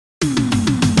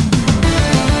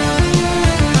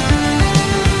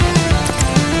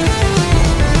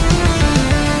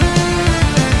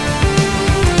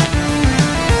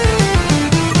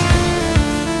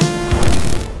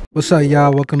What's up,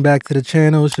 y'all? Welcome back to the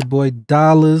channel. It's your boy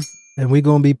Dollars, and we're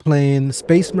gonna be playing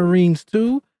Space Marines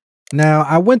 2. Now,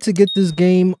 I went to get this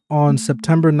game on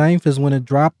September 9th is when it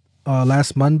dropped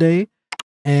last Monday,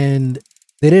 and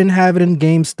they didn't have it in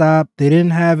GameStop. They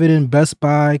didn't have it in Best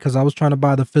Buy because I was trying to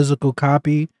buy the physical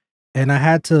copy, and I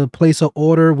had to place an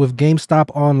order with GameStop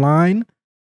online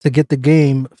to get the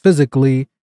game physically,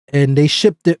 and they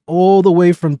shipped it all the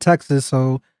way from Texas.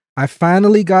 So I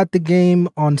finally got the game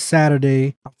on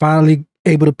Saturday. I'm finally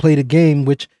able to play the game,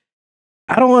 which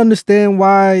I don't understand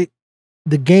why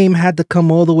the game had to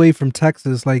come all the way from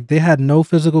Texas. Like, they had no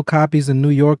physical copies in New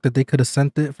York that they could have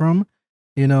sent it from.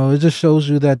 You know, it just shows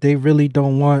you that they really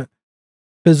don't want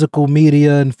physical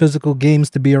media and physical games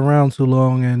to be around too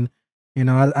long. And, you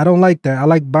know, I don't like that. I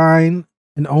like buying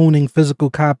and owning physical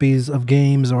copies of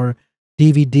games or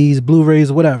DVDs, Blu-rays,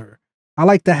 whatever. I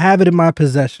like to have it in my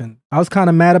possession. I was kind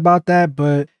of mad about that,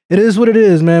 but it is what it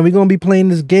is, man. We're going to be playing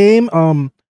this game.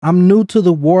 I'm new to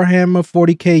the Warhammer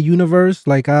 40K universe.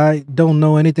 Like, I don't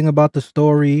know anything about the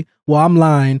story. Well, I'm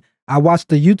lying. I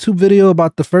watched a YouTube video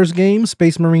about the first game,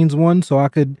 Space Marines 1, so I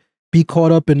could be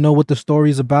caught up and know what the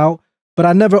story's about. But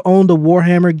I never owned a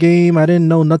Warhammer game. I didn't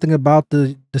know nothing about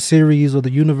the series or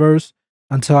the universe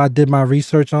until I did my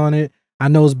research on it. I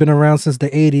know it's been around since the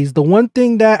 80s. The one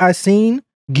thing that I seen,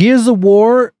 Gears of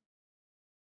War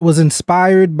was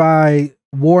inspired by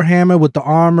Warhammer with the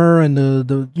armor and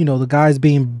the guys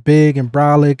being big and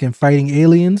brolic and fighting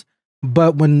aliens.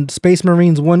 But when Space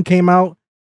Marines 1 came out,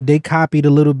 they copied a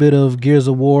little bit of Gears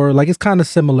of War. Like, it's kind of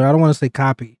similar. I don't want to say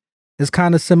copy. It's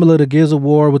kind of similar to Gears of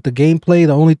War with the gameplay.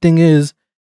 The only thing is,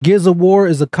 Gears of War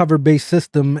is a cover-based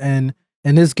system, and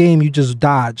in this game, you just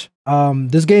dodge.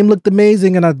 This game looked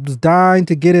amazing, and I was dying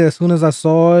to get it as soon as I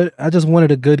saw it. I just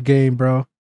wanted a good game, bro.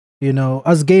 You know,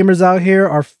 us gamers out here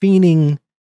are fiending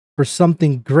for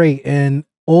something great, and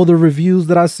all the reviews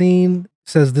that I've seen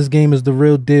says this game is the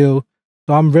real deal.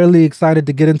 So I'm really excited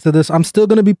to get into this. I'm still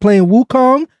going to be playing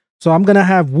Wukong, so I'm going to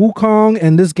have Wukong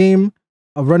and this game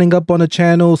running up on the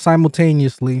channel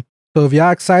simultaneously. So if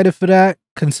y'all excited for that,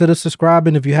 consider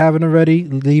subscribing. If you haven't already,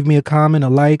 leave me a comment, a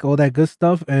like, all that good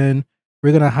stuff, and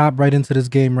we're going to hop right into this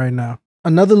game right now.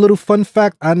 Another little fun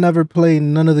fact, I never played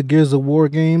none of the Gears of War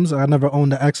games. I never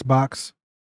owned the Xbox,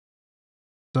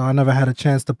 so I never had a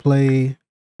chance to play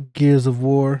Gears of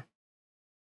War.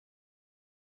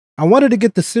 I wanted to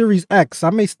get the Series X.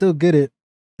 I may still get it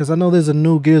because I know there's a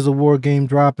new Gears of War game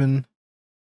dropping.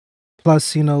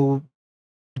 Plus, you know,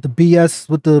 the BS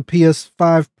with the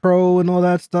PS5 Pro and all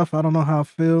that stuff. I don't know how I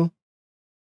feel.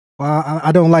 Well,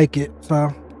 I don't like it,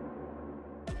 so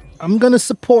I'm going to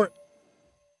support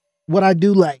what I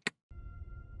do like.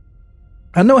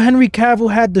 I know Henry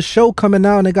Cavill had the show coming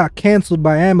out and it got canceled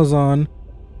by Amazon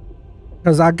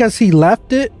because I guess he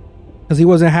left it because he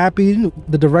wasn't happy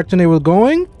the direction they were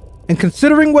going. And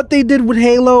considering what they did with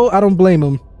Halo, I don't blame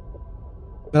him.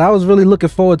 But I was really looking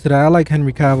forward to that. I like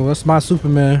Henry Cavill. That's my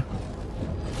Superman.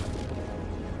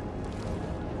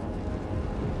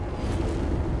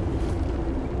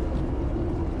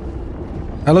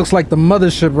 That looks like the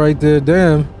mothership right there.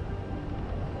 Damn.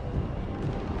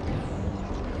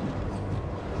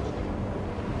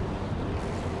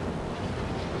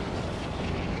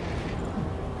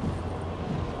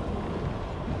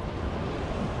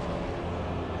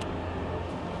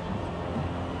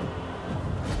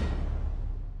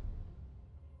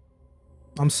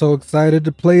 I'm so excited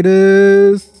to play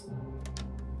this.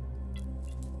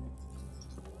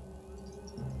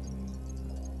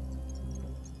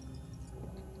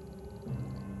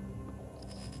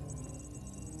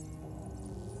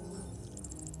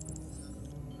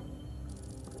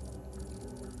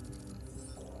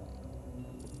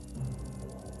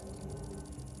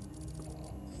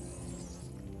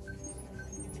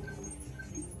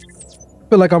 I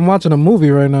feel like I'm watching a movie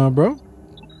right now, bro.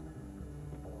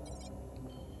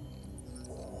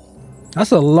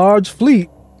 That's a large fleet.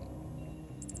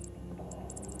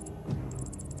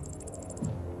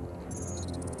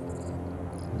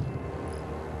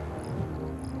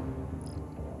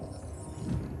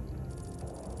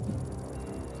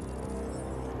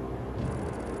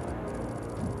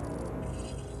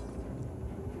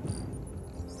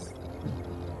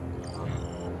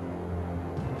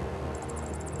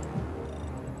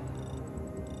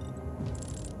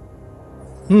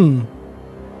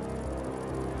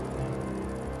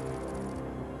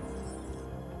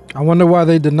 I wonder why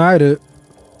they denied it.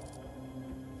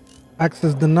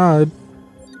 Access denied.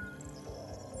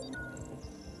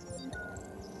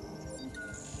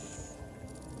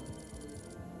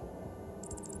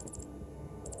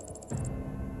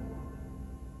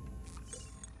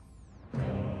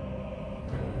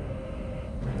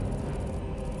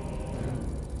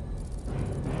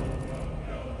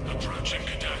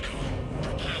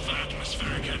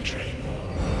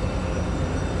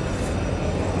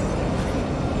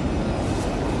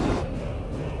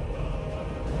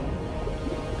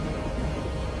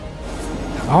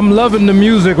 I'm loving the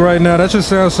music right now. That just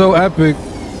sounds so epic.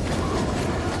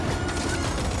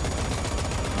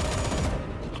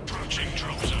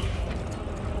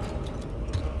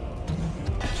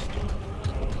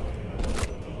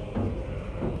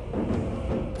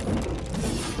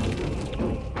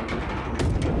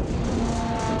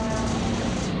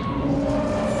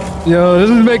 Yo, this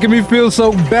is making me feel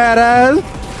so badass.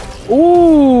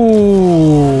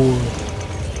 Ooh.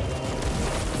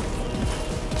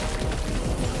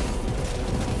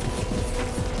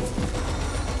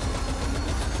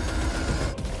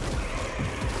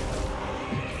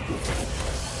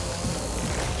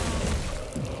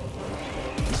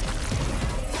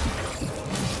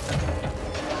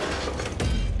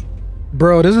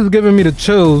 Bro, this is giving me the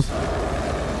chills.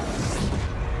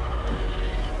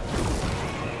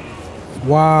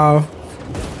 Wow.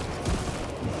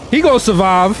 He gonna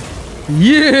survive.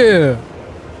 Yeah.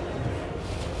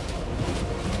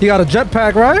 He got a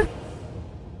jetpack, right?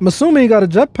 I'm assuming he got a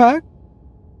jetpack.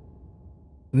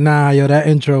 Nah, yo, that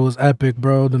intro was epic,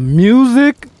 bro. The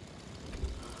music.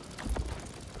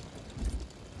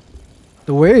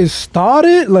 The way it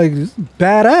started, like, it's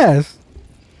badass.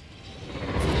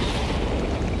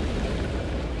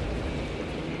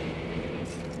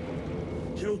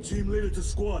 Kill team leader to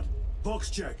squad.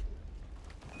 Box check.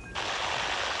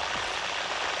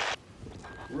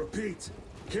 Repeat.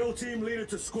 Kill team leader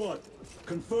to squad.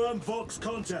 Confirm Vox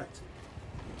contact.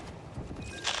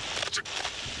 We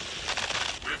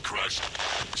have crashed.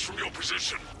 It's from your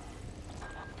position.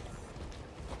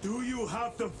 Do you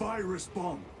have the virus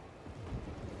bomb?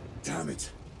 Damn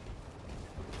it.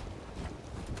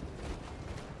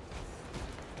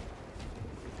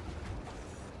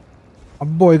 My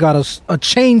boy got a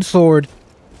chain sword.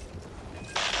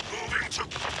 Moving to...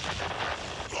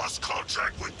 Lost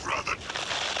contact with brother.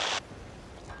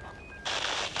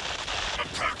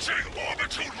 Approaching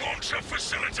orbital launcher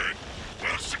facility.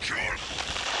 Well secured.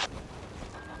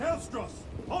 Hellstross,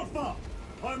 Alpha!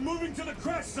 I'm moving to the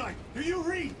crash site. Do you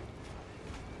read?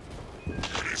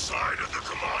 Any sign of the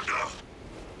commander?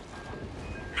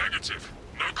 Negative.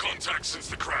 No contact since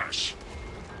the crash.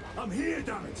 I'm here,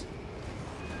 damn it!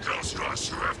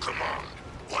 Hellstross, you have command.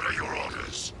 What are your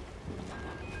orders?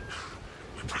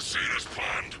 We proceed as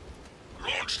planned.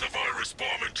 Launch the virus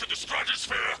bomb into the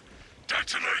stratosphere,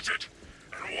 detonate it,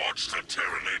 and watch the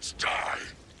Tyranids die.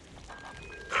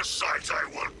 A sight I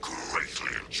will greatly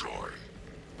enjoy.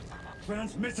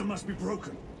 Transmitter must be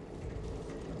broken.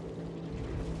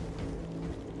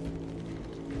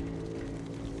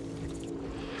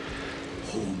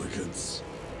 Homicans.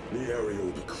 The area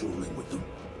will be crawling with them.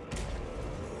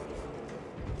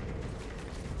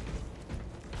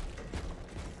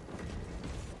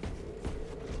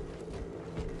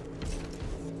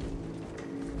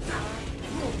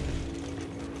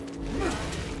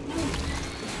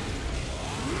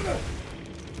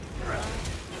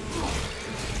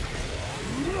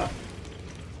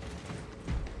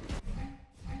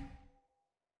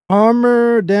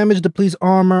 Armor damage depletes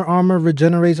armor. Armor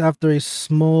regenerates after a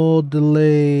small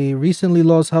delay. Recently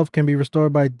lost health can be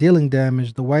restored by dealing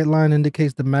damage. The white line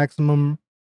indicates the maximum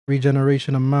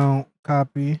regeneration amount.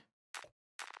 Copy.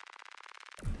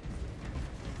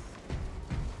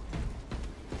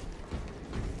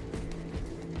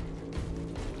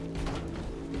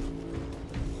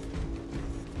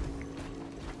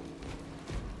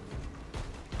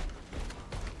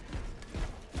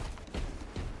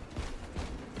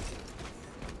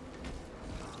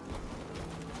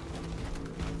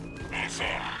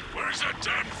 Where is that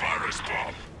damn virus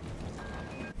bomb?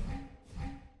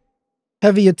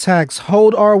 Heavy attacks.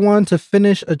 Hold R1 to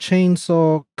finish a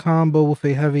chainsaw combo with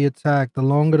a heavy attack. The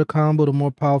longer the combo, the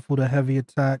more powerful the heavy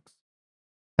attacks.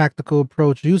 Tactical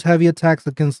approach. Use heavy attacks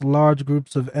against large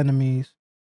groups of enemies.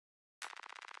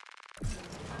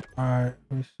 Alright,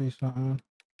 let me see something.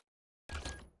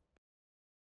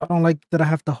 I don't like that I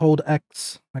have to hold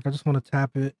X. Like, I just want to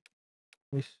tap it.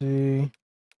 Let me see.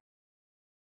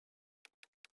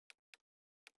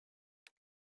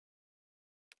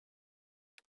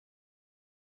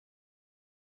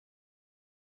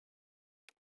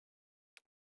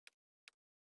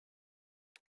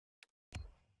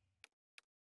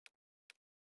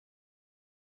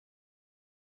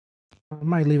 I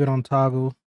might leave it on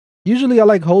toggle. Usually I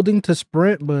like holding to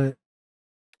sprint, but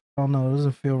I don't know. It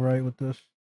doesn't feel right with this.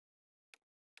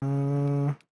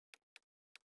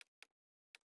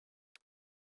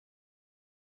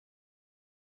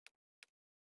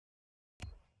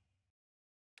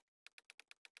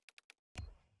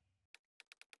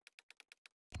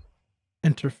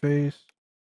 interface.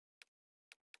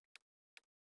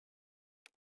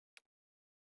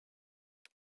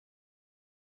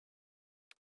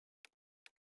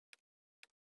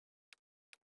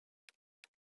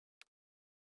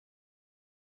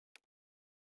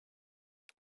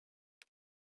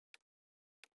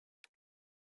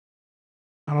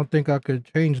 I don't think I could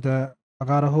change that. I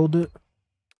gotta hold it.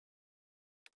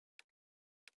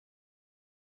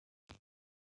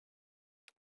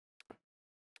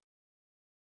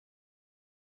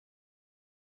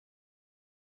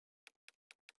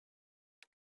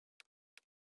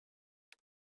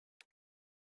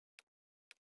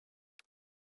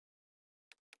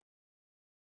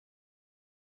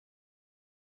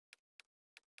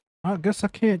 I guess I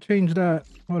can't change that.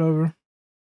 Whatever.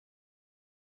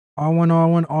 R1,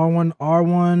 R1, R1,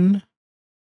 R1.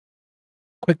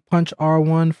 Quick punch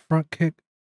R1, front kick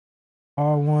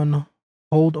R1,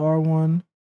 hold R1,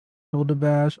 shoulder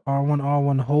bash R1,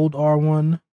 R1, hold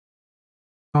R1,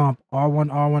 stomp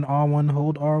R1, R1, R1,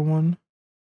 hold R1.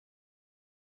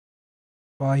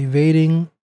 While evading,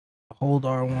 hold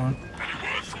R1. Any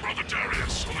word from Brother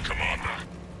Darius or the commander?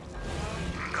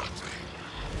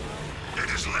 Nothing. It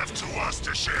is left to us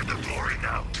to share the glory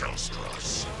now,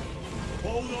 Kelstras.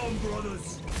 Hold on,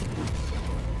 brothers.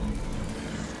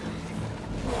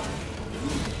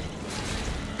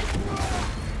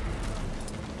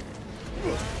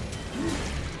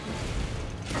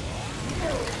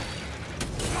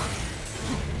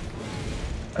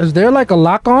 Is there like a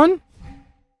lock on?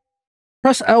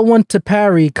 Press L1 to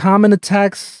parry. Common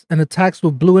attacks and attacks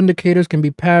with blue indicators can be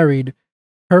parried.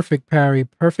 Perfect parry.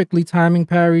 Perfectly timing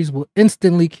parries will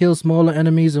instantly kill smaller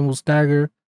enemies and will stagger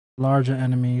larger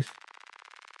enemies.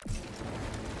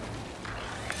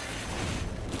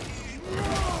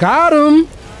 Got him!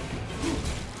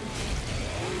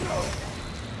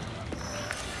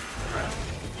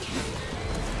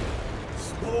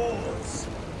 Spores.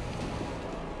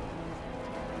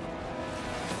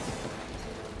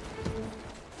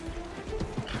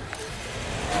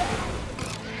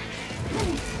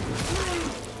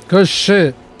 Good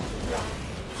shit.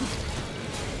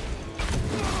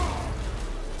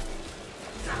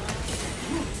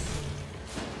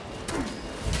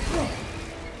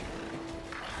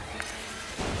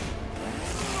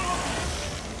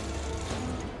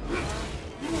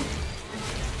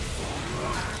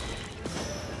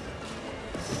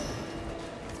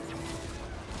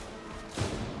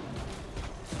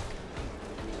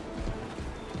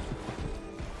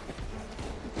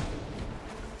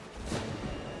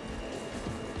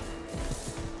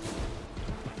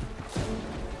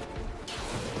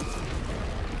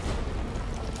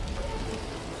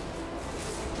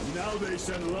 Now they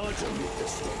send larger meat to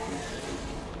stop me.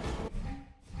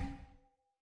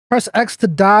 Press X to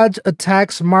dodge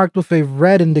attacks marked with a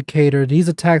red indicator. These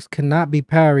attacks cannot be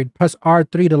parried. Press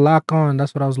R3 to lock on.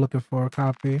 That's what I was looking for.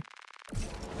 Copy.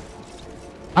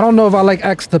 I don't know if I like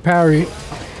X to parry.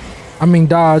 I mean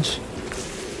dodge.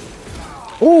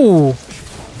 Ooh.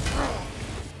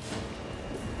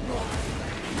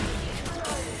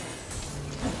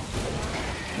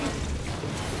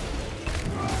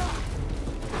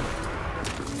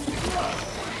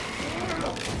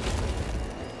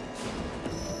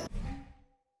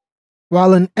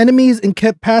 While an enemy is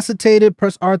incapacitated,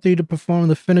 press R3 to perform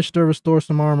the finish to restore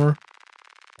some armor.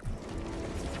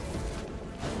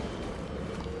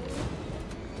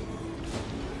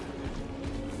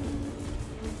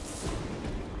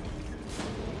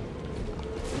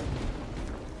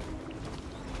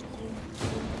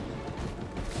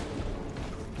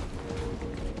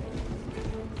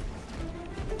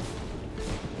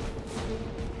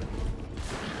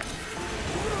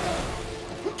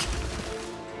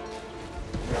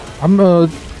 I'm gonna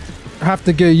have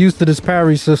to get used to this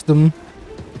parry system.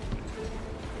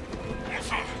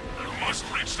 Arthur, you must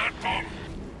reach that bomb.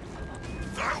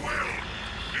 I will,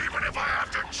 even if I have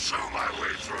to chew my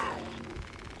way through.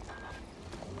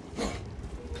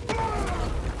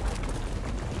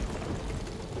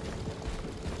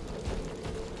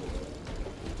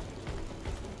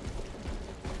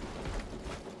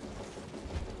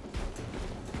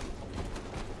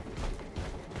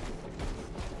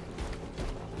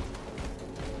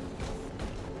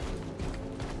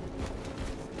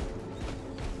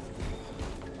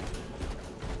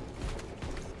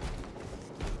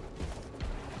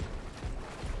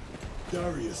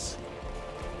 Darius,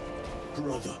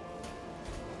 brother,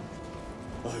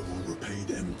 I will repay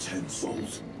them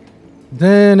tenfold.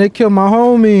 Then they killed my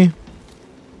homie.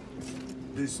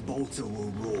 This bolter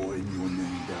will roar in your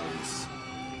name, Darius.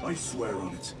 I swear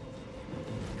on it.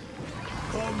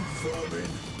 Come, vermin.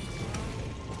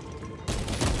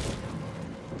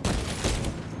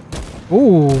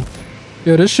 Ooh.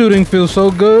 Yeah, this shooting feels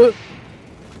so good.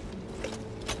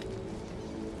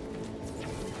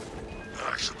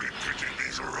 I should be picking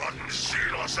these rotten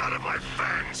Xenos out of my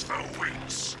fangs for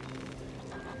weeks.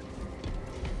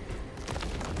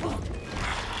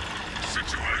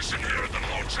 Situation here at the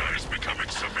launcher is becoming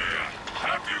severe.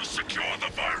 Have you secured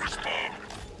the virus bomb?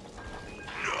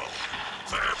 No.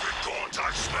 For every gaunt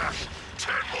I smash,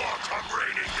 10 more come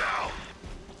raining down.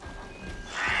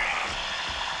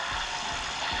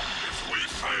 If we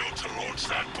fail to launch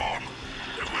that bomb,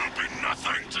 there will be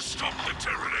nothing to stop the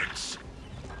Tyranids.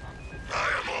 I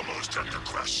am almost at the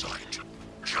crash site.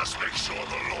 Just make sure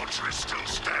the launcher is still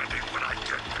standing when I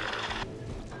get there.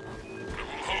 I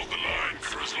will hold the line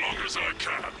for as long as I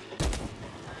can.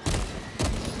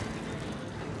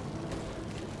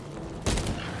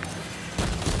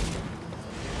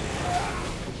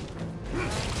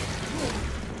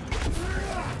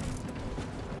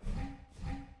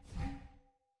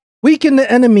 Weaken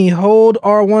the enemy. Hold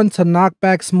R1 to knock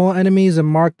back small enemies and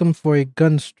mark them for a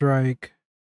gun strike.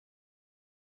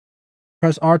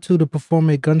 Press R2 to perform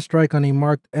a gun strike on a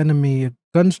marked enemy. A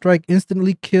gun strike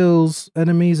instantly kills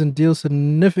enemies and deals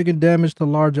significant damage to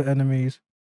larger enemies.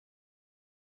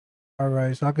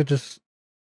 Alright, so I could just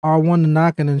R1 to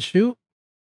knock and then shoot.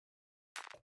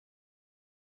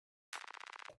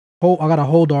 I gotta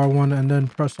hold R1 and then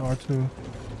press R2.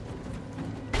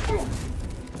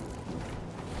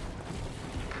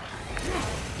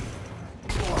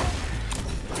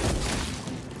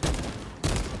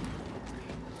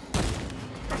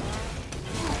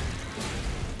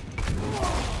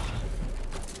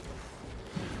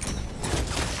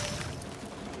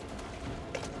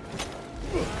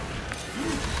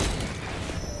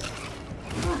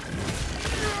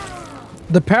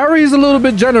 The parry is a little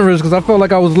bit generous because I felt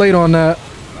like I was late on that.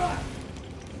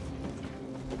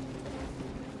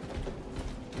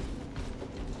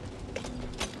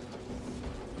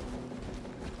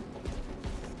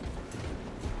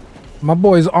 My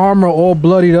boy's armor all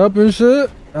bloodied up and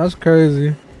shit. That's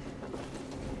crazy.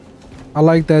 I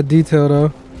like that detail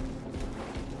though.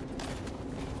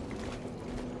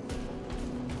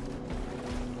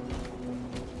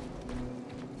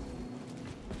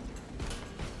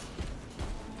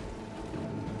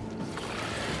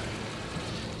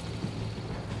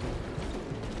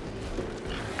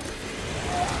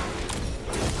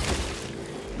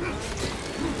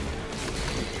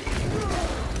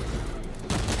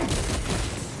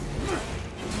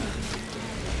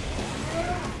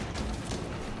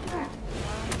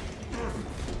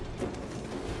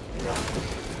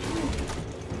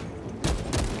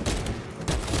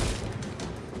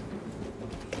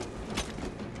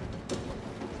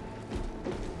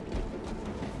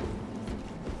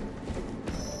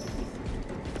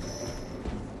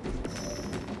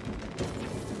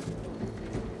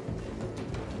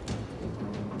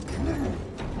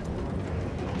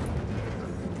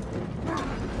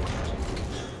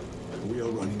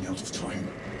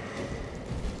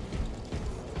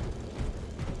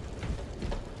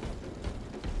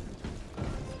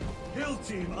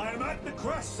 Team, I am at the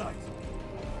crash site.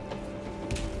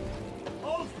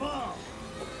 Hold fast,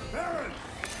 Baron.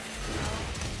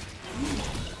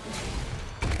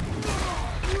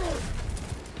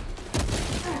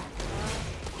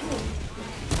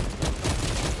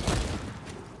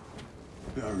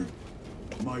 Baron,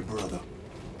 my brother,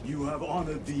 you have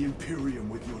honored the Imperium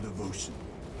with your devotion.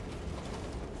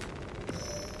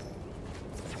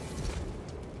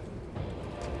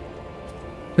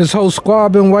 His whole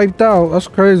squad been wiped out. That's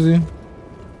crazy.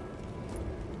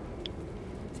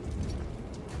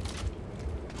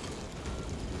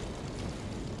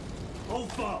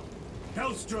 Ulfa,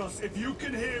 Hellstros, if you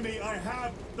can hear me, I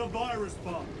have the virus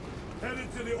bomb.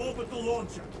 Headed to the orbital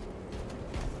launcher.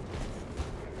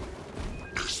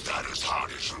 Is that as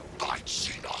hard as you bite,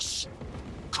 Xenos?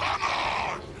 Come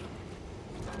on!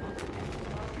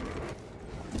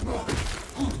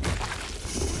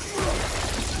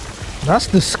 That's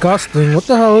disgusting. What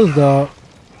the hell is that?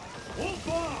 Your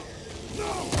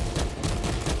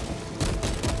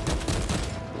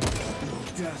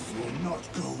death will not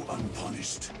go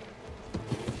unpunished.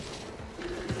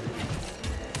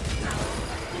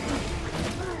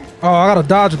 Oh, I gotta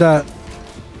dodge that.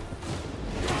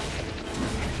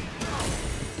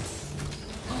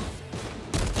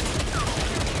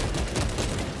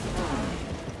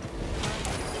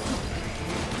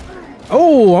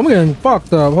 Oh, I'm getting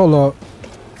fucked up. Hold up.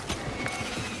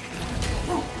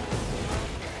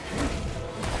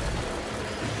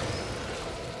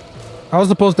 I was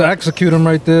supposed to execute him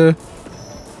right there.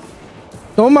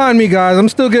 Don't mind me, guys. I'm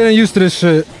still getting used to this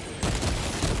shit.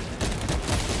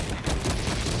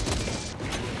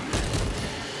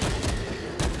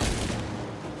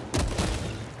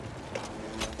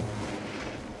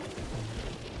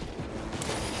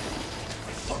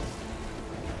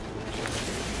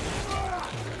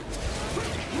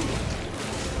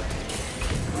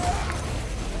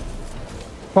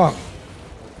 Fuck.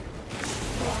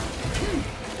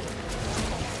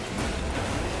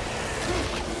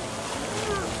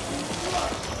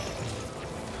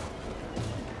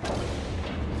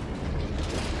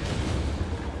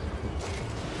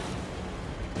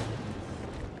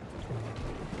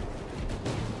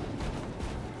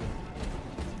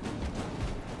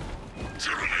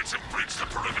 Tyranids have breached the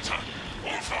perimeter.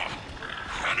 Over.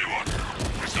 Anyone?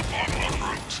 Is the bomb en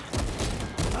route?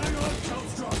 Hang on,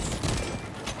 Kelstros!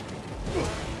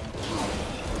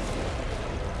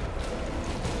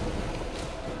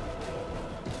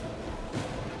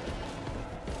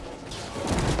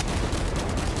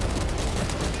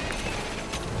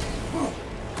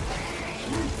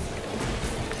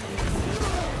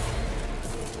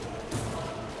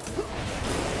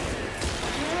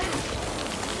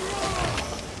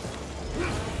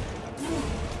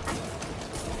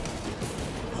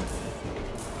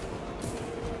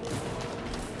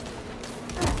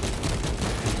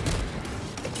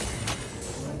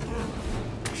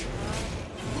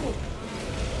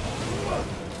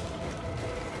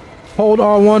 Hold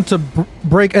R1 to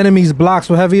break enemies' blocks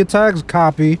with heavy attacks.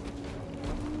 Copy.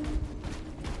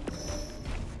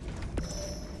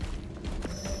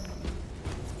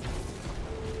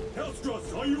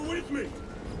 Kelstros, are you with me?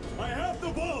 I have the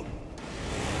bomb!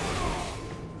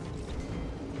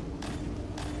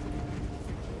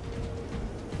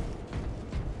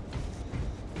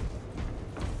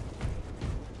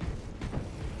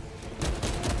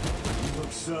 You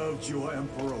have served your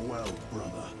Emperor well,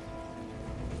 brother.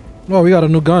 Oh, we got a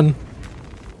new gun.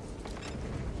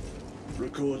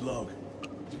 Record log.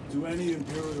 To any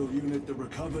Imperial unit that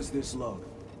recovers this log,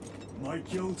 my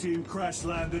kill team crash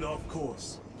landed off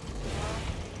course.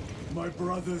 My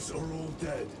brothers are all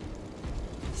dead.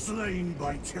 Slain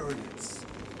by Tyranids.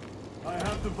 I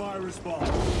have the virus bomb.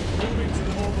 Moving to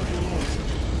the orbital launch.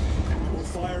 We'll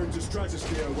fire into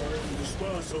stratosphere where it will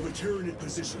disperse over Tyranid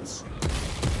positions.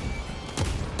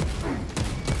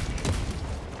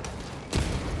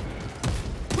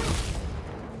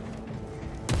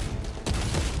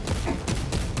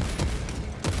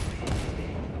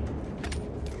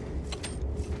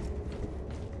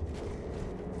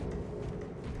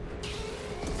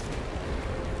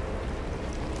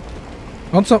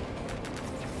 On some.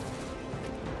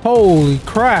 Holy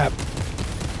crap.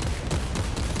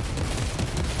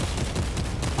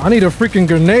 I need a freaking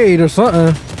grenade or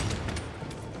something.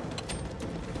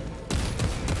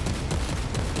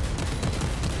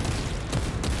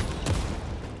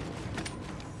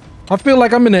 I feel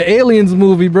like I'm in an Aliens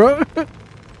movie, bro.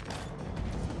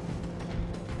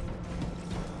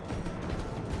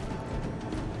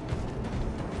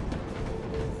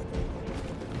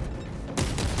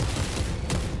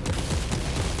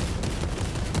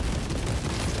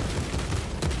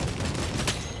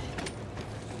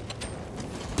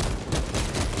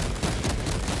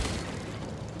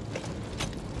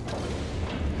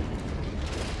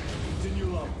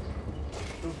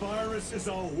 Is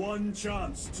our one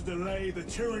chance to delay the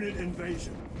Tyranid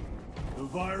invasion. The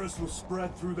virus will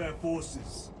spread through their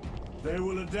forces. They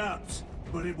will adapt,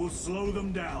 but it will slow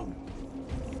them down.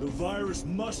 The virus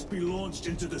must be launched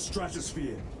into the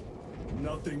stratosphere.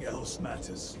 Nothing else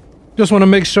matters. Just want to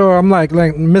make sure I'm like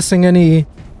missing any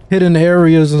hidden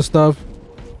areas and stuff.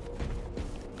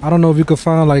 I don't know if you could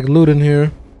find like loot in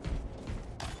here.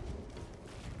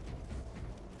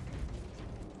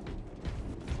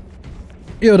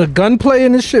 Yo, the gunplay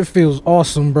in this shit feels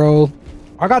awesome, bro.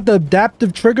 I got the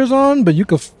adaptive triggers on, but you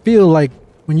can feel like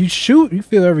when you shoot, you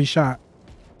feel every shot.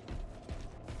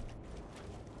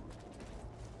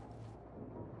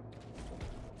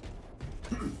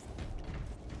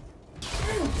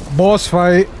 Boss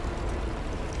fight.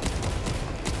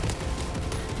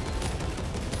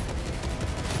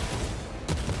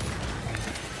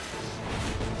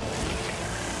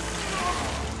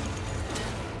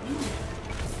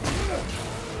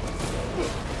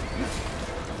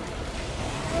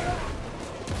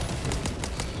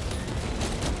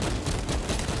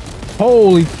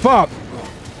 Holy fuck.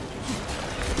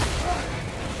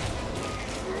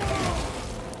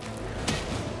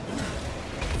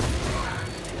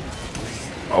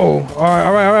 Oh,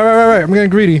 all right. I'm getting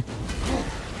greedy.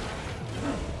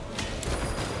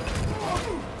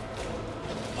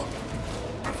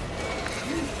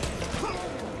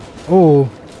 Oh.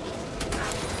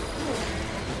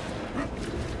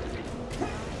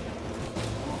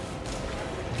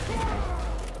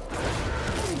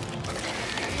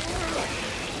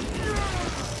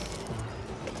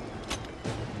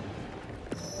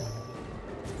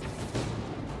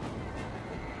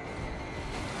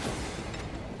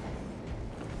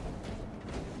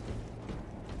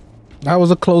 That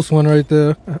was a close one right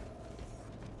there.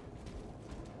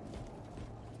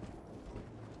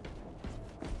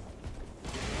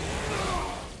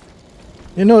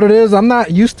 You know what it is? I'm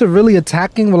not used to really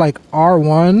attacking with like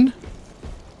R1.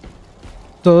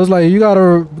 So it's like you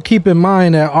gotta keep in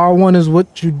mind that R1 is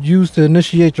what you use to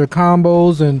initiate your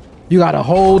combos, and you gotta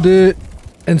hold it.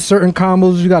 And certain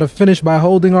combos you gotta finish by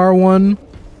holding R1.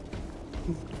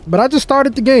 But I just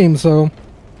started the game, so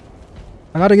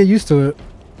I gotta get used to it.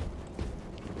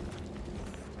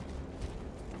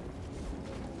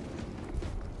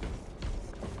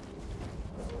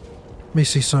 Let me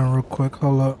see something real quick.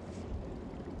 Hold up.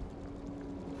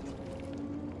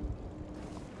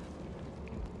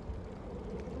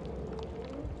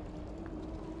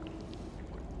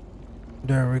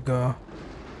 There we go.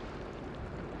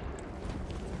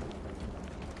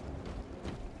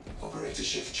 Operator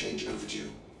shift change overdue.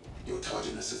 Your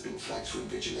tardiness has been flagged for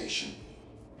invigilation.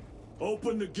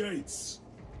 Open the gates.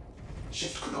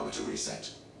 Shift chronometer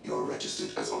reset. You're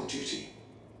registered as on duty.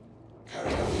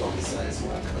 Carry out the Omnissiah's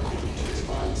work according to the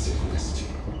divine synchronicity.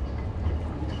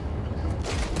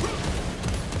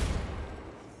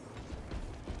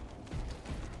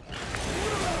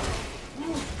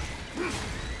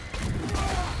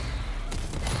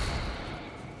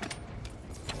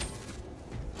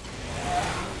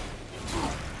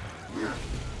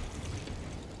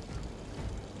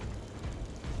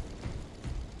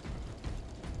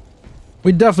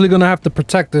 We definitely gonna have to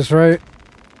protect this, right?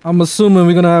 I'm assuming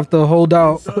we're gonna have to hold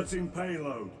out. Inserting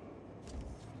payload.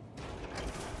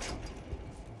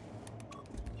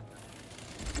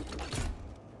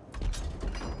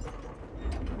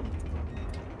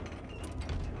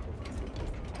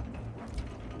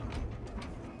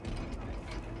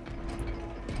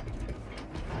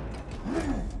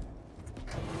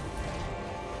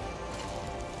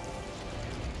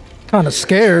 Kind of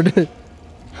scared.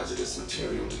 Hazardous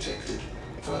material detected.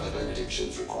 Further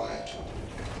benedictions required.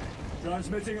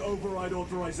 Transmitting override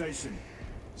authorization.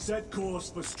 Set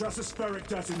course for stratospheric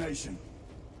detonation.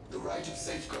 The right of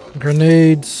safeguard.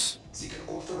 Grenades. Seek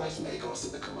an authorized Magos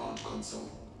at the command console.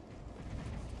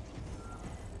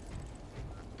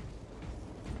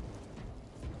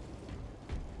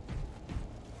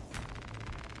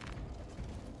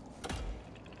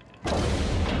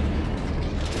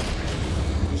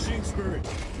 Machine Spirit,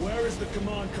 where is the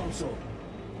command console?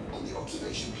 On the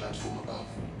observation platform above.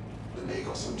 The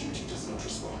Magos on duty does not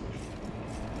respond.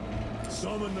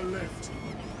 Summon the lift.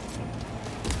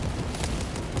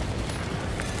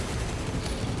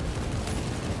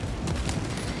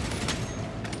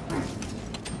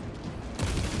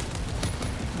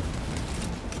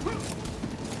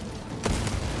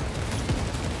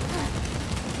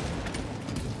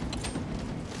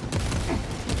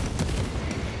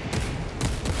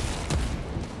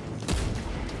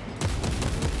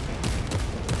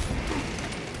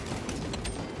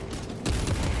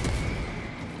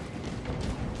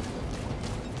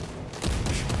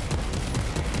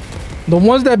 The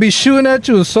ones that be shooting at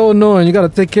you is so annoying. You gotta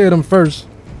take care of them first.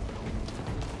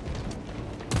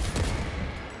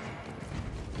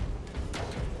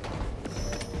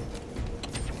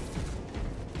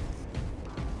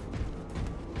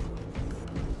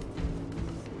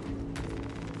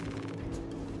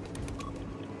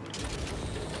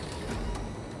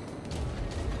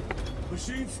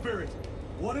 Machine Spirit,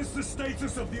 what is the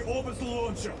status of the orbital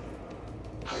launcher?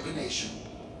 Hibernation.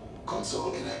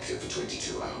 Console inactive for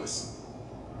 22 hours.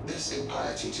 This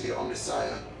impiety to the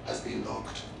Omnissiah has been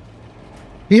logged.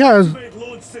 He has. Activate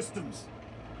launch systems.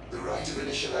 The rite of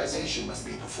initialization must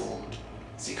be performed.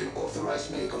 Seek an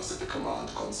authorized Magos at the command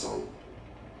console.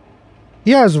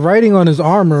 He has writing on his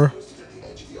armor. Posted at the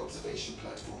edge of the observation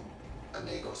platform. A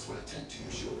Magos will attend to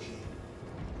you shortly.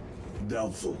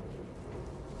 Doubtful.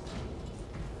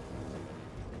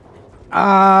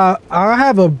 I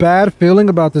have a bad feeling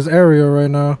about this area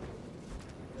right now.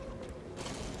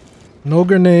 No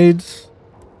grenades.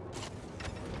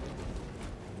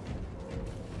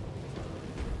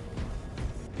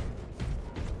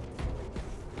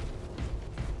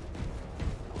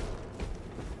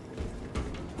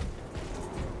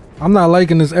 I'm not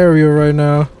liking this area right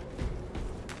now.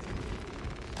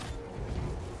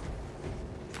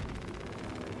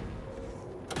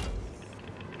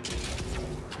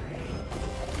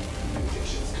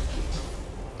 Predictions complete.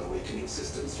 Awakening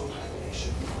systems from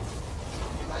hibernation.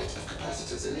 Light of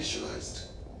capacitors initialized.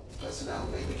 Personnel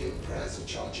may begin prayers of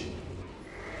charging.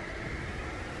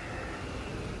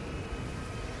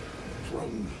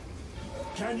 Drone.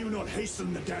 Can you not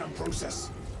hasten the damn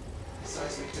process?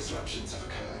 Seismic disruptions have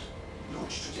occurred.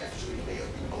 Launch trajectory may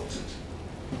have been altered.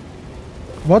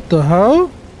 What the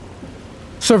hell?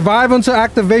 survive until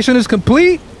activation is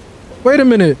complete? Wait a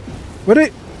minute. What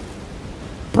it?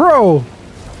 Bro.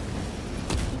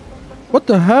 What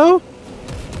the hell?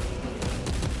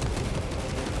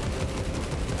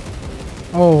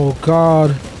 Oh,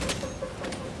 God.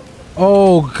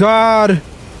 Oh, God.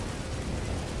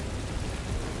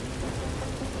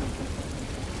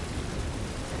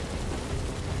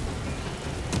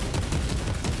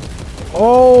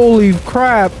 Holy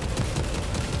crap.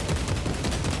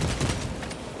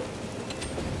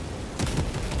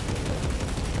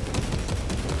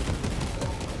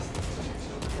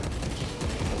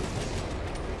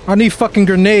 I need fucking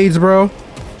grenades, bro.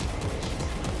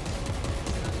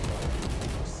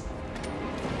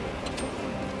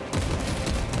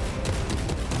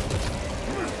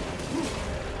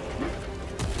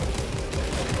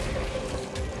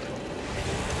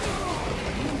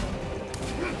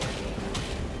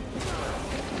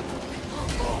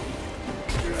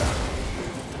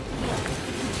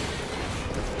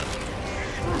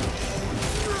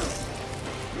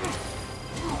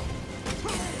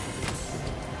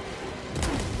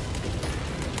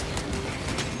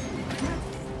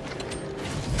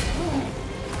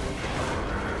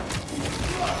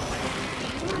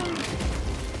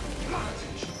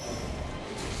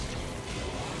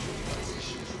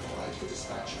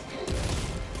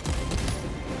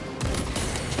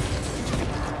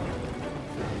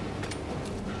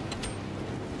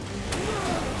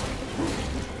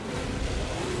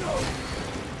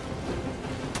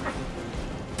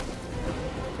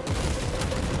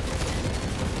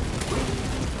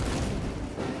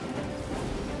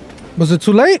 Was it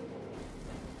too late?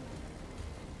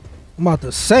 I'm about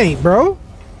to say, bro.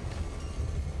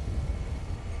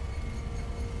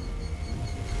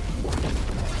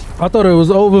 I thought it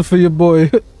was over for your boy.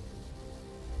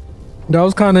 That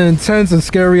was kind of intense and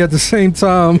scary at the same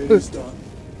time. It is done.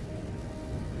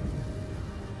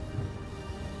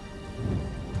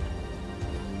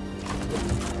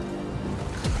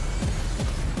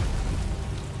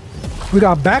 We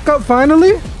got backup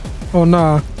finally? Oh,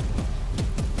 nah.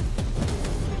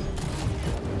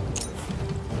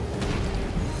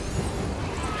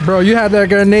 Bro, you had that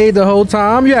grenade the whole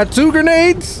time? You had 2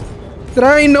 grenades that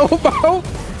I ain't know about?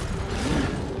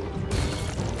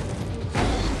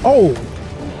 Oh.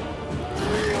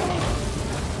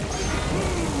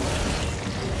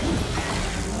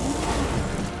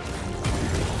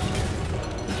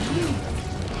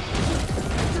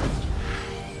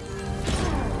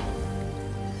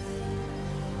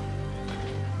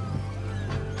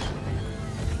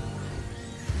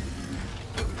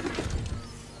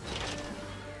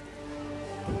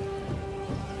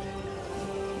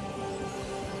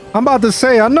 I'm about to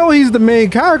say, I know he's the main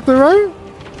character, right?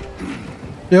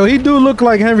 Yo, he do look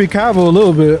like Henry Cavill a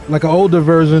little bit, like an older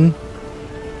version.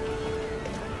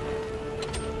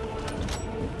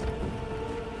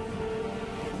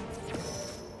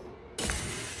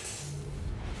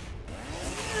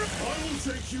 I will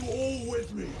take you all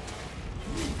with me.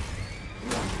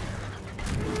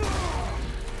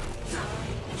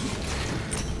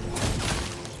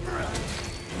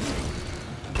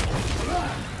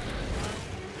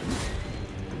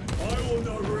 I will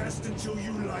not rest until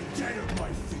you lie dead at my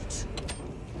feet.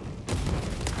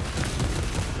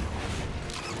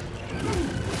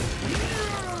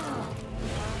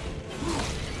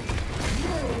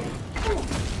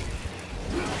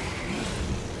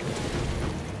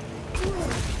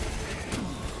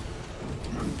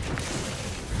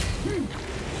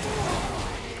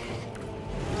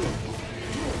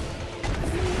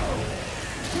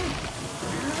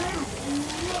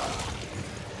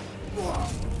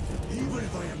 Even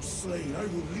if I am slain, I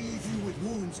will leave you with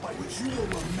wounds by which you will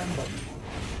remember me.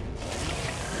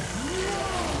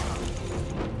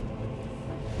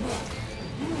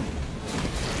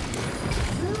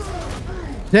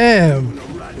 Damn.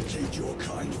 Eradicate your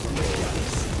kind from the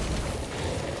galaxy.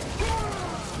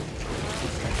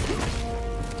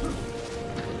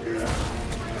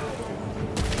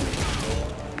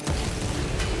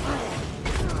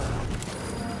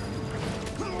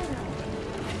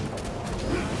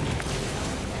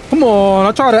 Come on,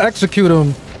 I try to execute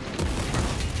him.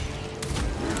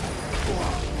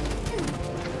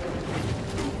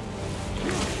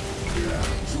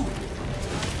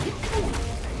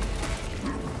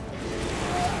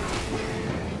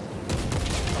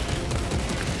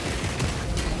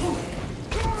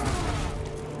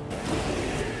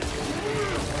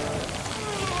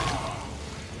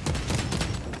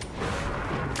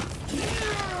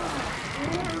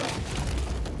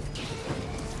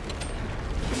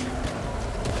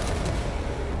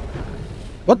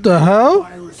 What the hell?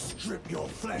 I will strip your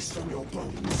flesh from your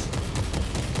bones.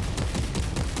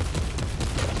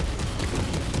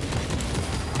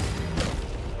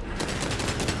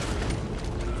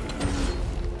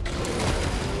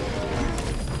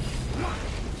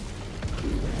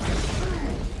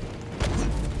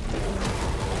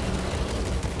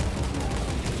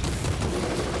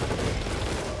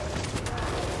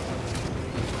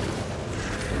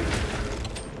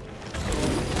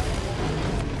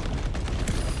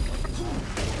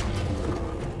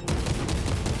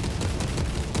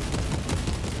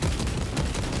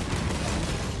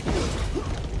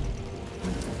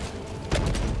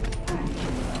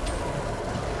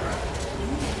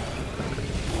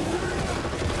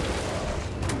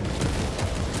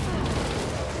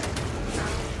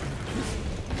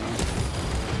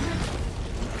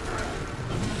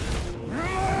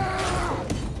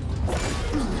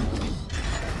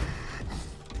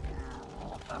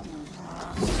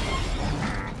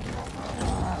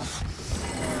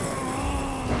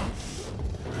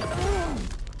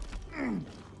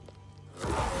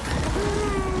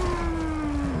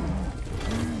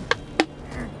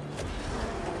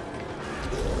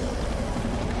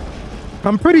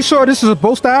 I'm pretty sure this is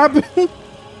supposed to happen.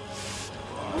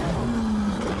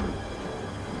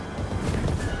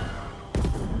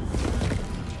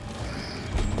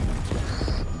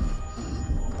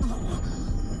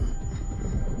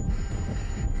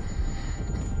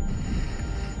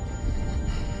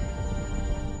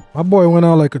 My boy went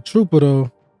out like a trooper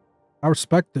though. I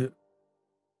respect it.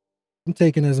 I'm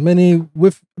taking as many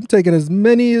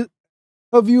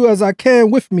of you as I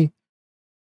can with me.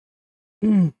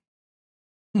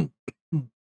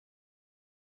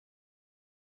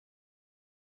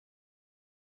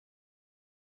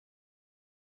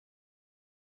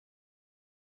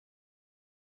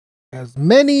 As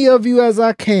many of you as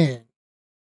I can.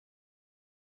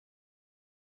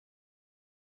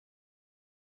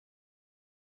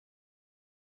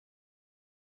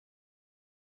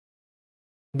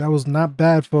 That was not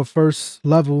bad for a first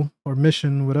level or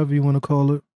mission, whatever you want to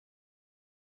call it.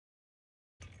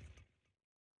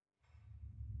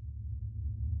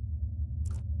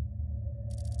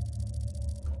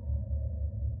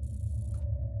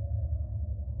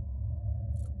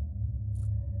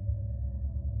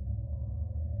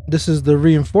 This is the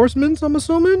reinforcements, I'm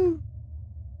assuming?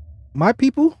 My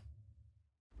people?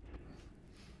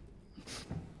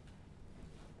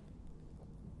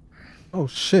 Oh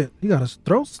shit, he got his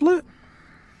throat slit?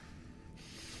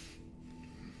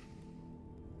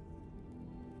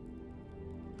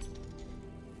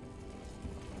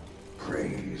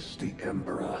 Praise the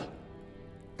Emperor.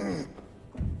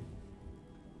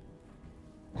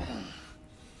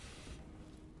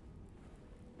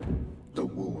 The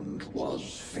wound was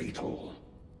fatal.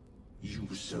 You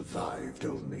survived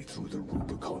only through the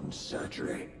Rubicon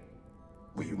surgery.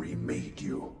 We remade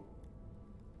you.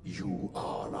 You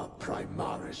are a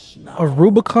Primaris now. A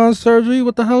Rubicon surgery?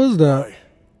 What the hell is that? Aye.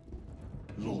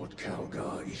 Lord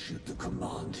Calgar issued the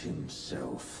command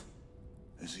himself.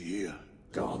 Is he here?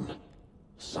 Gone.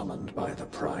 Summoned by the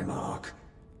Primarch.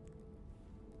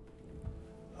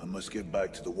 I must get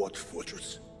back to the Watch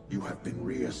Fortress. You have been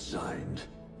reassigned.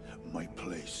 My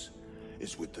place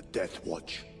is with the Death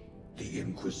Watch. The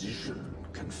Inquisition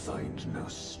can find no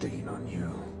stain on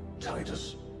you,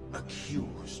 Titus.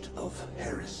 Accused of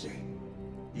heresy.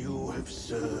 You have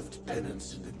served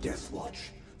penance in the Death Watch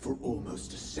for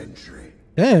almost a century.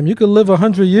 Damn, you could live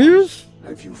 100 years?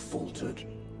 Have you faltered?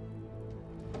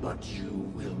 But you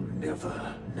will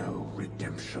never know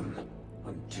redemption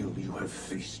until you have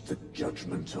faced the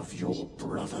judgment of your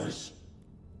brothers.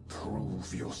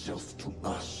 Prove yourself to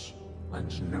us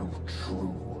and know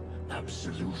true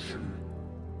absolution.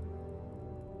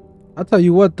 I'll tell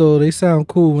you what though, they sound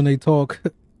cool when they talk.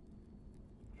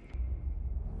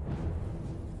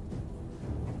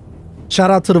 Shout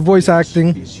out to the voice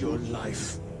acting. Is your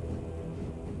life?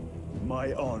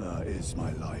 My honor is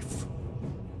my life.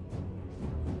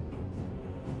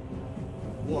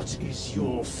 What is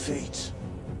your fate?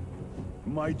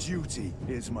 My duty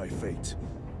is my fate.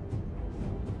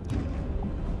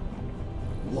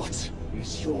 What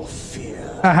is your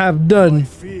fear? I have My done.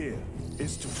 fear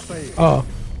is to fail. Oh.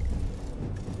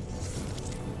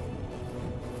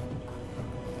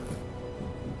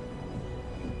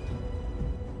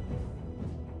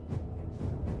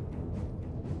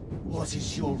 What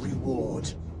is your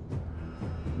reward?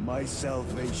 My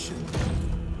salvation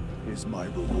is my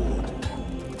reward.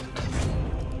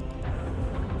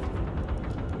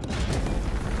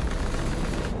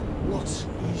 What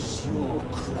is your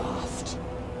craft?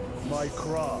 My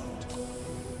craft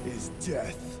is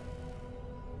death.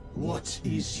 What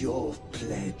is your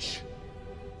pledge?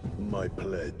 My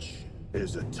pledge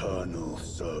is eternal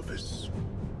service.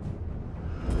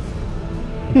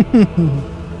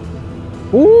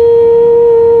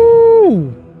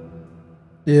 Ooh.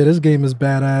 Yeah, this game is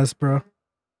badass, bro.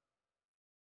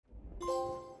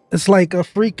 It's like a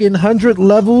freaking 100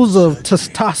 levels of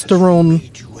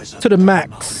testosterone to the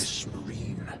max.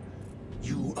 Marine.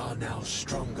 You are now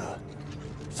stronger,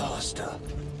 faster,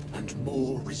 and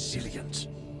more resilient.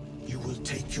 You will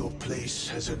take your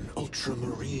place as an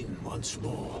ultramarine once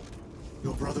more.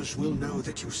 Your brothers will know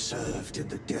that you served in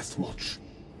the Death Watch,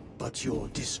 but your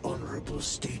dishonorable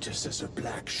status as a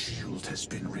Black Shield has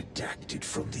been redacted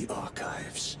from the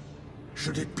archives.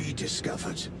 Should it be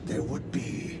discovered, there would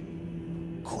be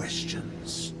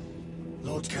questions.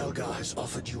 Lord Calgar has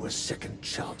offered you a second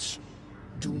chance.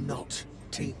 Do not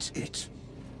taint it.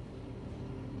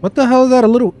 What the hell is that? A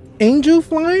little angel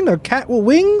flying? A cat with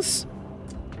wings?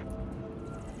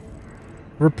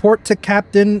 Report to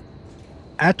Captain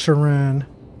Acheran.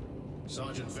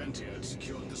 Sergeant Ventier had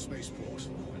secured the spaceport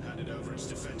and handed over its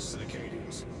defense to the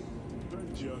Cadians.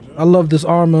 I love this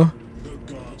armor.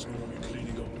 The guards will be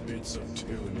cleaning up bits of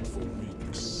tyranny for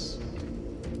weeks.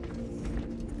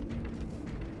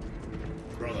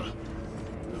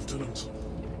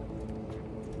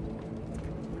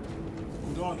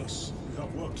 Regardless, we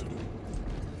have work to do.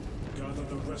 Gather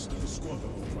the rest of the squad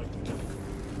on the flight deck.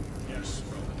 Yes,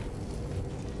 brother.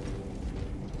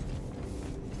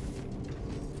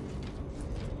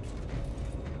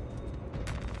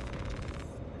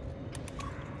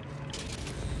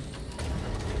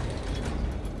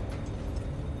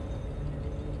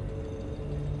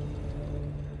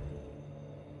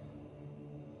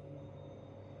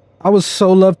 I would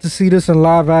so love to see this in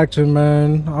live action,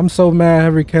 man. I'm so mad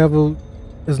Henry Cavill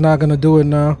is not gonna do it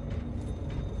now.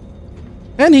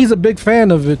 And he's a big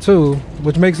fan of it too,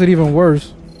 which makes it even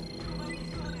worse.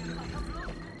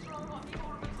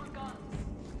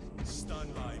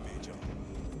 Stand by, Major.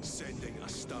 Sending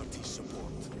Astartes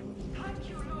support. Thank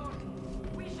you, Lord.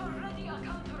 We shall ready a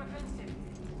counter-offensive.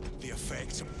 The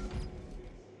effects.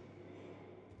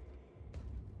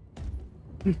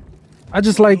 I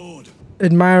just like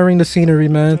admiring the scenery,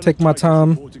 man. Take my time.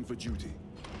 Reporting for duty.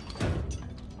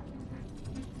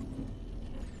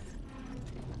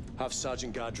 Have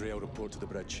Sergeant Gadriel report to the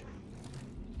bridge.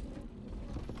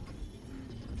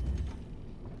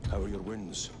 How are your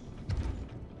wounds?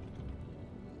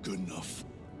 Good enough.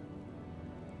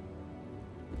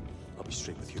 I'll be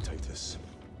straight with you, Titus.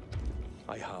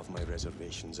 I have my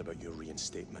reservations about your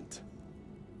reinstatement.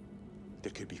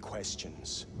 There could be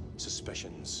questions,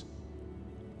 suspicions.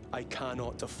 I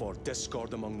cannot afford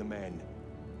discord among the men.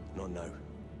 Not now.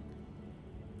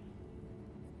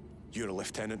 You're a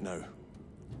lieutenant now.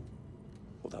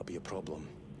 Will that be a problem?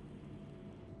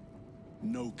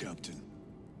 No, Captain.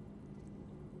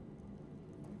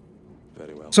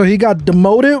 Very well. So he got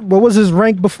demoted? What was his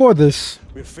rank before this?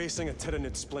 We're facing a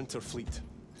Tyranid splinter fleet.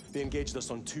 They engaged us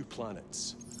on 2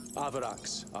 planets.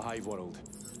 Avarax, a hive world,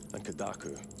 and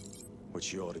Kadaku,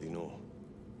 which you already know.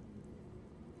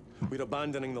 We're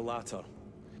abandoning the latter.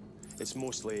 It's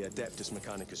mostly Adeptus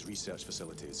Mechanicus research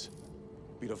facilities.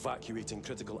 We're evacuating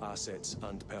critical assets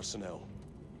and personnel.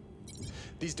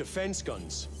 These defense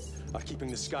guns are keeping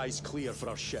the skies clear for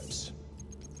our ships.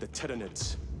 The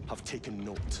Tyranids have taken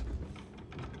note.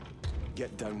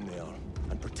 Get down there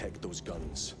and protect those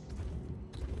guns.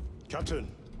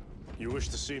 Captain, you wish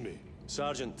to see me?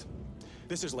 Sergeant,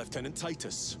 this is Lieutenant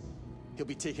Titus. He'll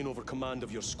be taking over command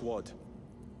of your squad.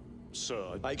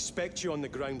 Sir, I expect you on the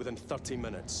ground within 30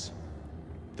 minutes.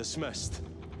 Dismissed.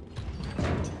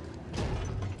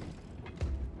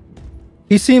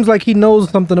 He seems like he knows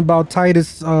something about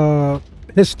Titus'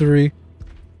 history.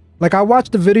 Like, I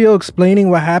watched the video explaining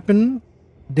what happened.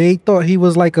 They thought he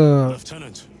was like a...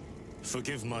 Lieutenant,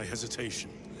 forgive my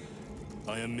hesitation.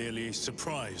 I am merely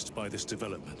surprised by this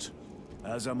development.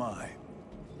 As am I.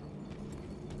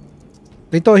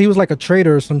 They thought he was like a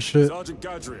traitor or some shit. Sergeant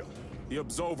Gadriel, the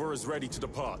Absolver is ready to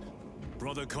depart.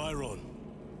 Brother Chiron,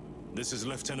 this is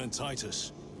Lieutenant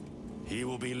Titus. He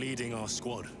will be leading our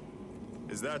squad.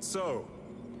 Is that so?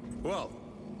 Well,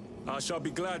 I shall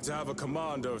be glad to have a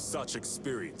commander of such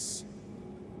experience.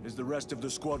 Is the rest of the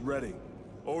squad ready?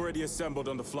 Already assembled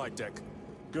on the flight deck.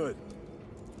 Good.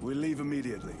 We leave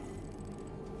immediately.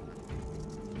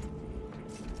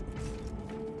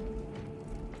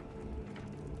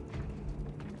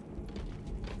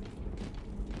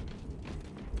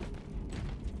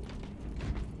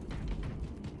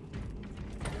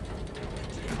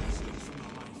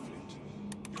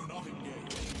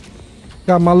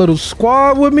 Got my little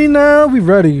squad with me now. We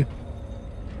ready.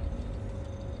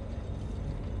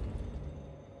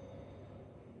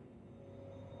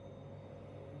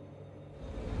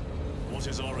 What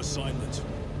is our assignment?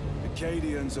 The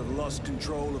Cadians have lost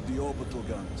control of the orbital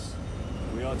guns.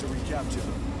 We are to recapture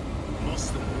them.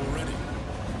 Lost them already.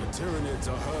 The Tyranids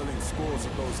are hurling scores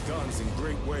of those guns in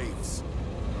great waves.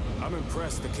 I'm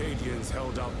impressed the Cadians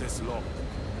held out this long.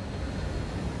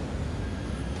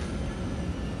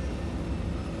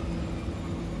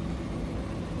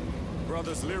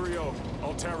 Brothers Lirio,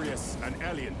 Altarius, and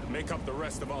Elian make up the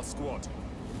rest of our squad.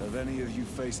 Have any of you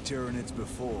faced Tyranids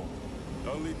before?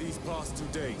 Only these past 2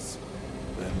 days.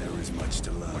 Then there is much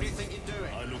to learn. What do you think you're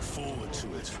doing? I look forward to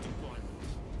it.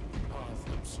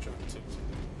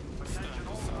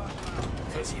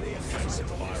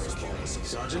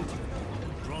 Sergeant?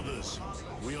 Brothers,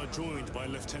 we are joined by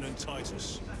Lieutenant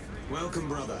Titus. Welcome,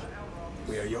 brother.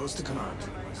 We are yours to command.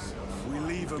 We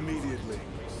leave immediately.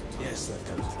 Yes,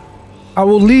 Lieutenant. I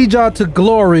will lead y'all to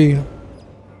glory.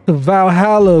 To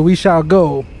Valhalla we shall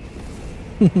go.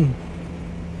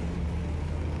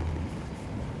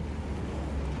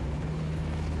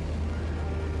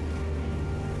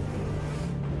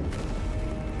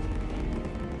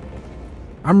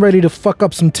 I'm ready to fuck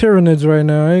up some Tyranids right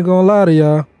now. I ain't gonna lie to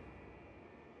y'all.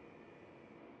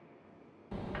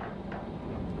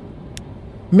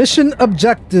 Mission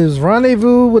objectives.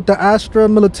 Rendezvous with the Astra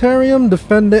Militarium.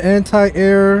 Defend the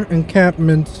anti-air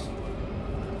encampments.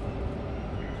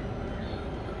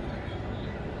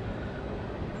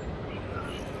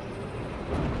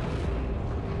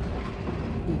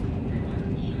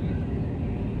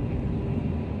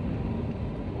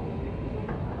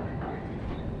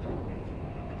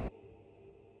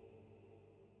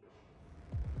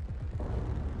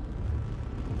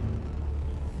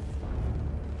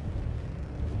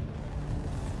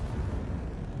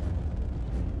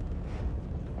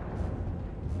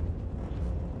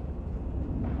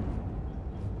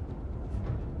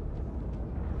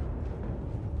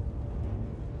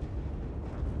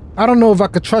 I don't know if I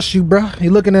could trust you, bruh.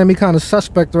 You're looking at me kind of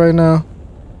suspect right now.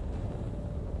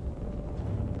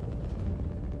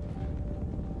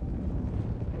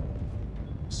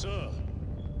 Sir,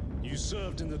 you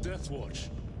served in the Death Watch.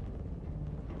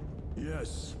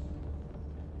 Yes.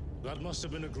 That must have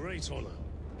been a great honor.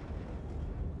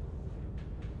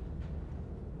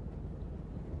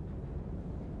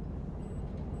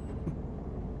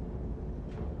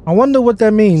 I wonder what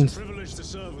that means. It's a privilege to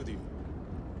serve with you.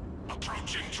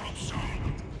 Approaching drop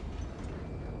zone.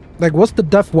 Like, what's the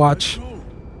Death Watch?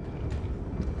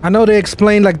 I know they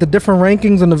explained like the different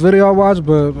rankings in the video I watched,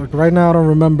 but like, right now I don't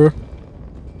remember.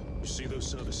 You see those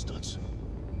service studs?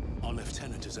 Our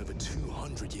lieutenant is over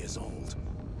 200 years old.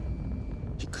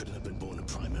 He couldn't have been born in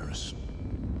Primaris.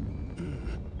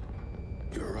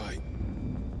 You're right.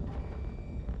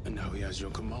 And now he has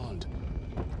your command.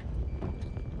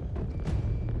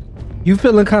 You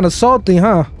feeling kind of salty,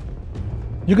 huh?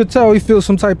 You could tell he feels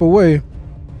some type of way.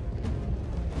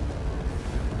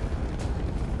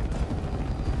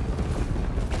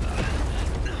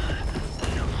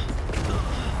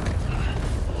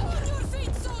 On your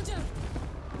feet, soldier!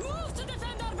 Move to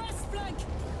defend our west flank!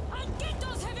 And get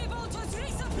those heavy bolters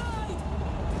resupplied!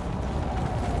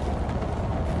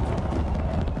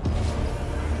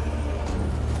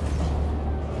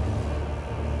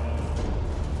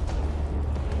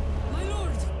 My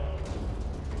lord!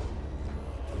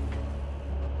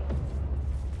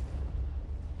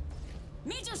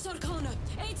 Major Sarkana,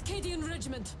 8th Cadian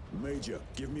Regiment. Major,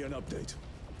 give me an update.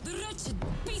 The wretched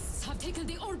beasts have taken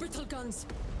the orbital guns.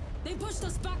 They pushed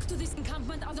us back to this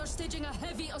encampment and are staging a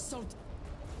heavy assault.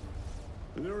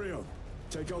 Lyrium,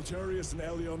 take Altarius and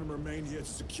Elion and remain here to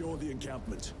secure the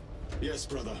encampment. Yes,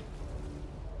 brother.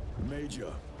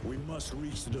 Major, we must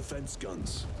reach the defense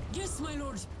guns. Yes, my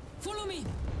lord. Follow me.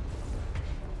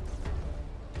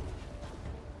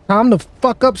 Time to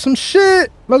fuck up some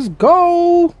shit. Let's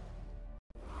go.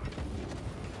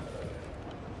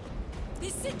 The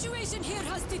situation here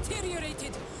has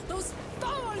deteriorated. Those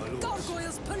foul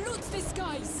gargoyles pollute the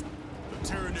skies. The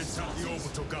Tyranids have the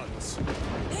orbital guns.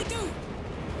 They do.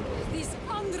 These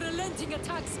unrelenting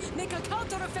attacks make a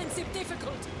counteroffensive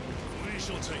difficult. We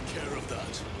shall take care of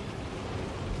that.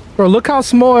 Bro, look how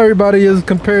small everybody is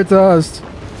compared to us.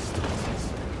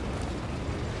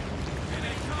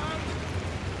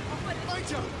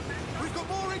 Major, we've got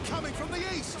more incoming from the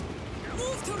east.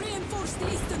 Move to reinforce the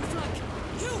eastern flank.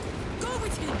 You, go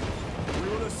with him. We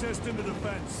will assist in the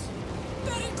defense.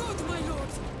 Very good, my lord.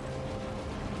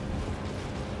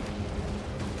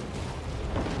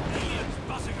 Aliens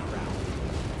buzzing around.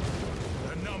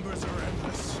 The numbers are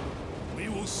endless. We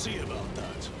will see about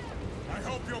that. I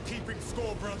hope you're keeping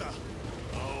score, brother.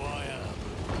 Oh, I am.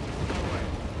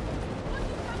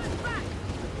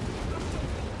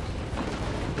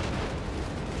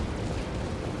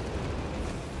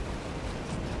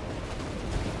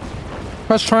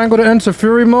 Press triangle to enter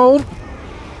fury mode. Face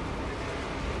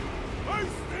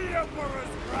the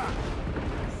Emperor's wrath!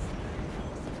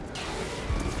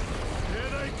 Here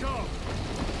they come!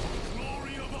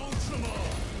 Glory of Ultramar!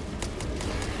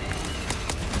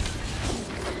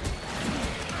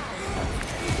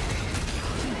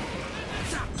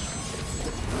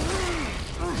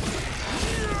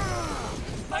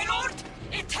 My lord,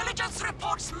 intelligence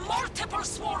reports multiple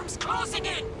swarms closing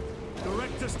in.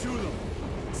 Direct us to them.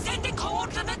 Sending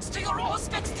coordinates to your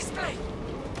Auspex display.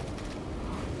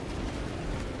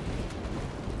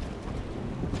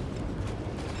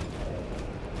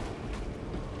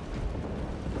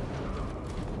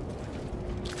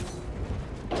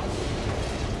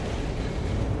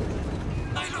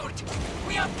 My lord,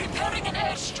 we are preparing an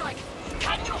airstrike.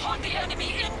 Can you hold the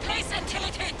enemy in place until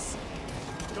it hits?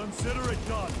 Consider it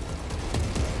done.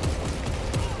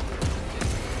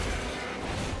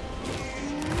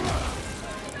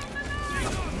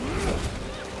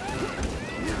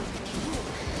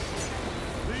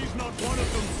 Leave not one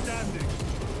of them standing.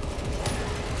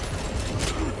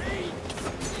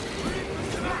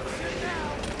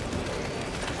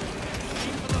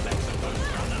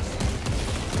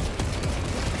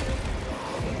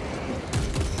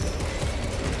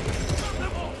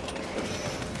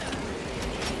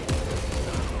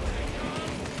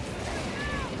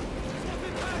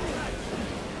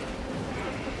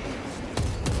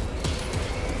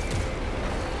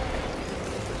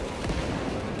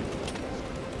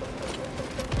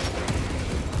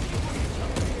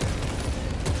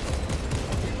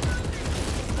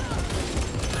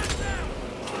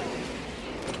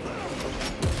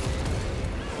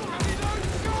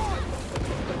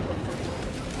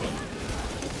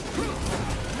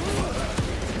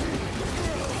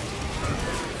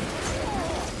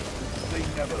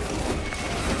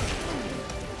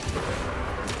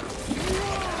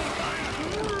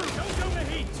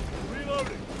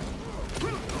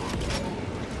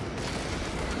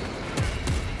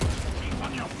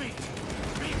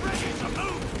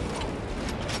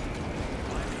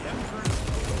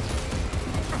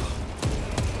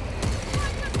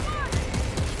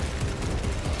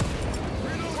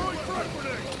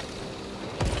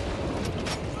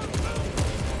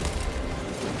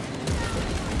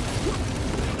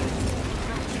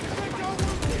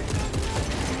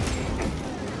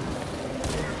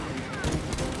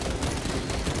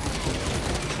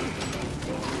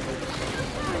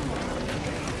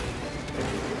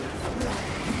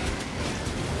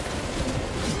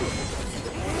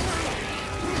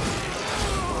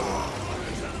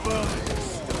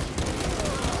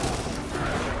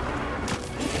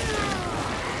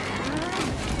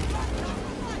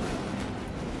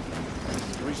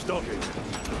 Restocking.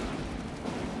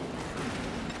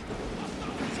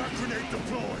 Frag grenade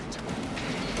deployed.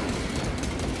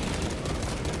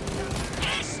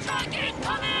 Airstrike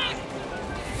incoming!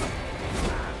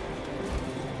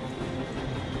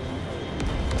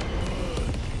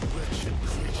 Wretched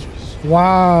creatures.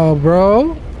 Wow,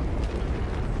 bro.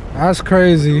 That's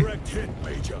crazy. Direct hit,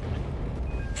 Major.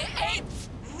 The 8th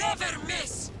never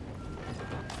miss!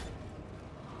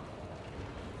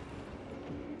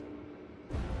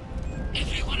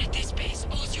 Everyone at this base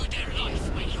owes you their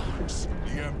life, my lords.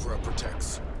 The Emperor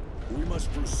protects. We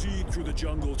must proceed through the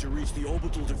jungle to reach the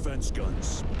orbital defense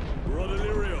guns. Brother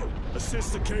Lirio,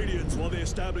 assist the Cadians while they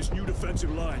establish new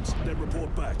defensive lines, then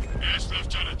report back. Yes,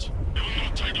 Lieutenant. It will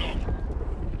not take long.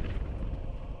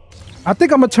 I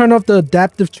think I'm gonna turn off the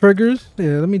adaptive triggers.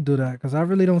 Yeah, let me do that because I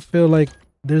really don't feel like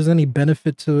there's any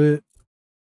benefit to it.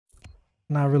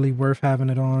 Not really worth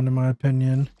having it on, in my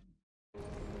opinion.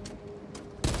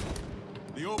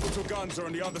 The orbital guns are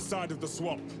on the other side of the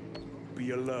swamp. Be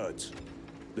alert.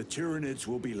 The Tyranids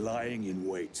will be lying in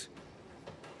wait.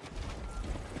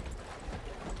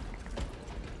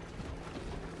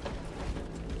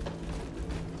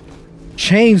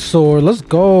 Chainsaw, let's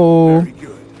go. Very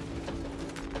good.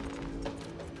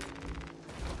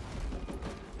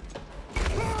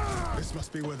 This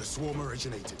must be where the swarm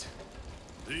originated.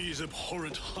 These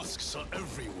abhorrent husks are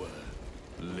everywhere.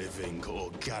 Living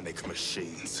organic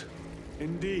machines.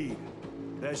 Indeed.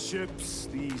 Their ships,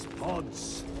 these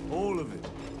pods, all of it.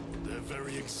 Their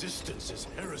very existence is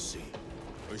heresy.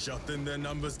 We shot thin their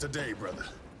numbers today, brother.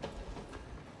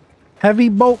 Heavy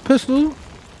bolt pistol.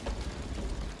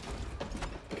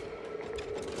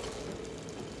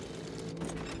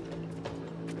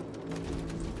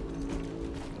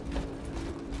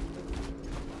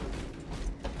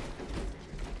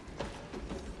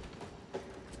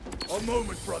 A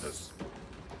moment, brothers.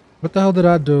 What the hell did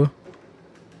I do?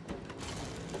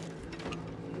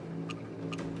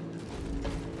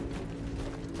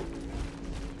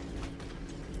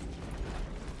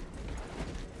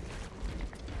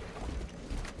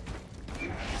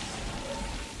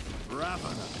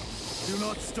 Do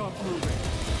not stop moving.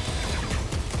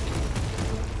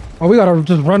 Oh, we gotta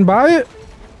just run by it?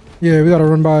 Yeah, we gotta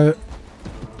run by it.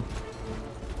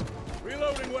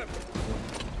 Reloading weapon.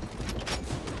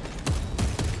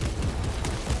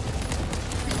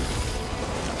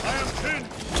 I am pinned.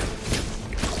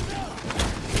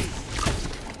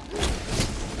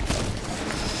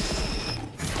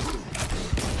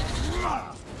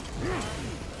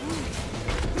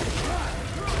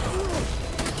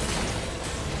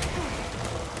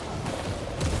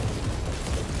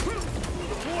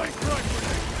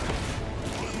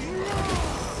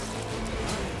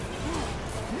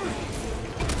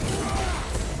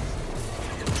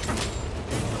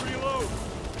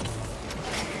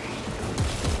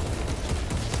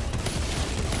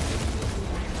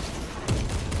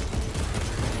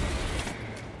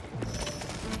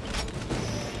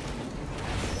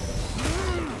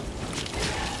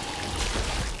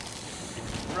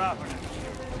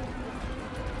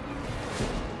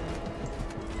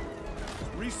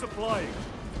 Resupplying.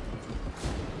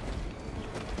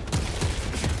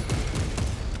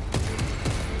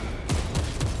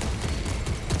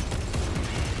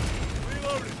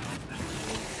 Reloading.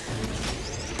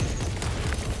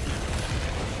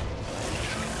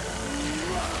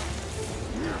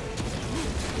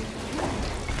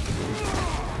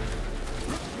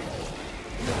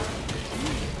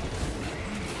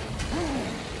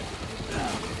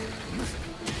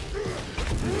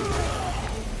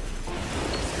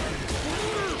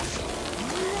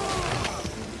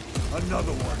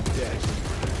 Another one dead.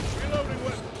 Reloading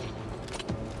weapon.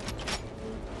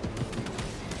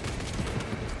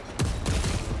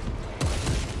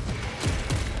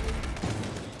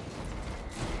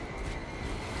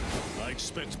 I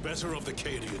expect better of the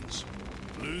Cadians.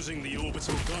 Losing the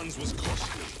orbital guns was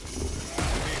costly.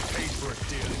 We paid for it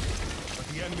dearly, but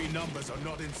the enemy numbers are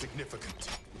not insignificant.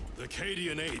 The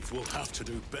Cadian 8th will have to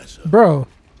do better. Bro,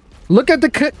 look at the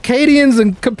Cadians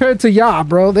and compared to y'all,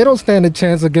 bro. They don't stand a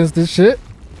chance against this shit.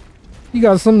 You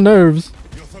got some nerves.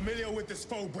 You're familiar with this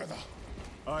foe, brother?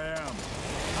 I am.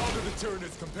 How do the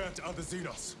Tyranids compare to other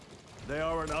Xenos? They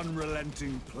are an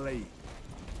unrelenting plague,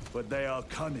 but they are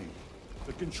cunning.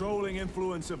 The controlling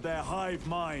influence of their hive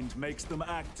mind makes them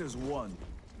act as one.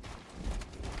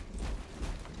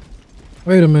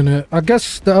 Wait a minute. I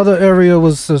guess the other area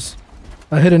was just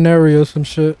a hidden area or some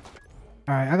shit.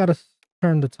 Alright, I gotta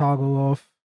turn the toggle off.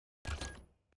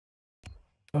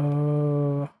 They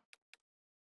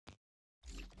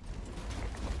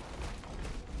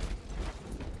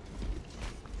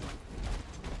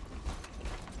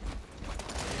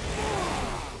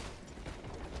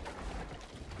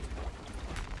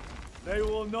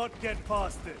will not get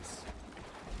past this.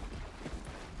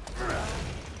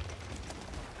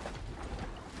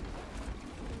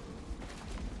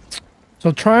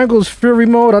 So triangle's fury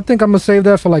mode. I think I'm gonna save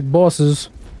that for like bosses.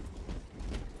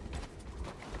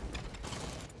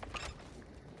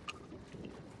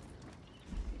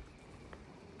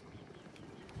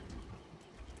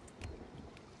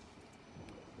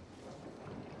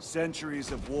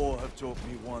 Centuries of war have taught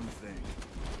me one thing.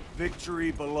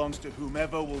 Victory belongs to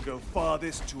whomever will go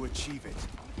farthest to achieve it.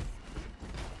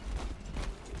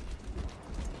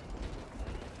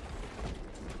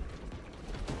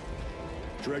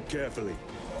 Tread carefully.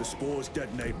 The spores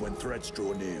detonate when threats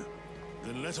draw near.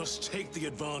 Then let us take the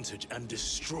advantage and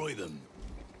destroy them.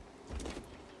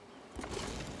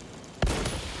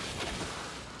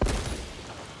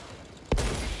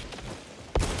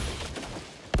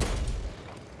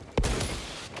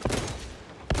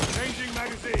 Changing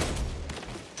magazine.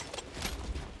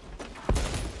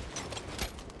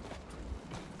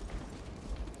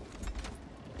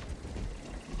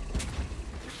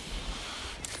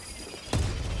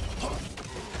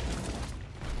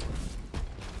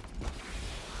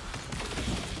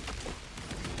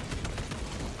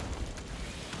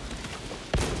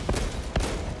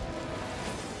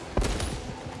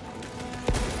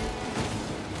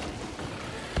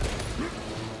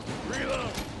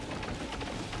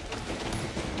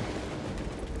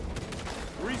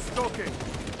 Restocking.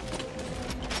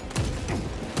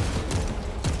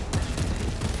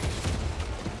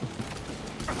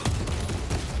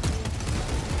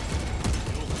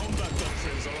 Your combat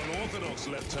doctrines are unorthodox,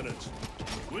 Lieutenant.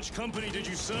 Which company did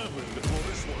you serve with before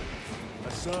this one? I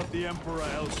served the Emperor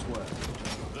elsewhere.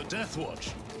 The Death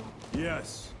Watch.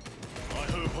 Yes.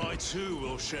 I hope I too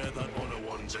will share that honor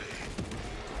one day.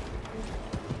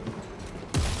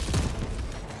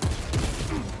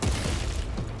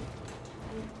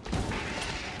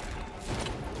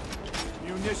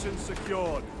 Munitions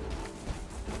secured.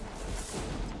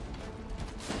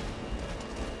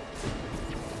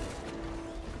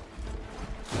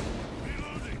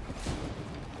 Reloading.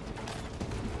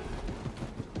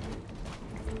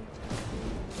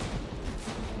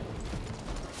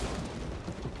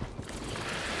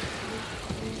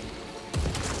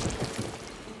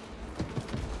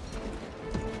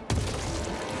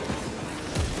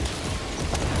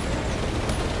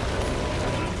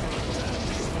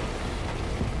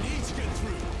 Need to get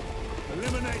through.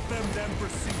 Eliminate them, then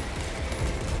proceed.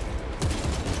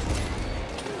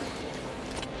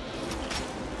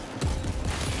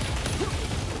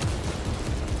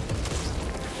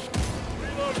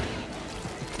 Reloading.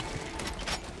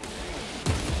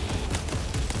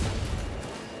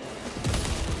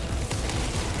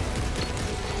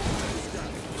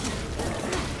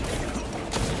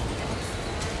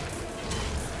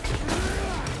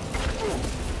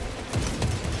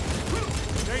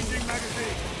 Changing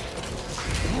magazine.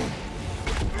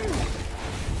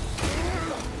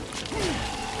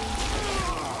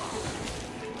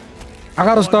 I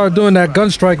gotta start doing that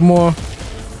gun strike more.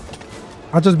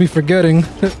 I'll just be forgetting.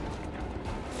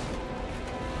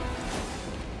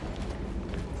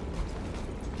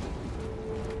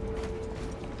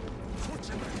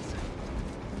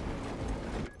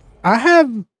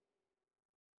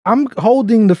 I'm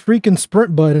holding the freaking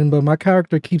sprint button, but my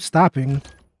character keeps stopping.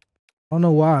 I don't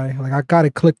know why. Like, I got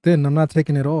it clicked in. I'm not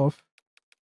taking it off.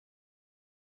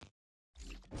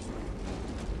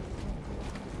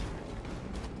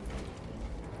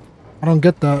 I don't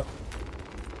get that.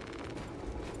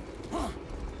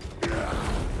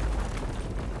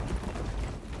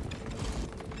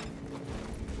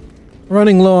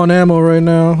 Running low on ammo right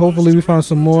now. Hopefully we find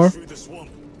some more. Through the swamp.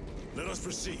 Let us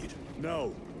proceed.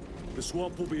 No. The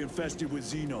swamp will be infested with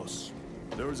Xenos.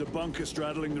 There is a bunker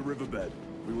straddling the riverbed.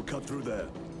 We will cut through there.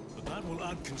 But that will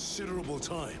add considerable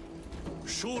time.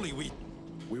 Surely we...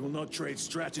 We will not trade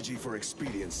strategy for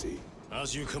expediency.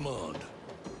 As you command.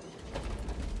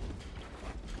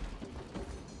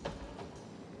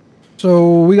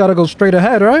 So we gotta go straight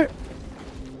ahead, right?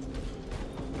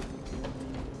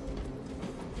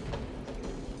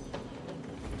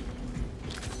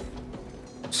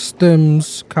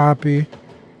 Stems, copy.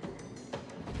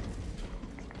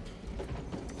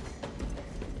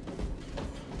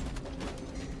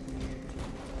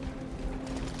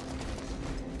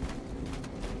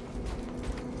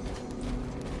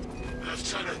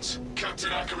 Lieutenant, Captain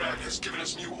Akaran has given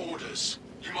us new orders.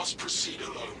 You must proceed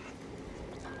alone.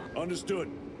 Understood.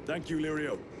 Thank you,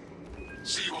 Lirio.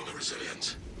 See you on the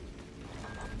Resilient.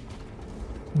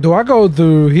 Do I go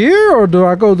through here or do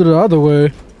I go through the other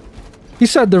way? He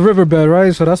said the riverbed,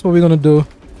 right? So that's what we're gonna do.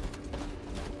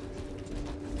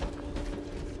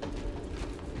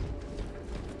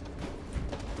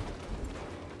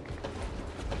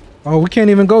 Oh, we can't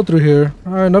even go through here.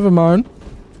 All right, never mind.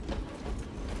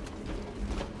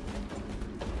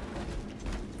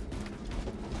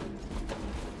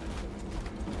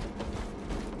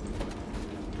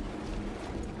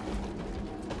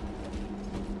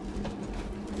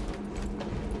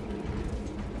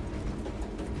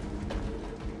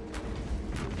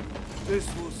 This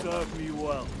will serve me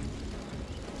well.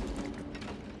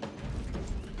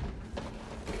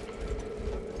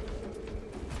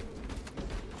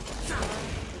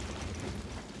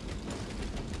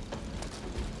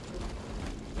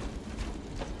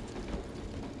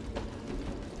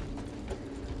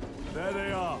 There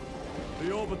they are,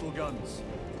 the orbital guns.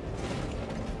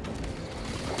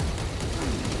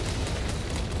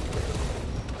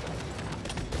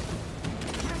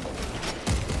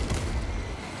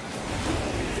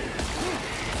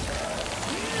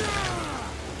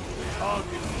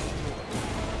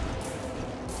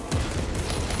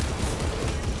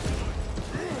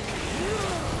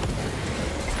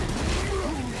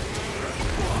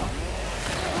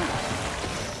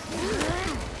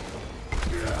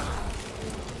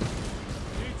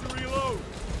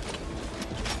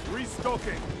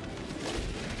 Restocking.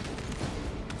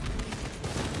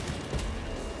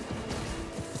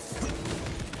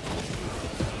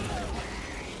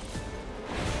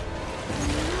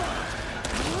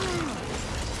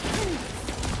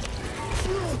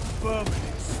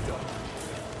 Permanent stuff.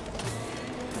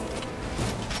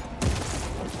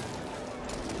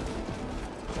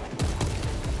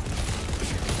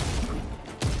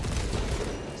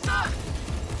 Sir!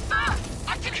 Sir!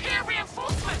 I can hear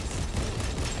reinforcements!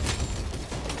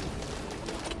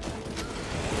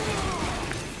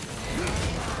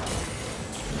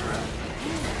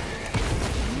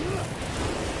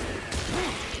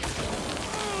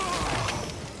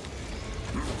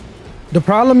 The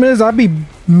problem is I be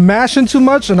mashing too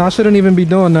much and I shouldn't even be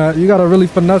doing that. You gotta really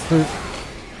finesse it.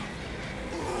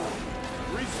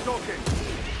 Restocking.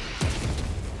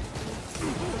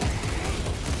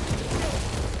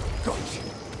 Gotcha.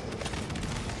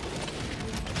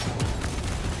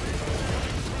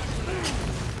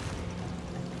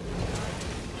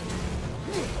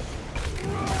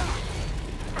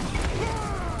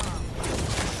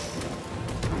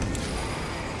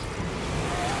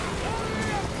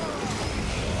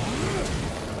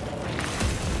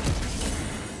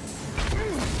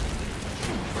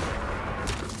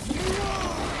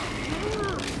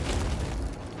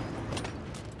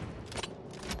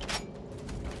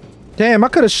 Damn, I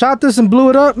could have shot this and blew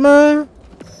it up, man.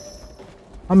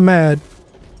 I'm mad.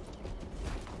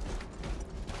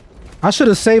 I should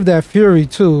have saved that fury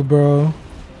too, bro.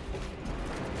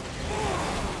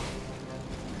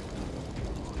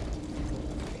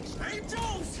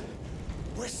 Angels!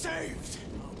 We're saved!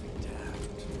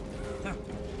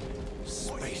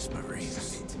 Space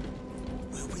Marines.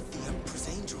 We're with the Emperor's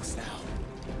Angels now.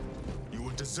 You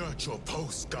will desert your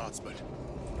post, Guardsman.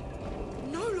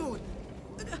 No, Lord.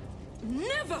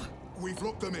 Never! We've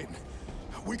locked them in.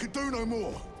 We could do no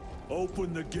more.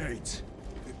 Open the gate.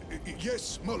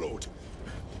 Yes, my lord.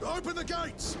 Open the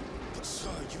gates! But sir,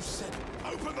 you said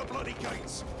Open the bloody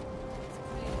gates!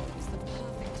 It's the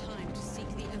perfect time to seek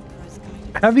the Emperor's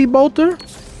guidance. Heavy bolter?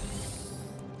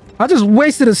 I just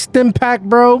wasted a stim pack,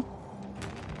 bro.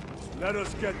 Let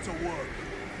us get to work.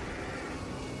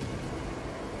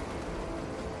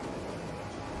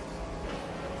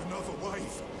 Another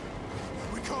wave.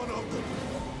 We can't hold them.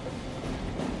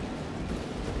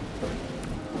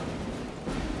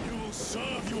 You will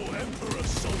serve your Emperor,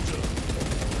 soldier.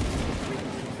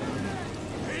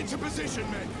 Into position,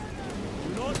 men.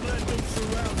 Do not let them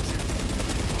surround you.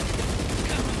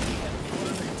 What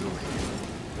are they doing?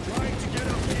 Trying to get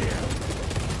up here.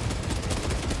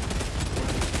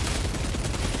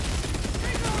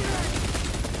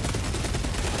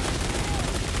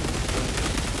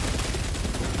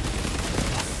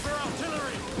 For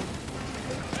artillery!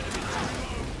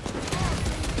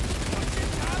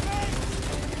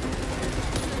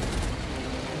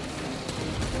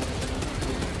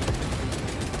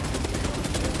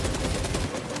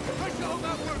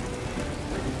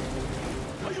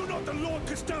 Are you not the Lord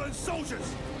Castellan's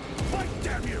soldiers? Fight,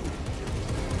 damn you!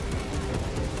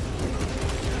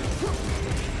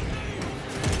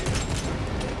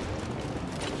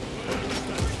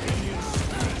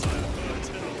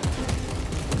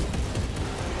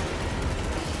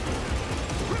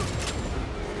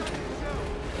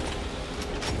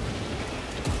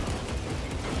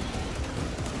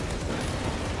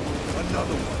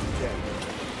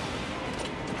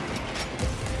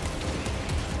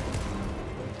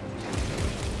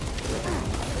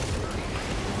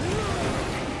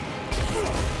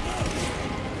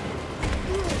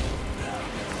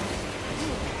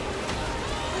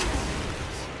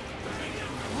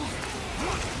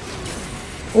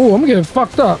 Oh, I'm getting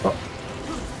fucked up.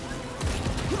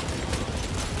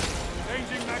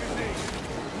 Changing magazine.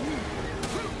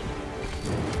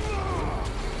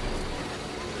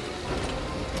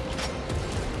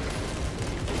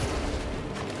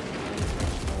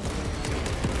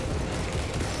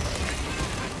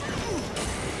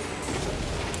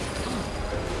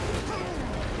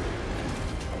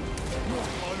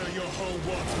 Honor your whole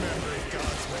world's memory,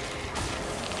 guardsman.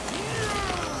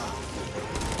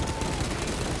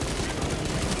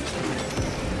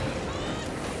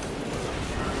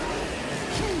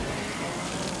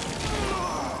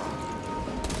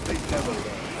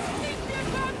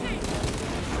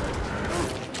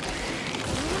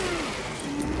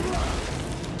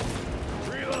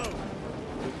 Reload.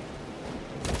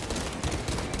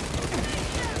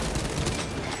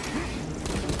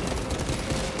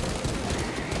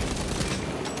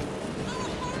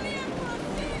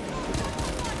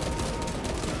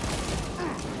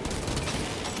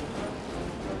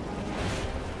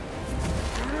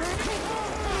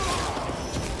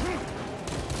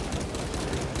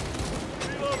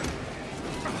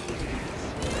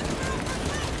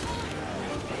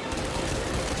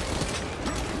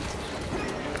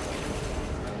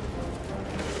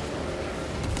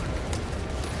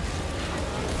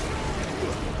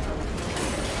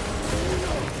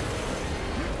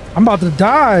 I'm about to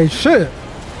die. Shit.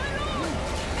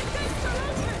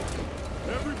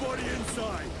 Everybody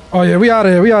inside. Oh yeah, we out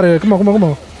of here. We out of here. Come on, come on, come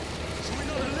on. Should we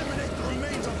not eliminate the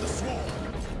remains of the swarm?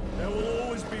 There will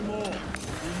always be more.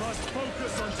 We must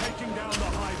focus on taking down the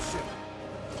hive ship.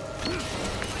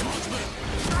 Guardsmen,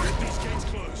 get these gates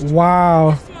closed. Wow.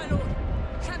 Yes, my lord.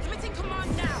 Transmitting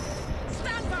command now.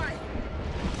 Stand by.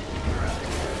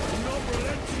 Do not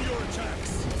relent in your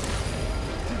attacks.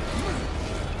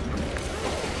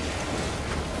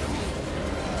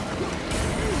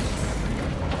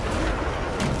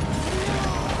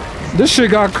 This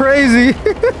shit got crazy.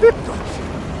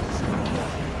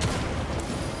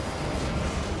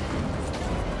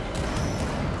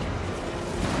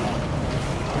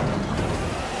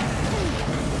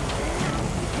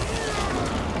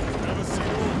 Never seen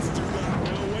orcs do that.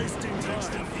 They're wasting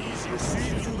time.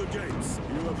 Proceed through the gates.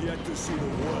 You have yet to see the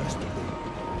worst of them.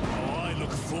 Oh, I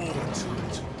look forward to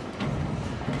it.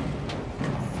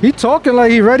 He talking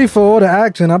like he ready for all the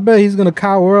action. I bet he's gonna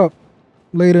cower up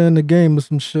later in the game or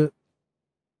some shit.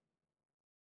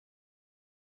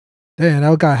 Damn,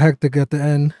 that got hectic at the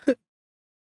end.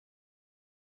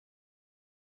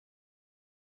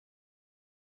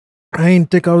 I ain't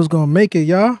think I was gonna make it,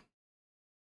 y'all.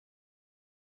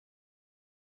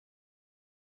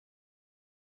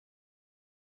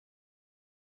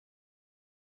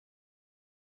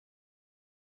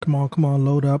 Come on,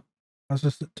 load up. That's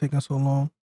just taking so long.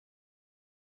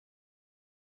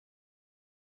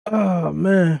 Oh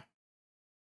man.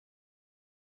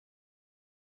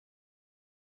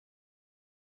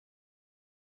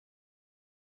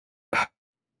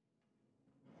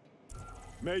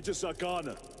 Major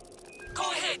Sakana, Go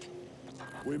ahead.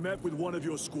 we met with one of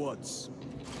your squads.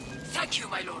 Thank you,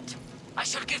 my lord. I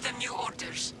shall give them new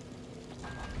orders.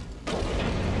 The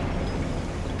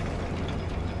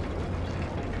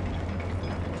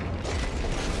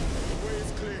way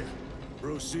is clear.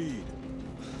 Proceed.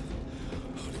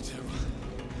 Holy terror.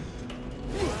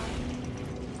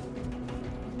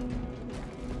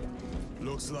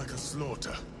 Looks like a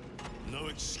slaughter. No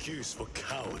excuse for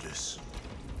cowardice.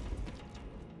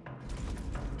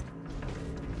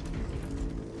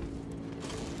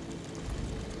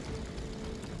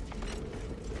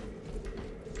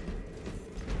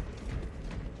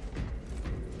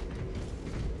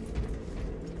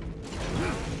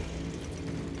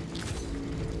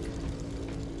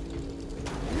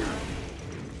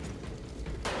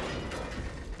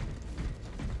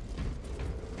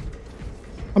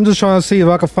 I'm just trying to see if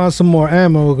I can find some more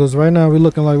ammo because right now we're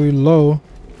looking like we're low.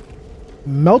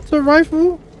 Melter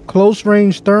rifle? Close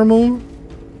range thermal?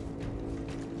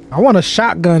 I want a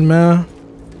shotgun, man.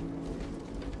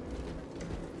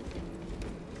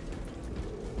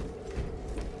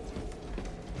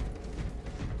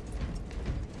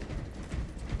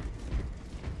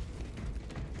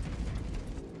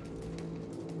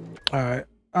 Alright,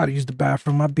 I'll use the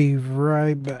bathroom. I'll be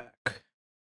right back.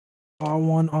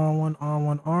 R1, R1,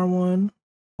 R1, R1.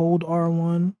 Hold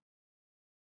R1.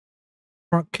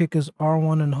 Front kick is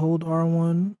R1 and hold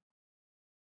R1.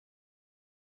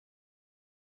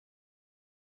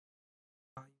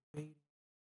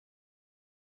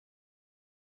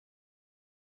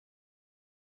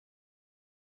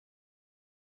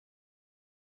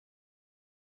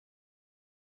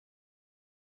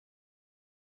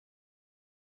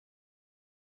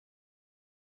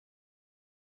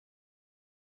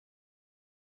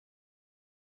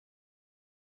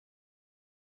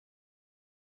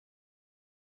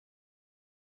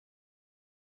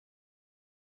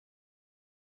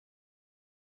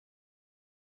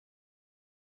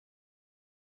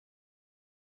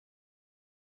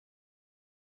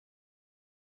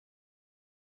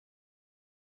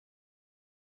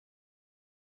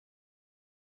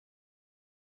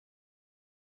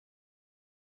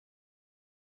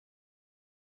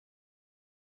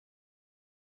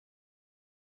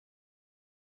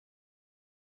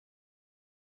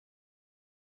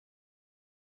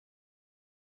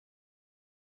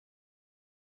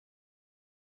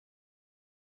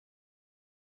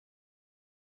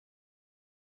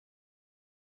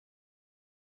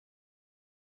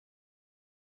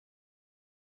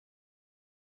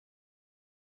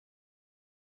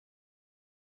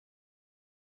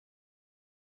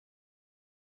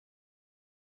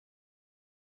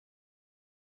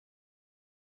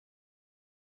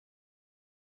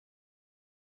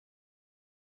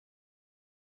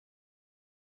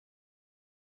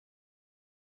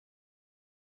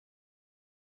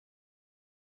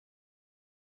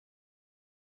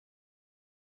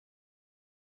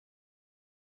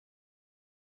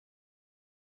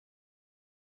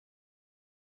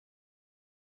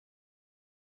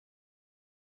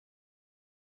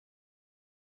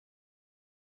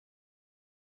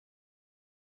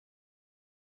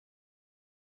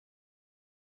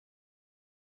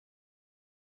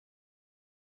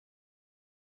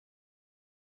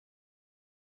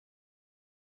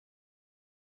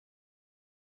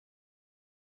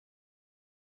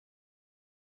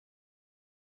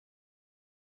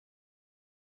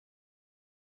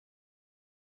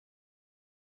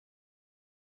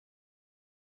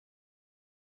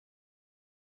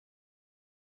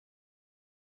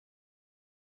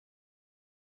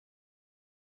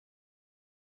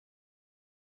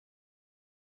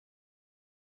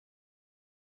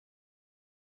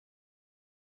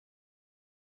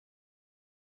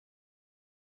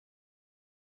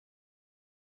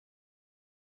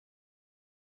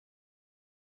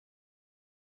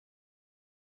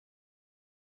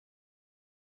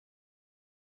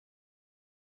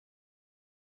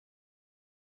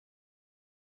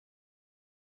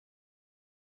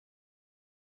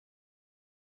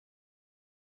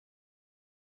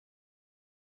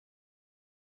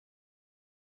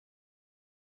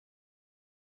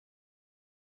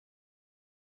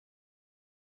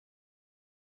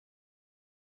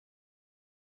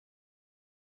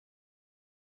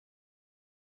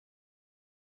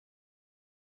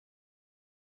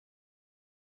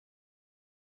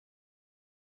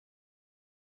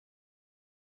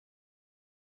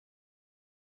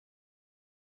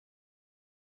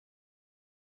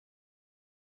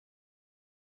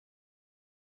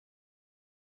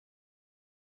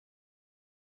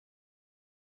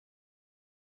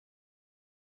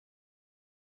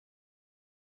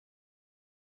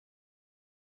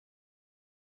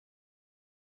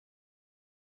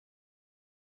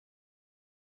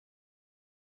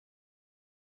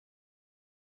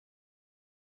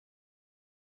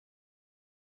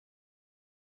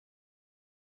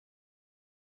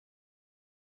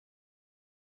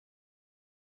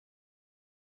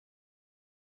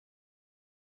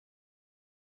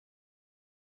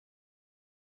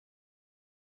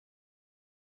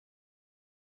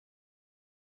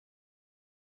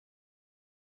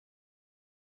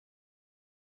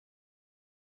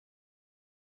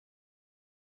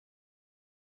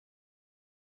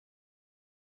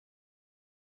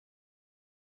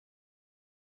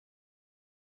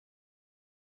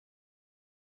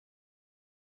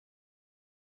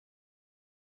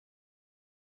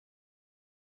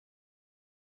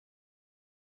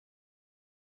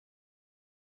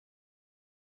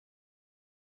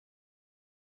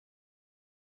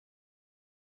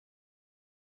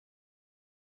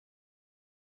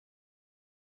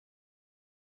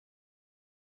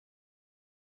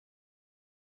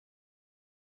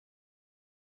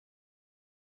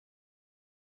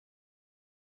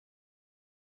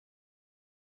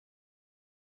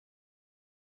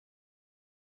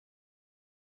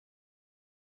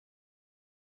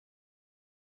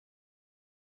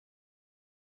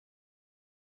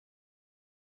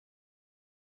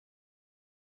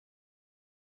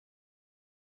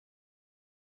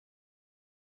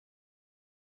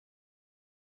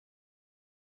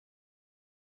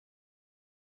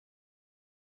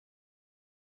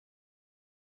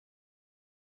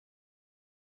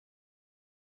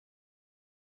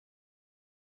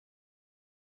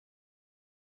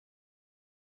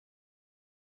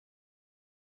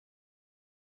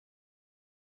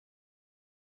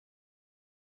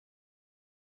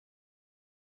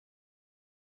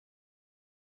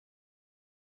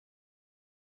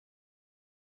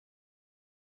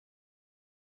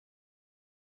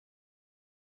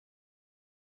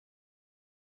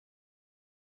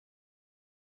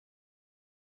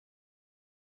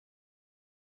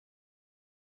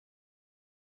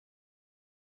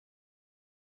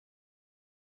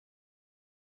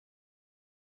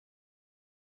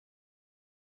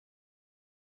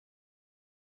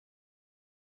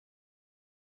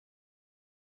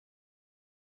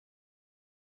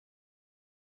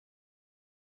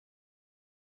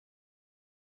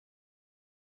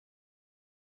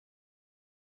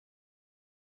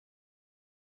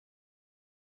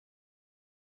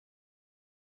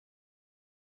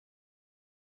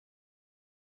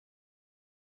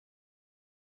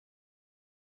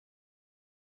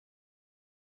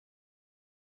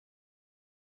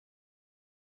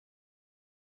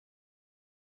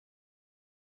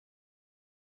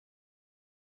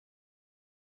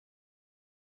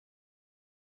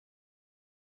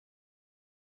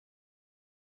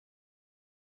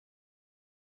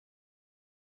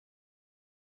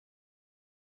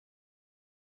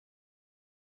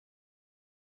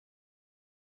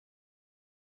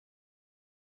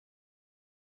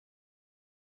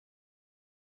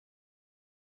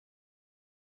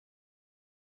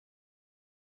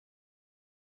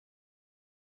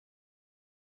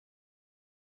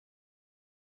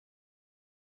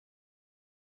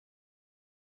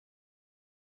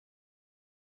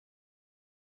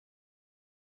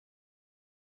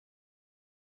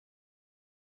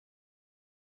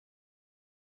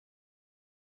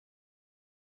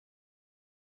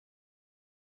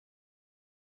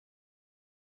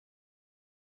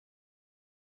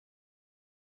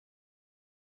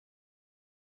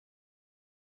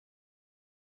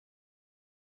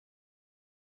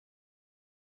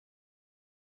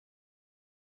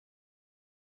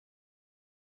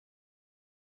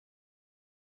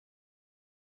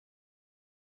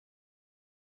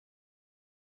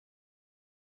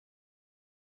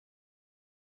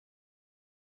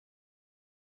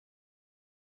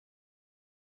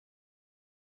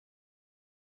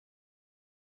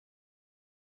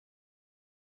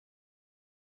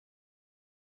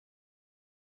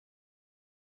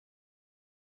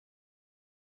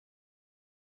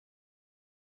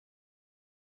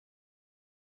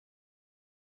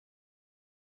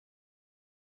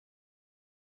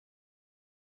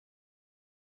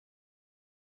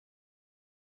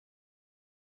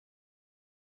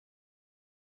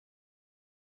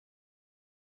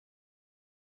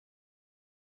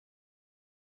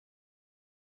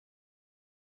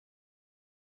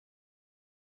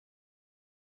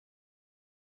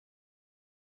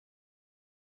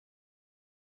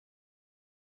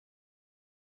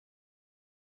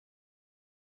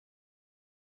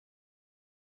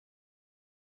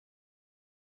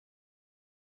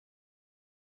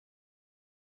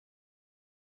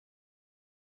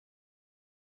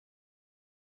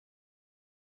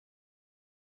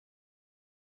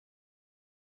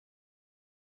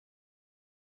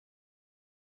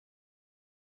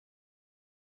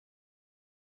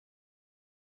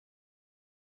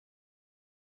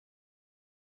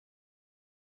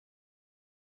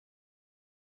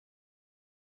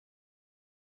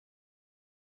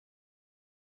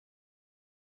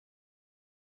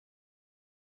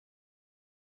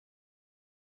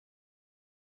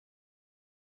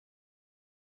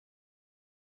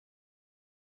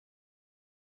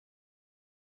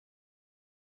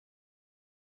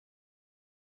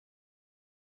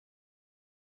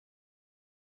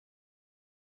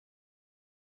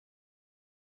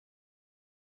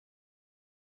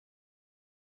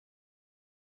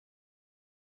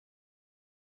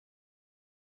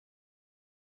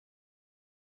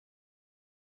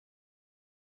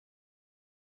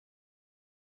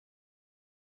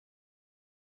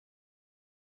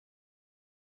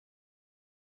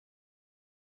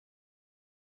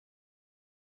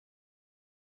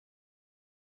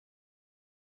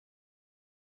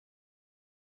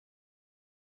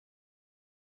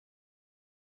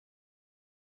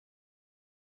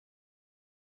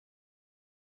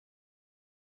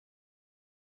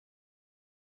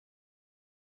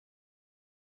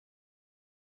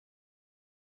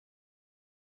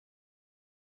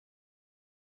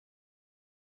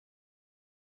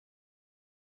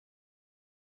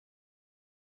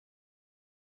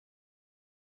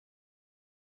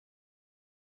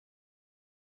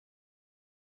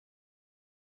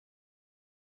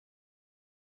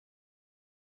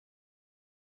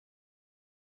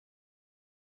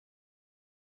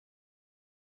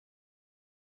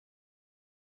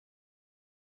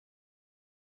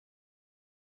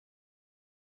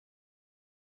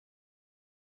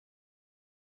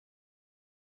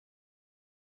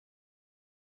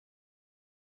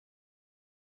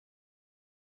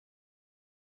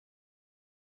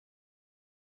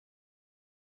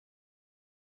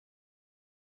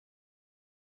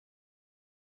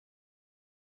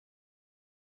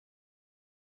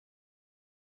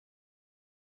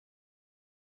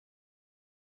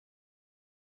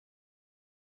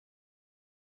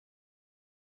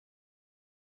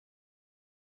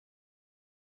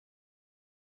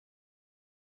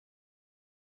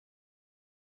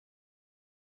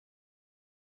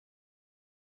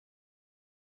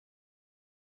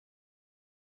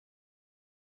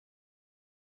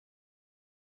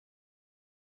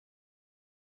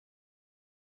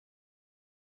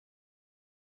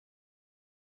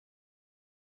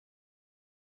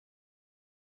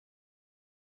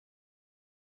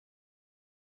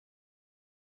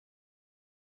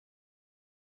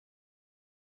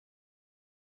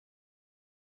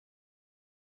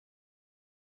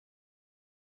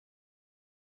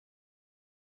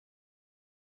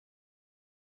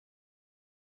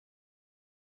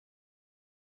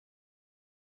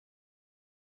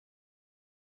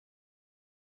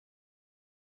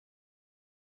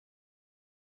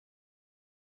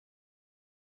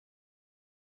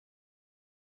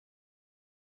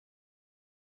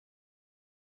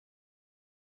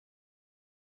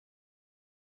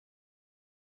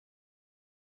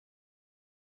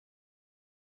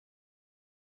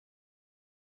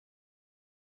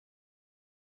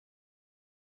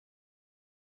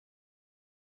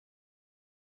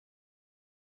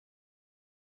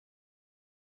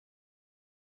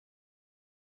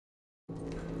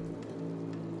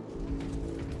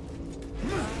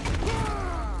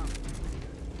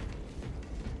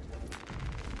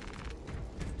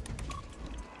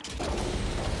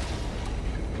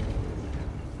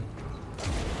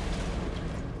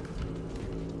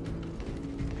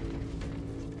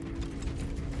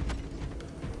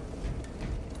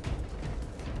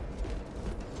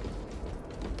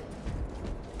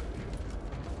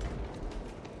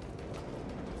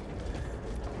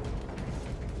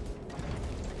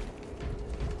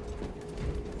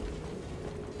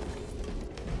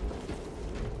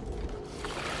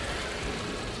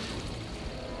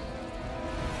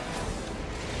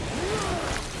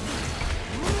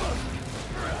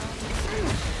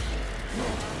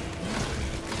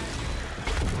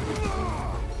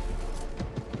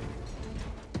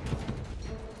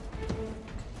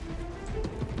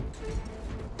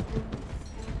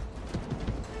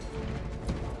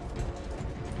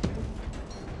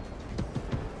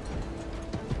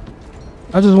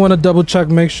 I just want to double check,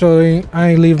 make sure I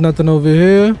ain't leave nothing over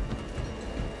here.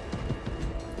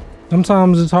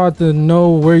 Sometimes it's hard to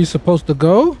know where you're supposed to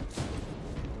go.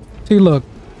 See, look.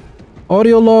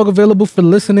 Audio log available for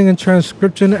listening and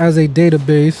transcription as a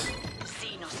database.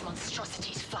 Xenos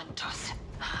monstrosities flanked us.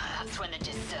 That's when the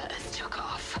deserters took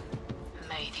off.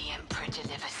 May the Emperor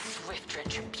deliver swift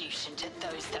retribution to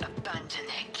those that abandon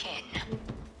their kin.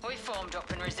 We formed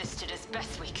up and resisted as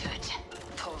best we could.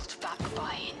 Pulled back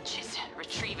by inches,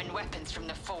 retrieving weapons from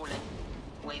the fallen.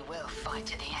 We will fight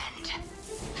to the end.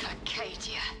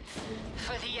 Arcadia,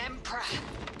 for the Emperor.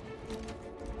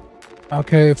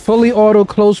 Okay, fully auto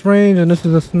close range, and this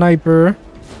is a sniper.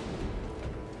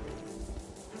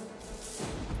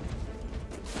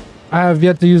 I have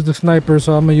yet to use the sniper,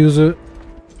 so I'm gonna use it.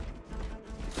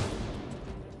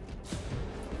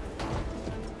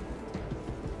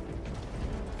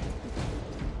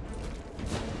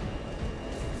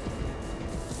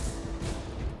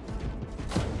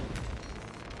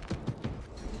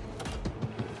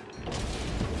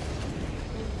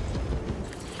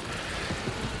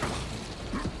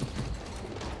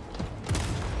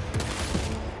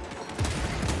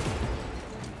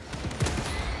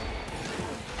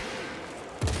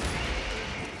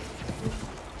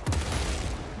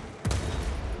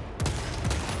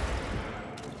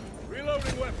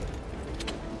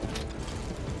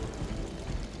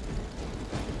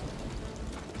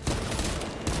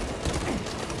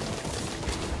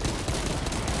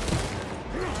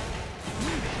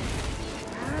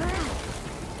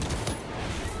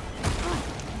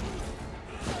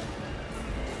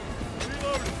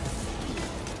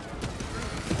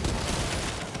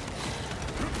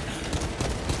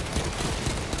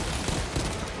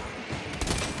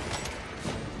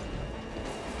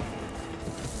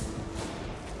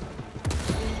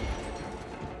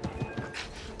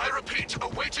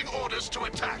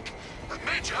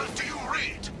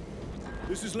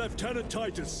 Lieutenant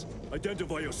Titus,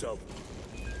 identify yourself.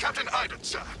 Captain Iden,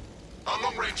 sir. Our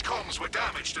long-range comms were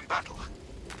damaged in battle.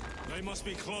 They must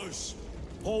be close.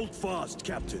 Hold fast,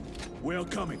 Captain. We're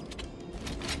coming.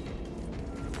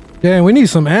 Damn, we need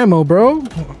some ammo, bro.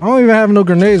 I don't even have no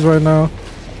grenades right now.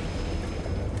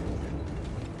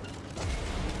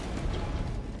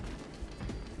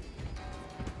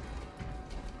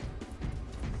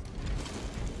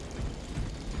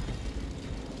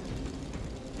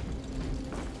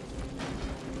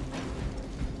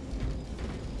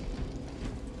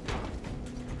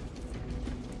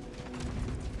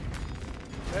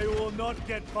 They will not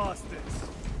get past this.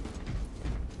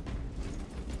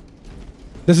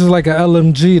 This is like a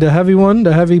LMG, the heavy one,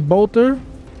 the heavy bolter.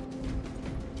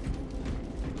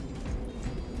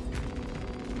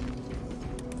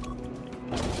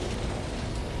 The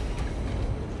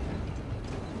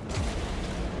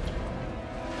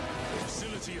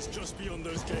facility is just beyond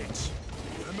those gates.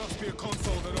 There must be a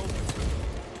console that opens them.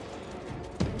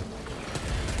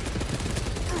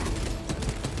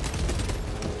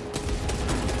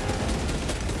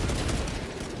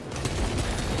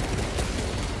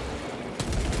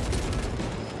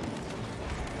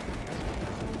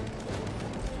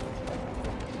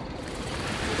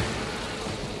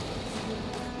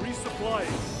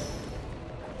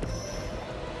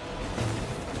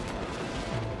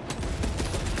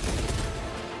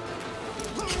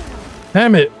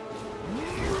 Damn it.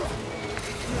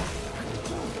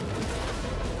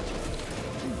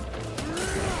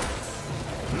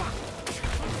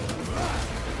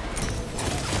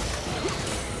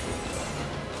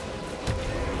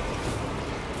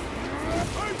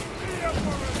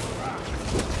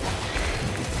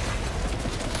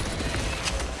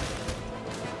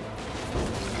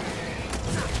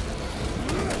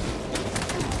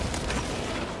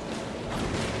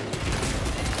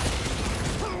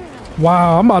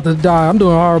 Wow, I'm about to die. I'm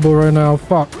doing horrible right now.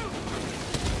 Fuck.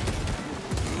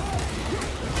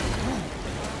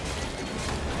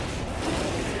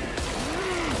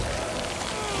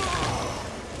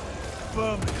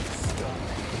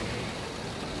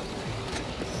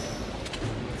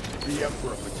 The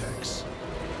Emperor protects.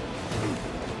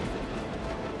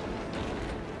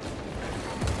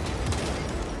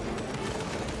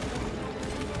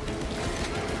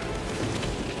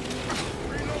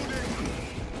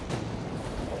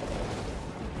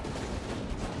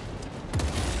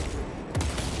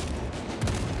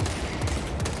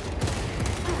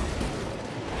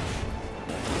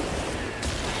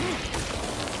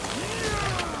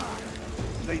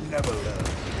 They never learn.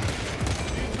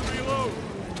 Need to reload.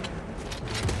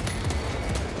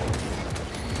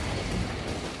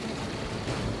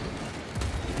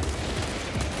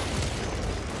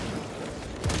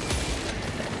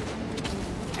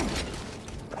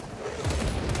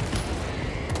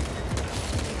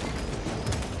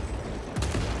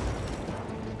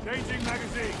 Changing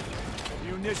magazine.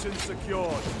 Munitions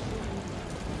secured.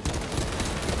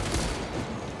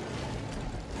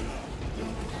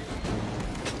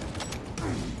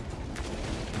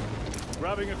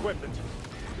 Grabbing equipment.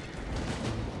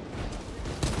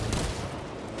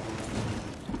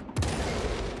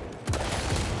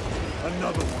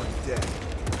 Another one dead.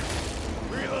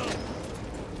 Reload.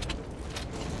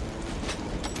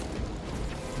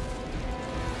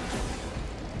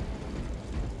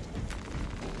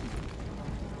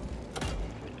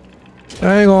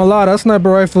 I ain't gonna lie, that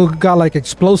sniper rifle got like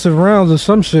explosive rounds or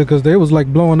some shit because they was like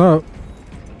blowing up.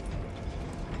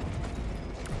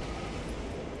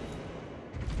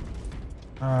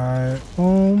 Alright,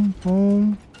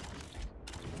 boom.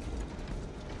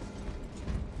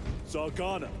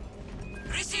 Zargana,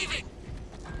 Receiving!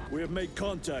 we have made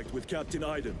contact with Captain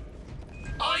Iden.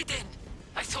 Aiden!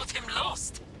 I thought him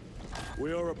lost.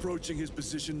 We are approaching his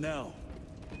position now.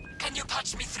 Can you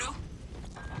patch me through?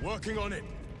 Working on it.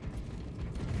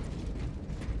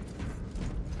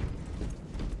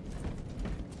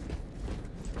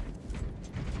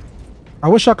 I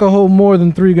wish I could hold more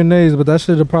than 3 grenades, but that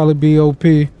shit'll probably be OP.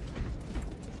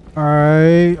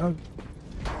 Alright.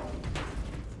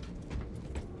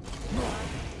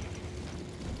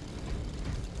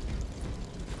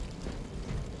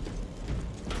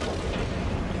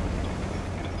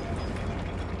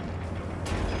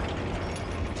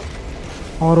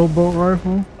 Auto bolt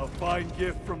rifle. A fine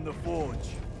gift from the forge.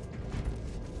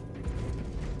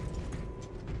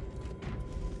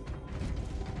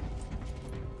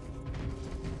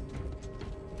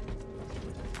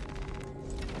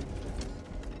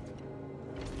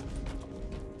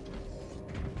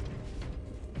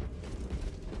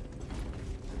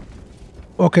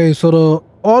 Okay, so the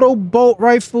auto bolt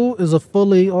rifle is a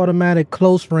fully automatic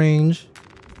close range,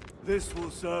 This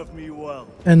will serve me well.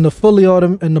 and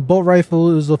the bolt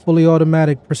rifle is a fully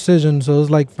automatic precision, so it's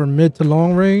like for mid to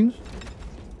long range.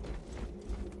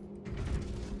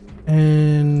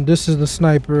 And this is the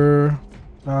sniper.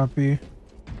 Copy.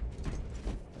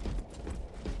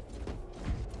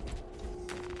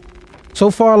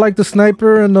 So far, I like the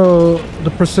sniper and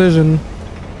the precision.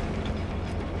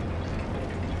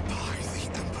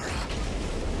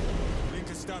 Link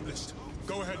established.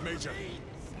 Go ahead, Major.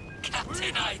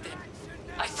 Captain Aiden,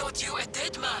 I thought you a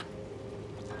dead man.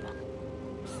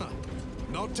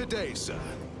 Not today, sir.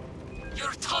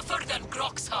 You're tougher than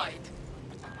Grok's hide.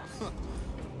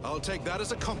 I'll take that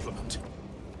as a compliment.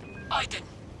 Aiden,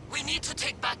 we need to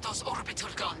take back those orbital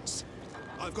guns.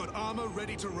 I've got armor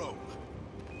ready to roll.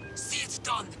 See it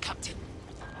done, Captain.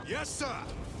 Yes, sir.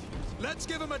 Let's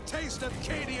give him a taste of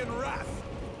Cadian wrath.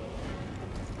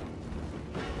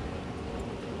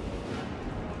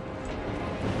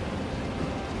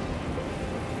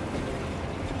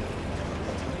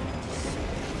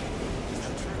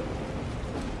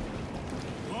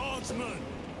 Guardsmen,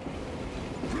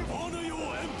 honor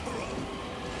your emperor.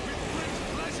 With great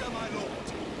pleasure, my lord.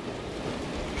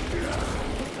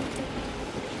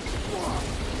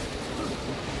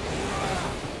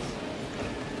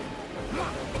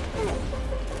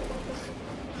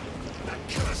 That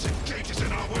cursed gate is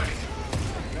in our way.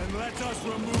 Then let us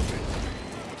remove it.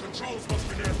 The controls must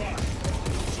be nearby.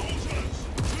 Soldiers,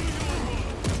 Do your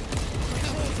work.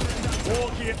 War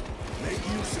gear. Make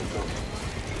use of them.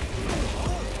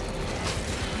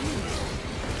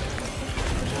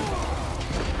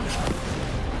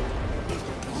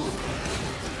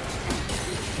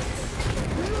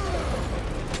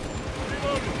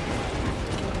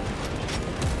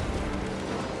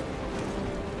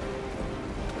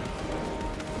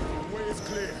 The way is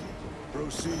clear.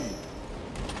 Proceed.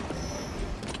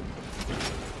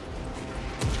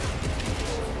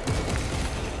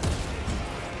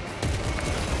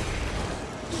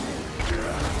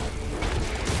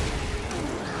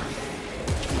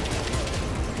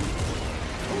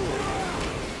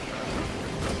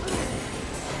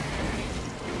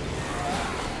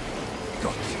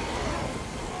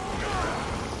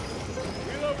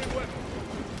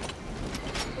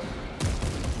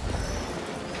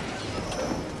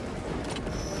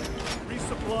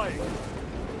 flying.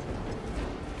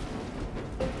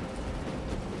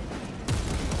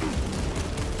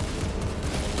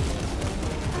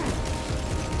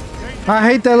 I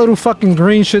hate that little fucking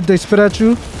green shit they spit at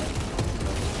you.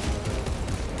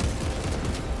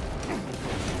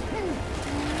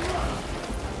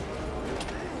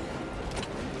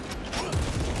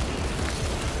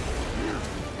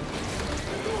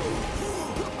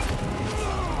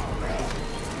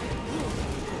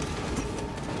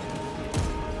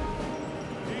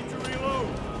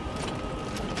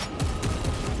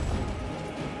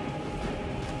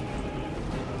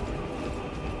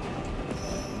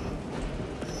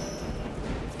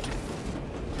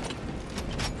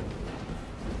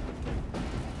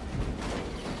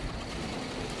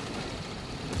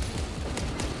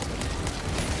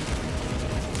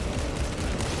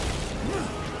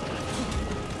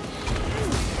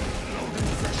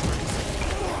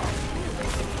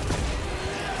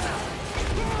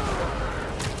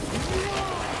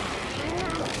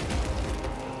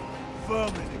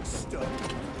 Vermin stuff.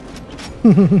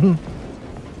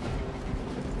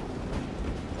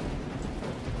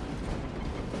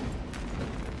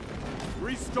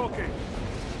 Restocking.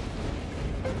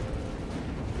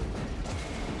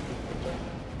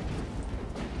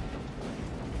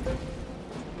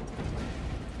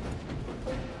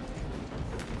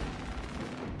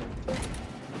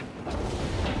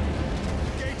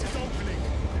 Gate is opening.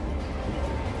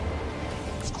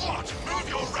 Squad, move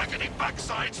your reckoning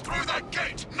backsides through that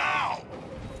gate, now!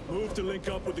 Move to link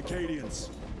up with the Cadians.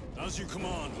 As you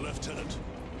command, Lieutenant.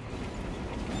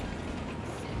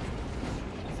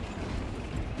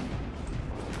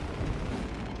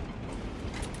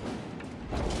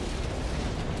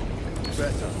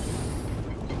 Better.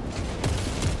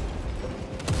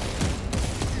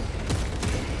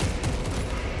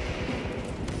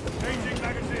 Changing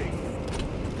magazine.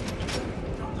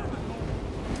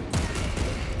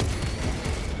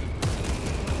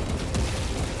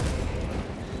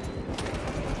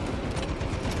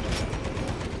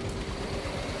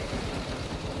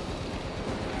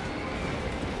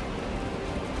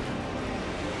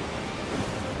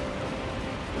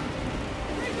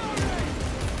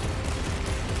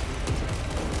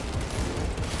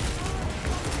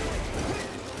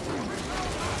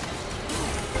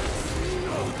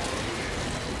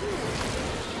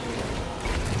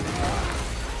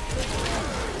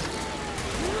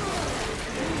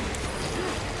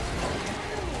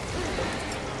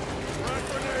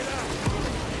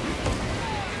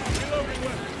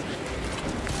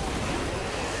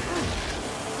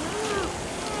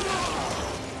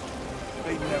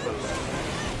 They never left.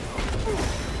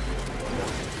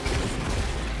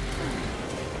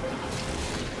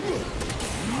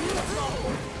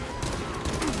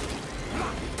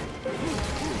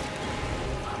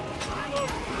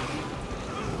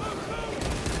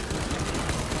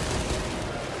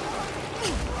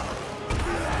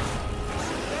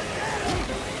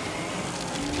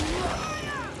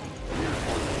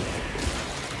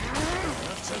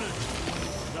 Lieutenant,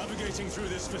 navigating through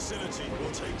this facility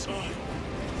will take time.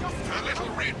 A little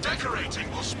redecorating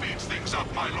will speed things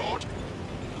up, my lord.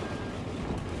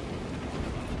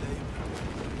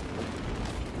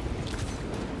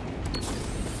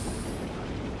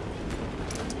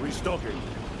 Restocking.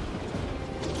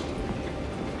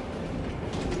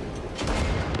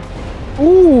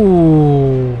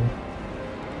 Ooh.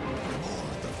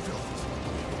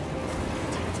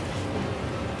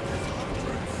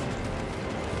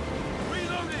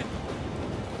 Reloading.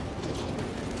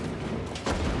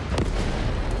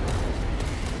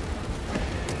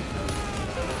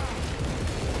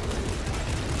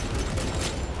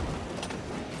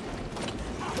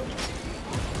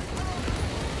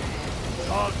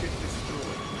 Target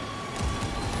destroyed.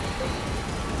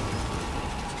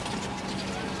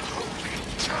 Holy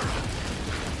terror!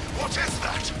 What is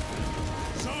that?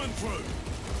 Summon through!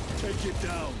 Take it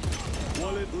down.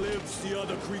 While it lives, the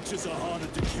other creatures are harder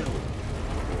to kill.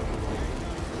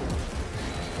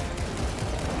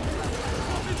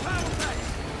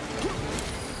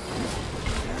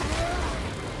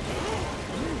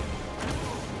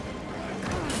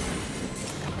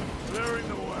 Clearing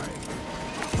the way.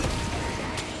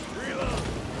 Reload.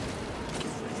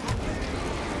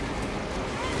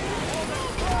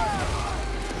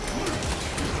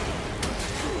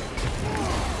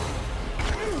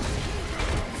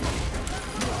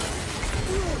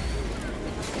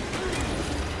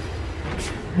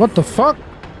 What the fuck?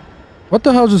 What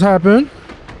the hell just happened?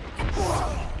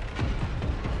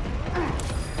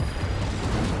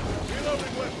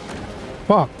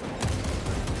 Fuck.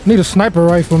 Need a sniper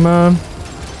rifle, man.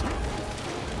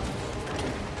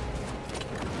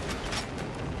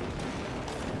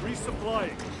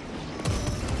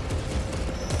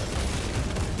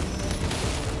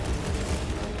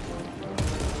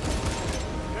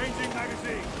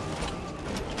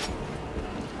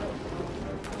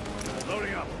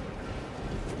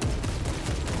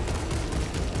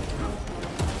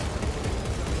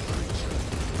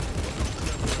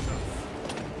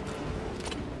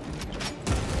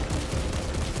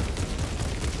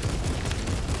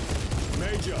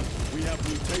 Major, we have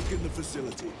retaken the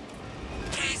facility.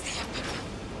 Praise the Emperor.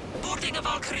 Boarding a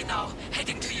Valkyrie now,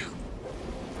 heading to you.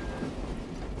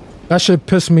 That shit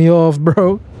pissed me off,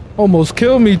 bro. Almost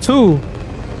killed me too.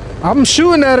 I'm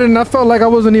shooting at it and I felt like I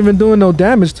wasn't even doing no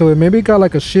damage to it. Maybe it got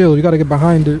like a shield. You gotta get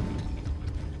behind it.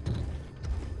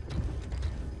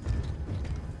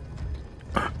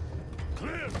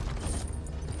 Clear!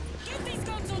 Get these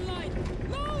guns online!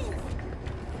 Move!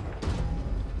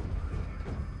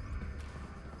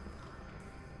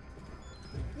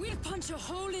 We'll punch a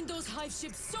hole in those hive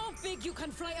ships so big you can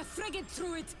fly a frigate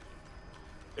through it.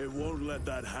 It won't let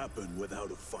that happen without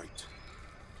a fight.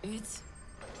 It's...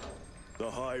 The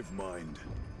hive mind.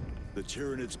 The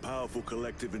Tyranid's powerful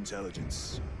collective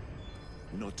intelligence.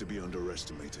 Not to be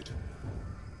underestimated.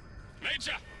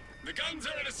 Major, the guns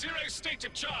are in a zero state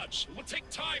of charge. It will take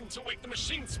time to wake the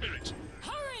machine spirit.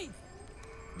 Hurry!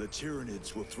 The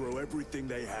Tyranids will throw everything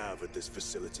they have at this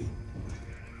facility.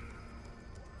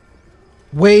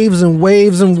 Waves and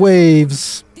waves and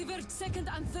waves. Divert 2nd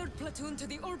and 3rd platoon to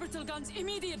the orbital guns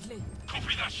immediately.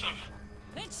 Copy that, sir.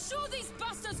 Let's show these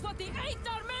bastards what the 8th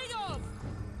are made of!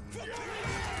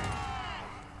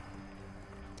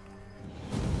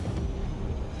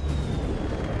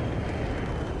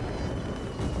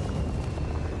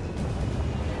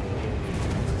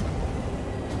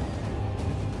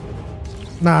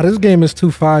 Nah, this game is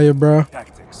too fire, bro.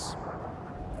 Tactics.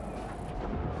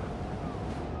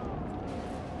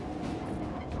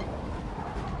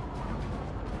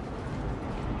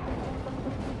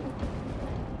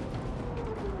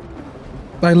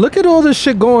 Like, look at all this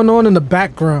shit going on in the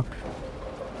background.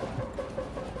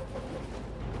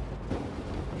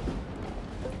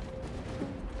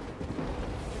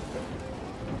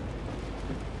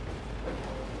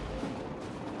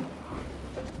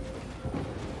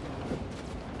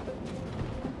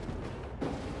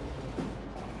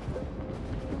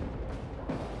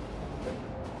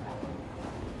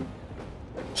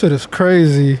 Shit is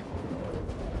crazy.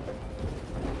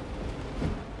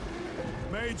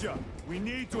 Major, we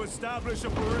need to establish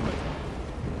a perimeter.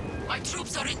 My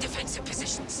troops are in defensive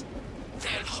positions.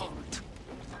 They'll hold.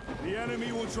 The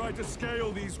enemy will try to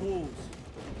scale these walls.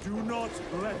 Do not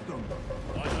let them.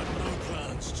 I had no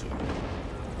plans to.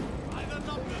 I had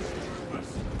numbers to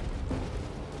progress.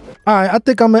 Alright, I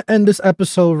think I'm gonna end this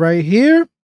episode right here.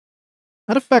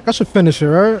 Matter of fact, I should finish it,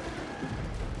 right?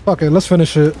 Fuck it, let's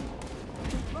finish it.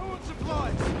 Lowered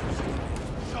supplies.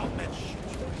 Sharp men shoot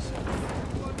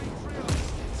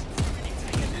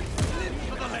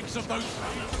for the legs of those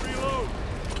runners. Reload!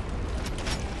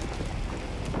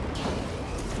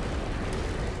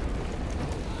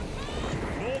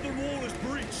 Northern wall is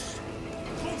breached.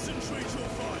 Concentrate your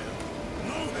fire.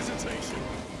 No hesitation.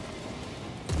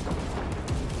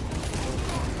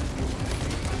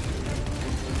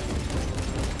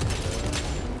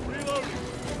 Reloading!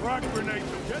 Frag grenade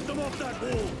them! Get them off that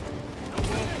wall! A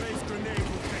well-placed grenade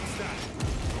will fix that.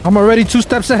 I'm already 2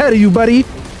 steps ahead of you, buddy.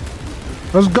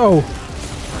 Let's go.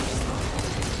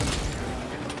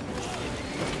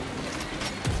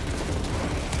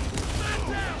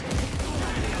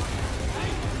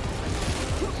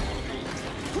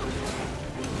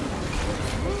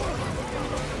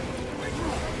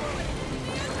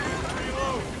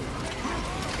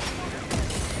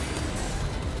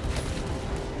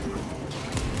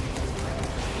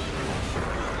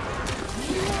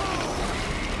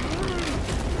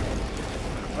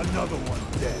 Another one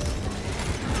dead.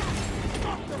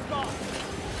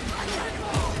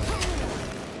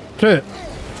 Shit.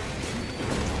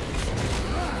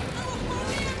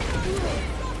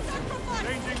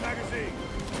 Changing magazine.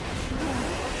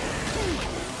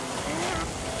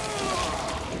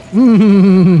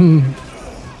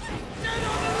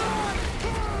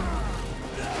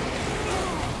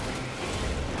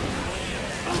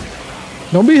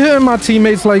 Don't be hitting my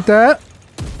teammates like that.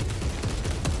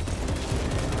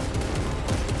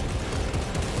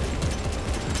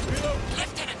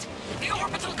 Lieutenant, the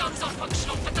orbital guns are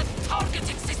functional, but the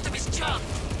targeting system is jammed.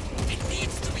 It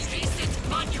needs to be reset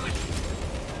manually.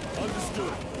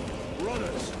 Understood.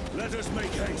 Runners, let us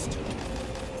make haste.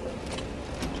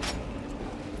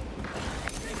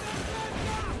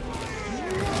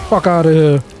 Fuck out of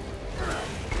here.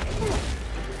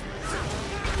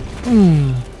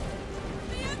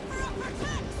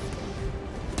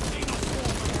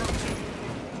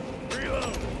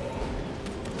 Reload.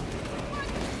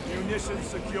 Munitions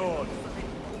secured.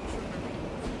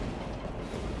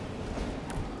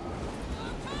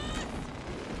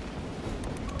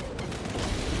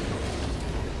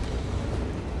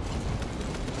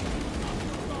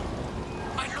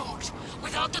 My lord,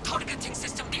 without the targeting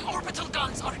system, the orbital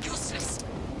guns are useless.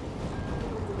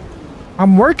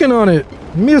 I'm working on it.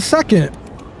 Give me a second.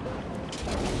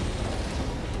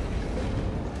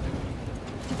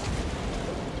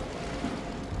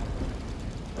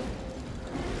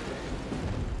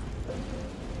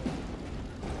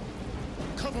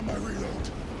 Cover my reload.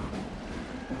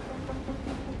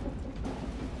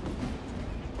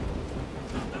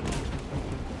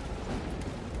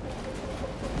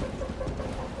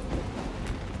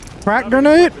 Crack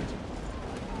grenade?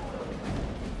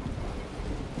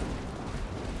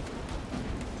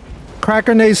 Crack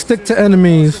grenades stick to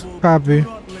enemies. Copy. Do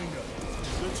not linger.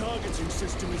 The targeting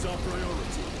system is our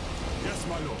priority. Yes,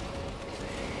 my lord.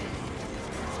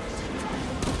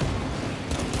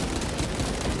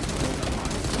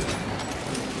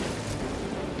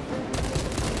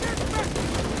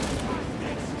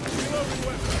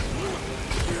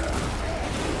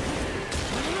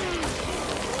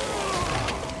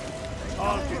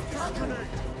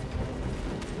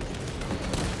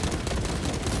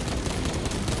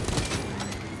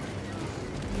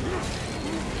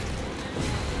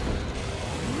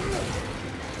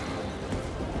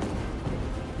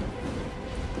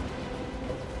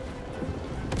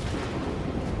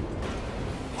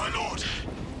 My lord,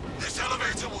 this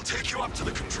elevator will take you up to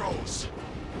the controls.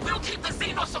 We'll keep the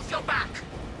Xenos off your back!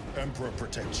 Emperor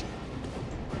protect you.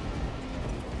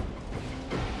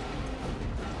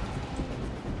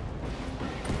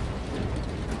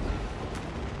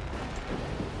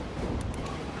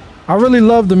 I really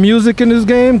love the music in this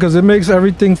game because it makes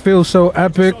everything feel so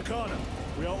epic.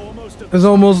 We are almost at It's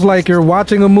almost like you're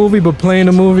watching a movie but playing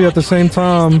a movie at the same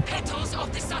time. Petals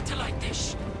of the satellite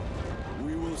dish.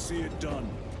 We will see it done.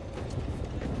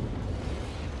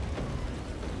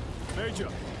 Major,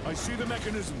 I see the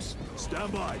mechanisms.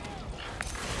 Stand by.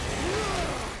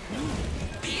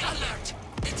 Be alert!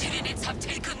 The Tyranids have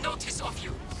taken notice of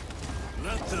you.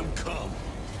 Let them come.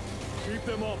 Keep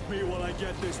them off me while I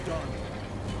get this done.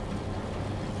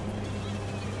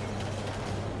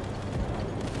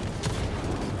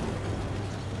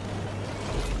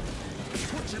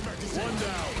 One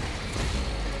down.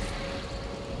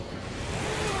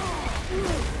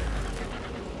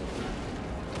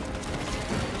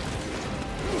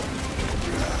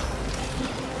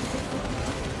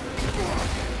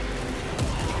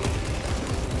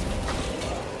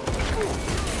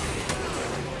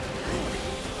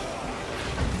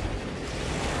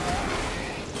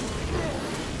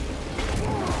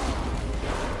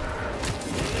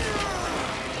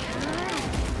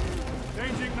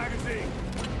 Changing magazine.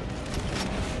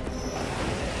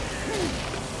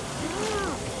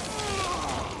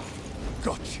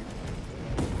 Got you.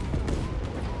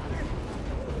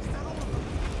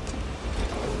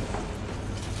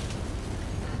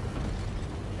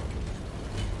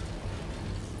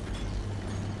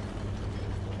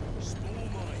 Small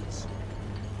mines.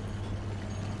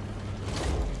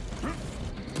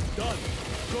 Done.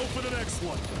 Go for the next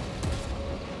one.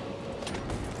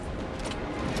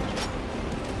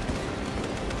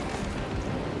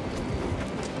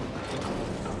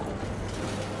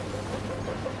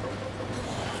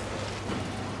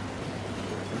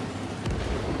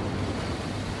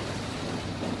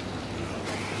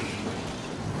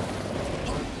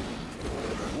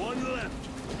 One left.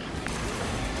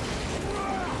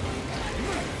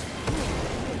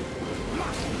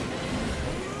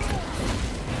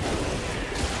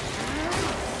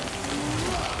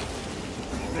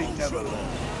 They never learn.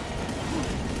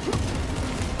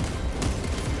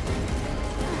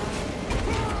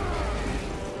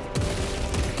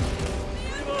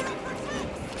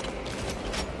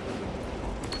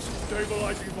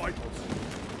 Stabilizing vitals.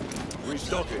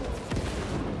 Restocking.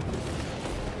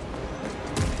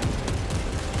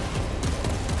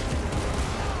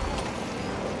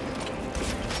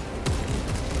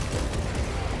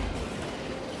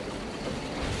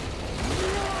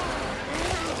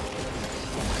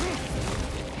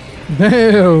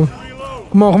 Damn.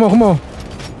 Come on, come on, come on.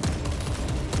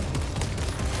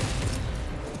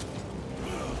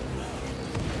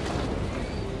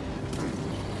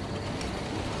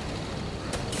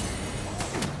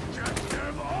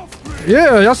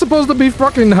 Yeah, y'all supposed to be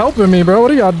fucking helping me, bro.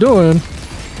 What are y'all doing?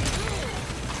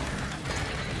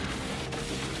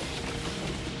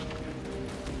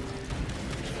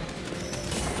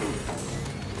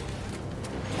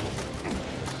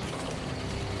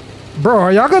 Bro,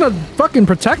 are y'all gonna fucking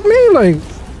protect me? Like,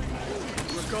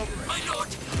 My lord,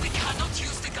 we cannot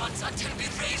use the guns until we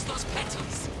raise those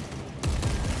petals.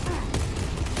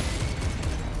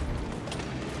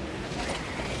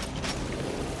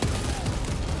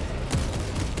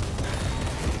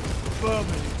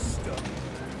 Vermin stuff.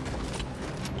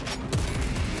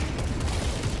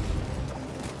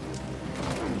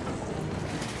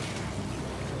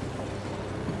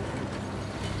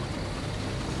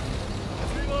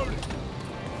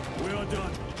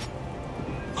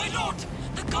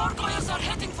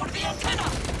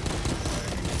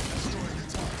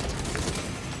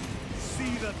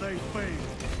 may fade.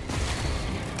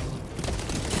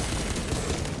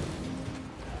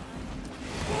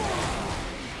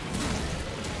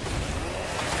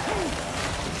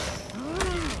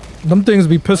 Them things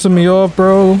be pissing me off,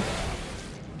 bro.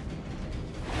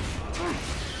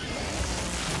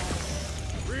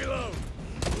 Reload.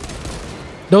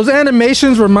 Those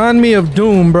animations remind me of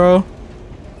Doom, bro.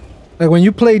 Like when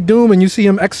you play Doom and you see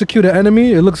him execute an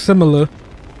enemy, it looks similar.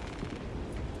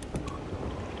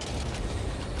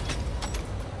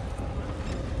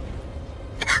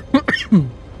 I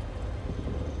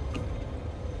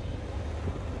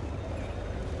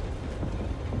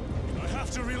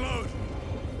have to reload.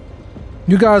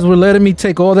 You guys were letting me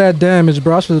take all that damage,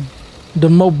 bro. I should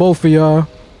demote both of y'all.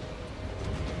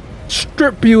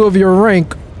 Strip you of your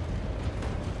rank.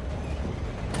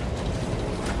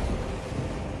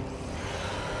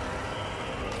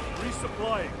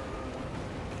 Resupplying.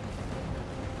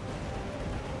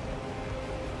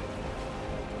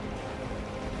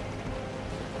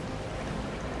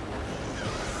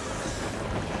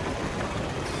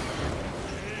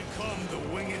 Here come the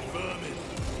winged vermin.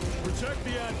 Protect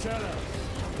the antenna.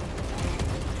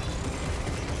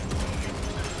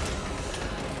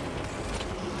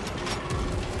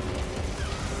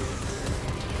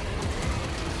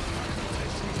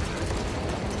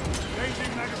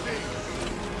 Changing magazine.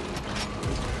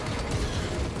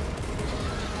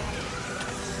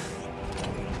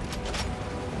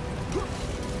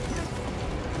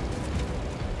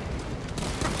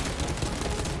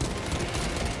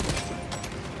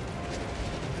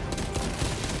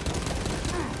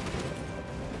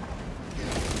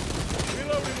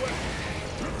 Reloading weapon.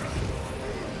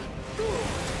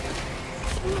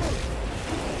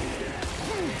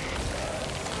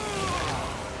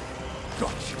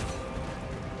 Gotcha.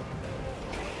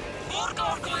 More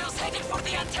gargoyles headed for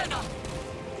the antenna.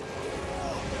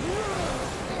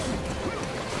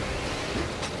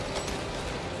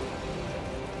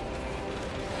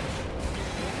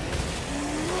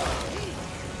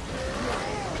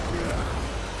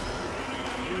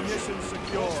 Munitions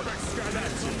secured.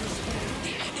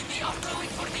 The enemy are going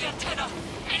for the antenna.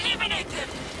 Eliminate them.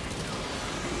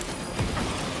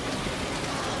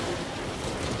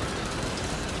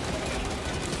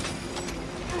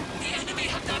 The enemy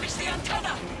have damaged the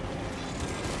antenna.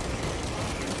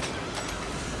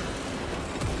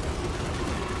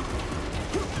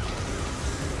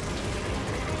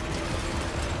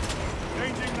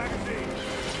 Changing magazine.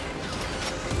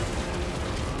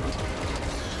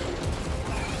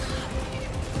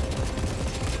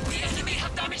 The enemy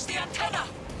have damaged the antenna.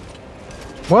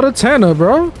 What a tenor,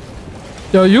 bro.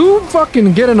 Yo, you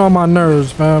fucking getting on my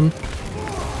nerves, fam.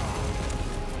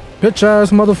 Bitch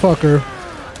ass motherfucker.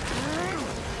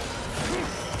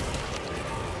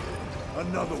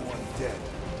 Another one dead.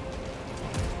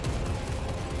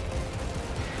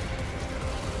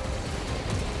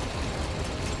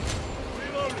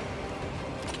 Reloading.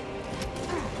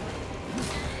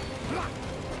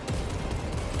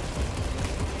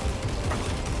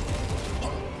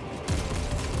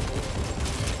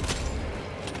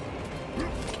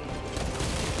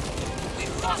 We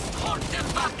must hold them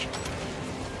back.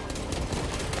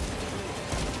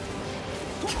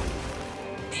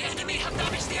 The enemy have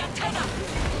damaged the antenna.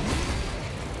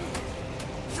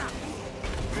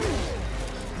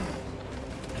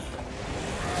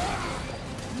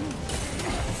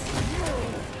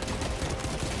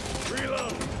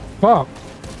 Reload. Fuck.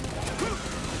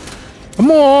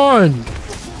 Come on.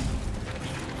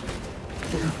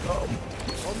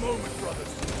 One moment,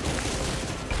 brothers.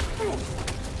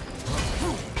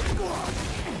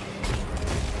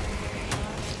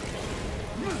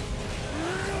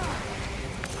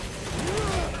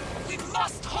 We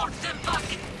must hold them back.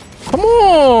 Come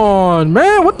on,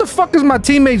 man. What the fuck is my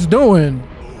teammates doing?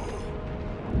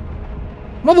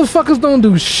 Motherfuckers don't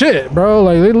do shit, bro.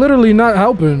 Like, they literally not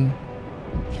helping.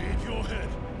 Keep your head.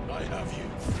 I have you.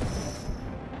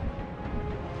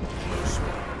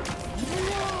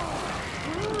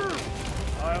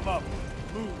 I am up.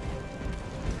 Move.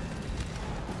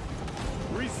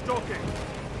 Restocking.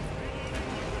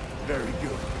 Very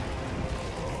good.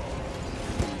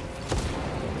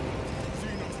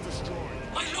 Xenos destroyed.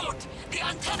 My lord, the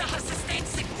antenna has sustained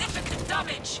significant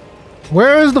damage.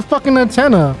 Where is the fucking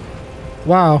antenna?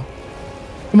 Wow.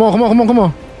 Come on, come on, come on, come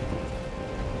on.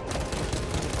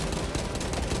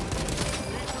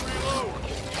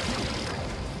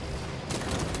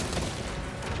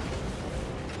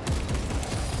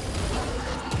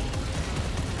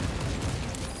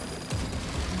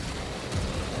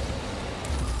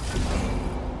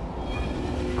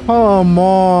 Come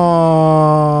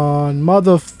on,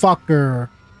 motherfucker.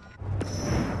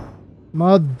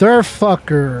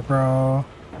 Motherfucker, bro.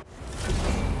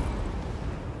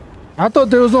 I thought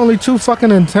there was only 2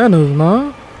 fucking antennas,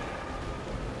 man.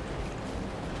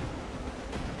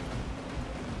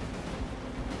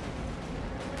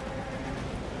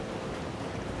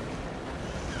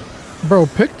 Bro,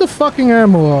 pick the fucking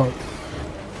ammo up.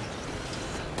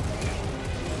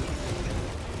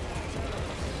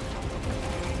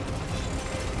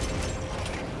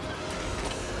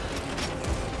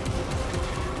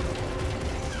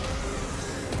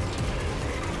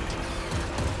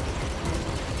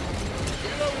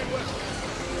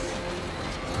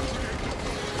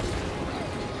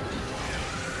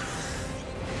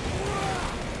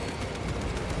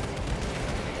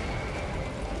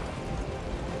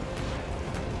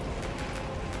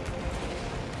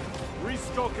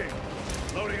 Restocking.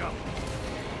 Loading up.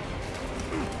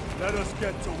 Let us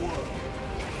get to work.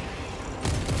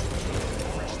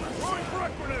 Throwing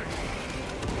frag grenade.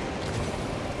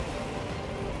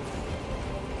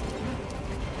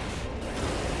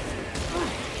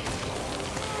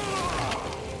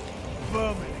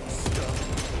 Vermin stuff.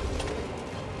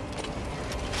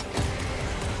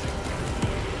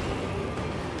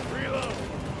 Reload.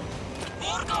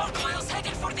 More gargoyles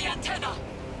headed for the antenna.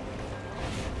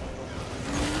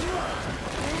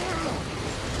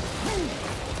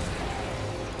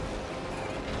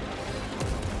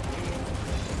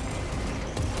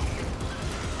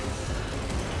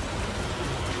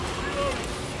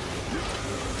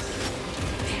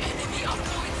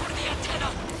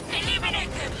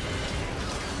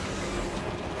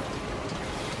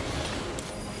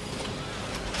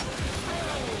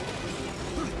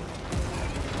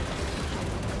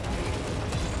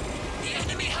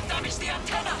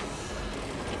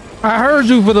 I heard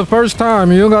you for the first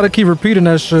time. You don't gotta keep repeating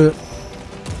that shit.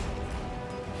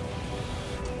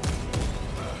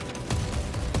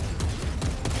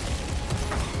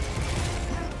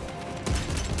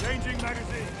 Changing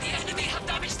magazine. The enemy have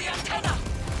damaged the antenna.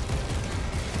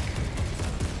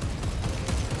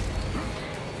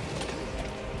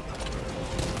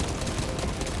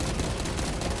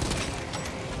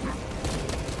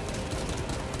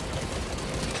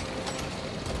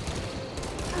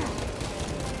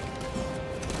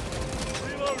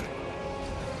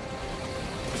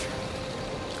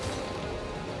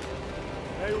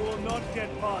 They will not get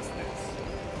past this.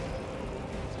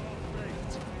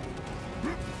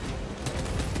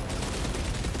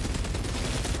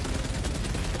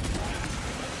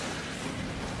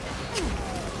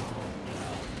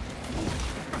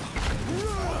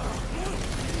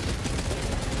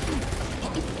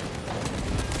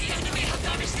 The enemy have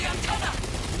damaged the antenna.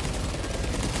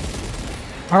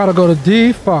 I gotta go to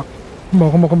D. Fuck. Come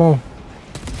on, come on, come on.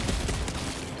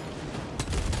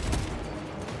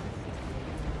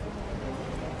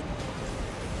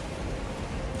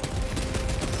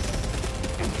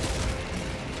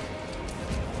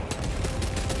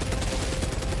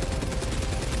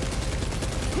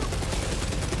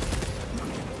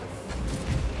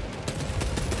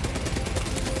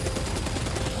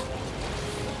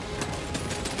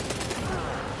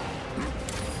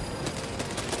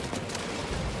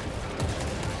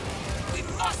 We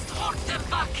must hold them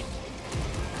back.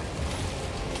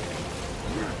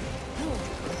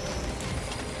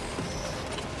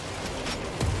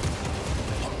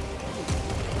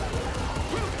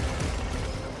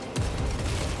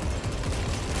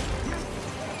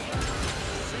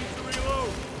 Need to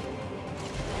reload.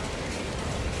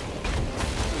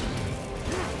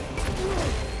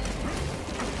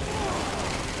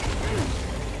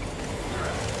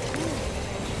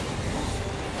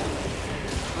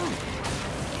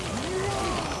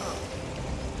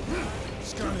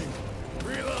 Scanning.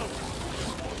 Reload.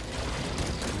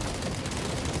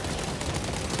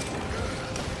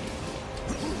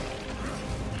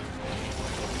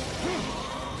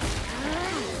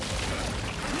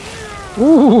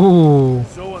 Ooh.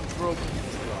 So unbroken.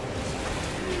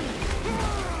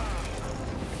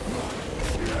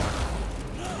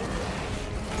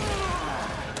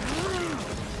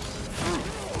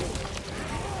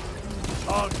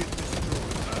 Target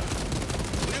destroyed.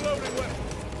 Reloading weapon.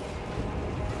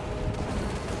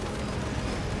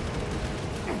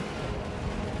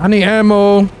 I need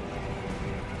ammo. The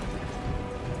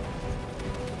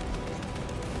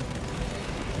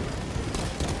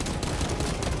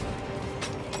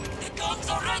guns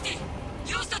are ready.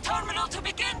 Use the terminal to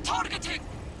begin targeting.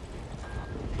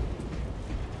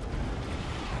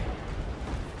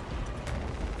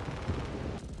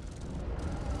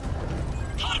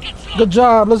 Target flash. Good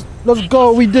job. Let's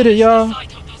go. We did it, y'all.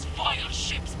 Sight of those fire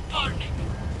ships burning.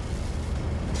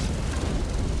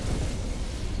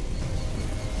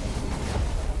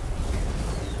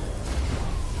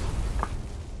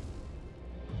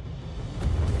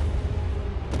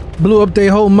 Blew up their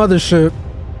whole mothership.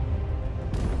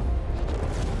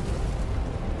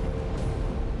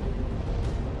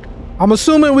 I'm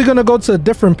assuming we're gonna go to a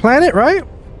different planet, right?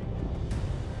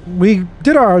 We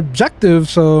did our objective,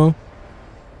 so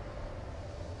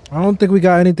I don't think we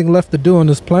got anything left to do on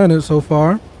this planet so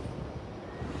far.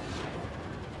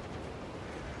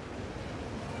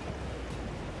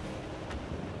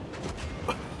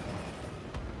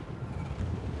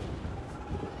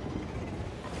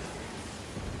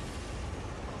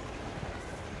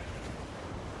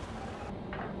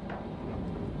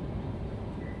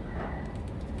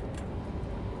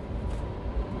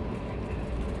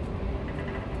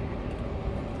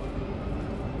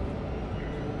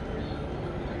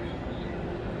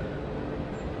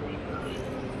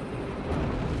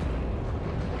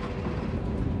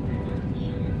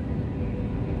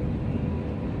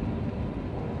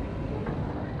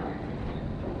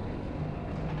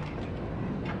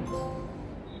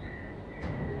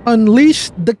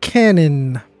 Unleash the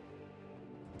cannon.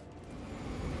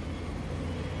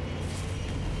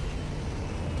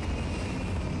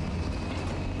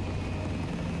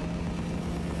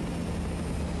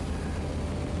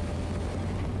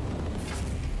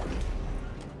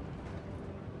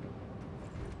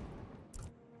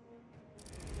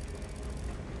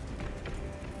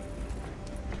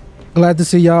 Glad to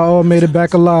see y'all all made it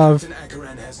back alive. Captain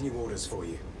Akaran has new orders for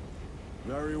you.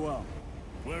 Very well.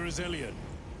 Where is Elian?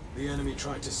 The enemy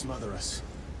tried to smother us.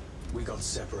 We got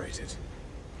separated.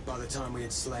 By the time we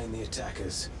had slain the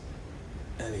attackers,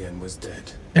 Elian was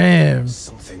dead. Damn.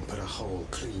 Something put a hole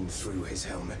clean through his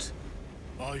helmet.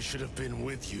 I should have been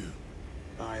with you.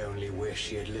 I only wish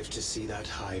he had lived to see that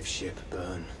hive ship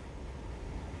burn.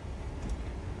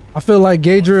 I feel like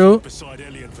Gadriel. Beside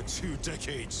Elian for 2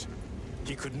 decades.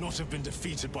 He could not have been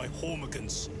defeated by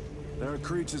Hormigans. There are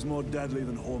creatures more deadly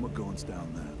than Hormigons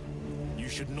down there. You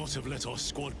should not have let our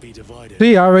squad be divided.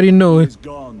 See, I already knew it. He's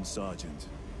gone, Sergeant.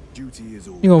 Duty is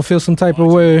all. You gonna feel some type I of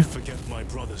did way. not forget my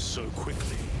brothers so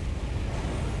quickly.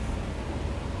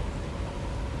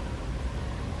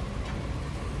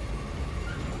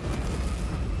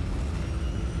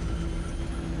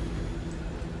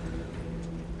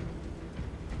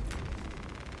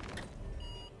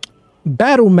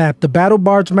 Battle map. The battle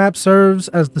barge map serves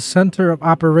as the center of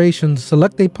operations.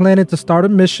 Select a planet to start a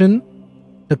mission.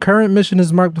 The current mission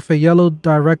is marked with a yellow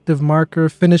directive marker.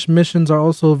 Finished missions are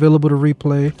also available to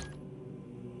replay.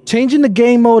 Changing the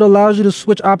game mode allows you to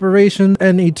switch operations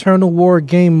and Eternal War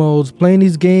game modes. Playing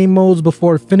these game modes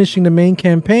before finishing the main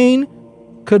campaign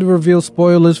could reveal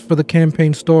spoilers for the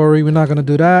campaign story. We're not going to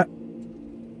do that.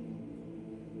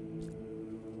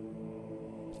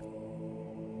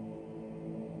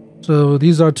 So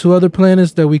these are 2 other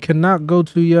planets that we cannot go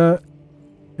to yet,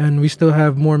 and we still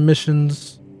have more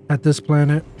missions at this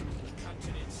planet. The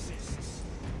captain insists.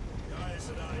 Guys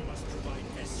and I must provide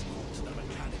escort to the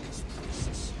Mechanicus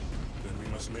princess. Then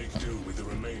we must make do with the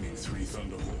remaining 3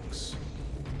 Thunderhawks.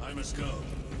 I must go.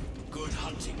 Good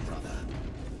hunting, brother.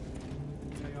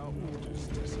 They are orders,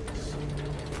 Decimus.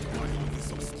 Why all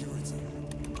this obscurity?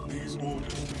 These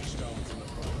orders reach down from the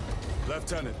prime.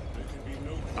 Lieutenant,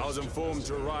 I was informed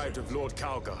you arrived with Lord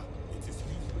Kalga.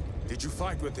 Did you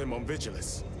fight with him on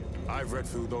Vigilus? I've read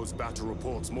through those battle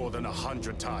reports more than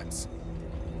 100 times.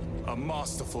 A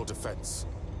masterful defense.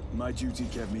 My duty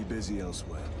kept me busy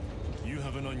elsewhere. You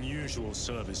have an unusual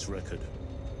service record.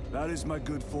 That is my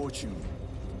good fortune.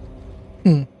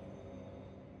 Yeah,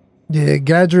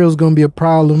 Gadriel's gonna be a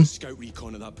problem. Scout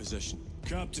recon at that position.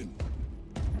 Captain,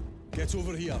 get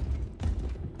over here.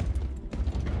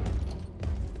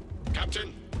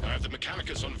 Captain, I have the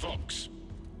Mechanicus on Vox.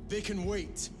 They can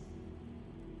wait.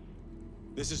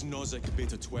 This is Nozick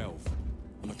Beta 12,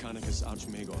 a Mechanicus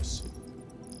Archmagos.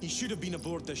 He should have been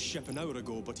aboard this ship an hour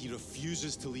ago, but he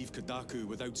refuses to leave Kadaku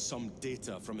without some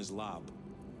data from his lab.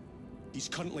 He's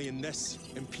currently in this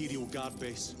Imperial Guard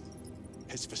base.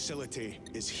 His facility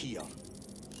is here.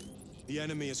 The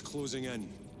enemy is closing in.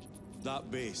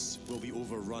 That base will be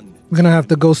overrun. We're gonna have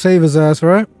to go save his ass,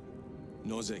 right?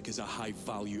 Nozick is a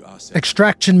high-value asset.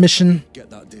 Extraction mission. Get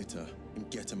that data and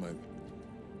get him out.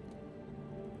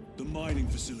 The mining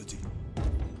facility.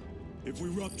 If we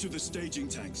rupture the staging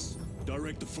tanks,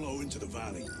 direct the flow into the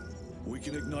valley, we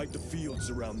can ignite the fields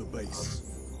around the base.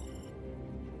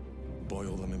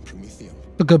 Boil them in Promethium.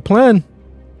 A good plan.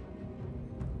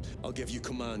 I'll give you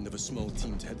command of a small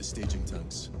team to hit the staging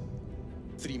tanks.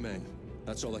 3 men.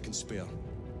 That's all I can spare.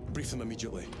 Brief them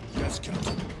immediately. Yes,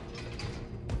 Captain.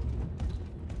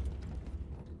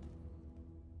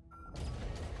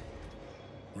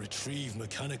 Retrieve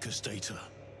Mechanicus data.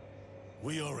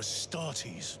 We are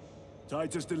Astartes.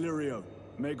 Titus Delirio,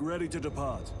 make ready to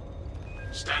depart.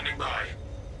 Standing by.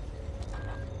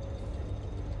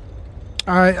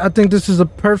 Alright, I think this is a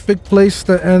perfect place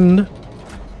to end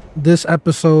this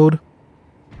episode.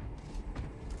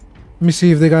 Let me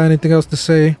see if they got anything else to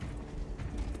say.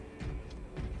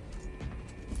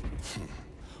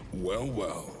 Well,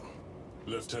 well.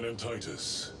 Lieutenant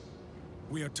Titus.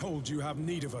 We are told you have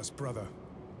need of us, brother.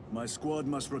 My squad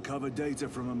must recover data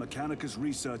from a Mechanicus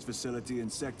research facility in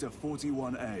Sector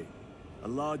 41A. A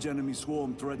large enemy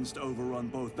swarm threatens to overrun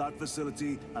both that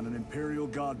facility and an Imperial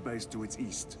Guard base to its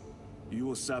east. You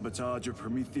will sabotage a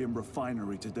Prometheum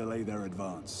refinery to delay their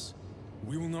advance.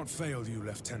 We will not fail you,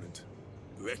 Lieutenant.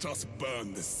 Let us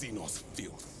burn the Xenos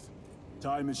filth.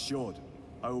 Time is short.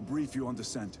 I will brief you on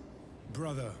descent.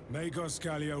 Brother, Magos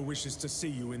Gallio wishes to see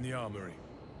you in the armory.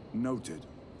 Noted.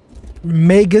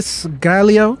 Magus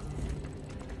Gallio.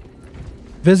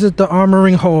 Visit the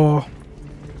armoring hall.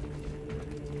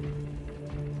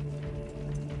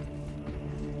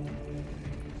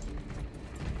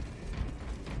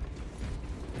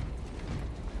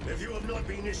 If you have not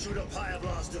been issued a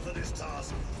Pyre-blaster for this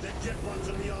task, then get one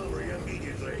from the armory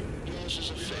immediately. Yours is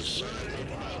a first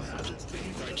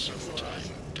quite some time,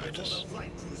 Titus.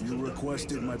 You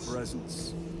requested my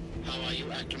presence. How are you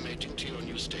acclimating to your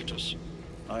new status?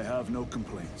 I have no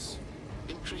complaints.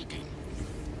 Intriguing.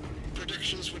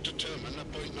 Predictions would determine a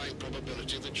 0.9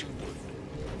 probability that you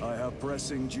would. I have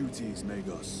pressing duties,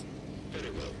 Magos.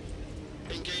 Very well.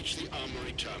 Engage the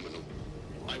armory terminal.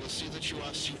 I will see that you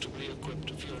are suitably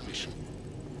equipped for your mission.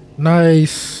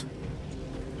 Nice.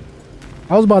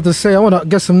 I was about to say, I want to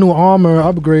get some new armor,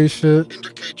 upgrade shit.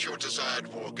 Indicate your desired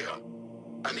war gear,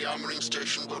 and the armoring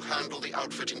station will handle the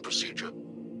outfitting procedure,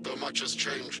 though much has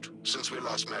changed since we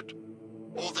last met.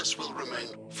 All this will remain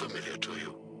familiar to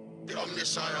you. The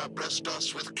Omnisire blessed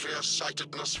us with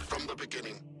clear-sightedness from the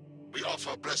beginning. We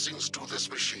offer blessings to this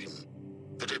machine,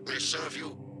 that it may serve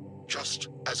you just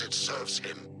as it serves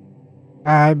him.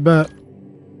 I bet.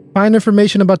 Find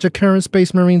information about your current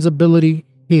Space Marine's ability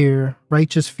here.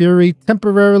 Righteous Fury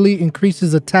temporarily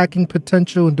increases attacking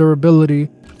potential and durability.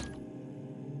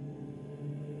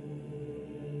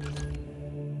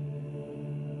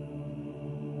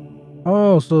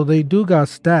 Oh, so they do got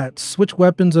stats. Switch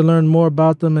weapons and learn more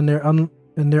about them and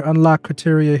their unlock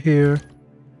criteria here.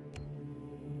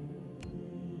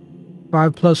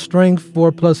 5+ strength,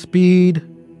 4+ speed,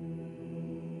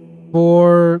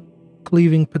 4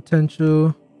 cleaving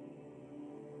potential.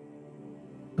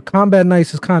 The combat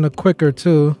knife is kind of quicker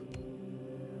too.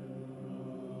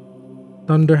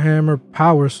 Thunderhammer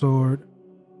power sword.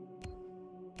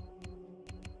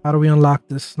 How do we unlock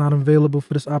this? Not available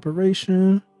for this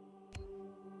operation.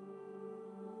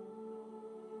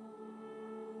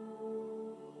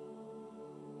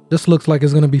 This looks like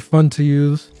it's gonna be fun to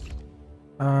use.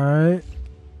 All right.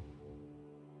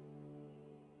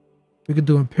 We could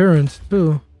do appearance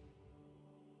too.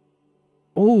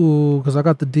 Oh, because I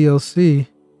got the DLC.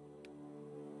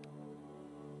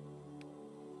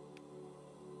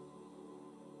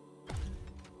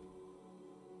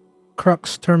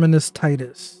 Crux Terminus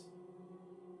Titus.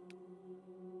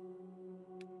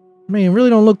 I mean, it really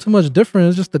don't look too much different.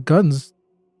 It's just the guns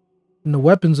and the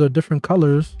weapons are different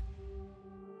colors.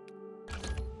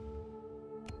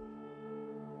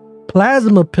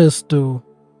 Plasma pistol.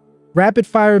 Rapid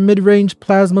fire mid-range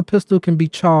plasma pistol can be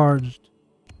charged.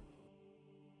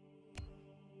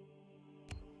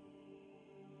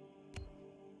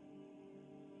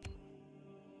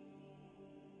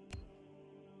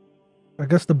 I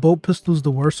guess the bolt pistol's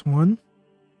the worst one.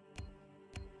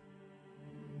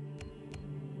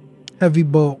 Heavy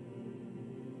bolt.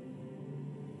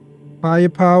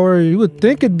 Firepower, you would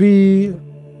think it'd be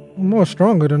more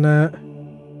stronger than that.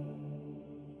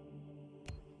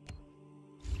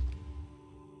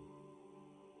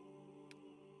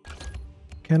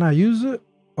 Can I use it?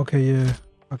 Okay, yeah,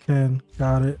 I can.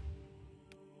 Got it.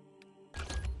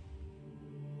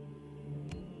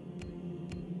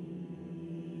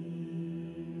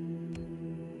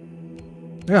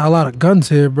 They got a lot of guns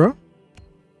here, bro.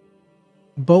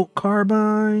 Bolt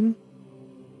carbine.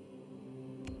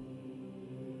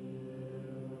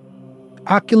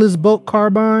 Oculus bolt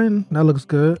carbine. That looks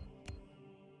good.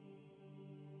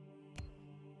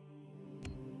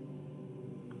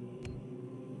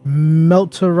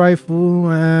 Melter rifle.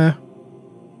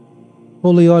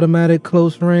 Fully automatic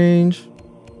close range.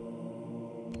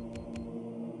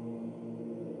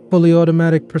 Fully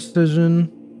automatic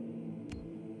precision.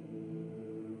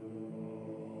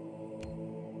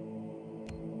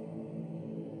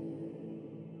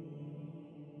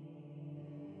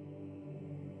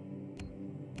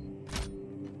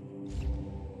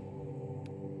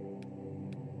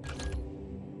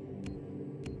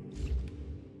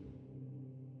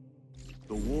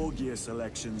 The war gear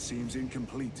selection seems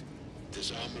incomplete.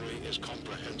 This armory is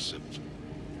comprehensive,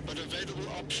 but available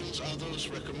options are those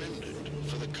recommended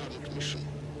for the current mission.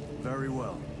 Very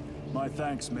well. My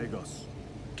thanks, Magos.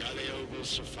 Galileo will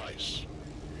suffice.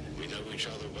 We know each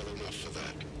other well enough for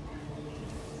that.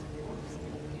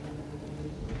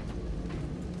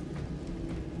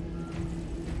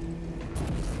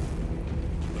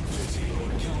 A pity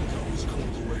Lord Calgar was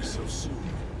called away so soon.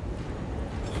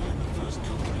 Had I the first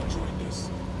company joined us,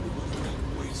 we would have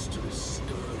laid waste to this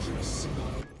scourge in a single.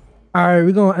 All right,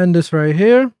 we're going to end this right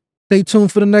here. Stay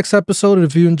tuned for the next episode. And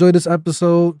if you enjoyed this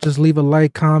episode, just leave a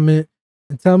like, comment,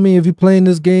 and tell me if you're playing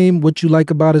this game, what you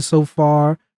like about it so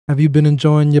far. Have you been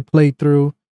enjoying your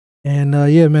playthrough? And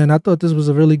yeah, man, I thought this was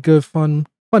a really good, fun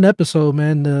episode,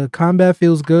 man. The combat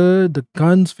feels good. The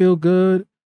guns feel good.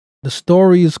 The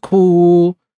story is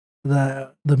cool.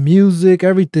 The music,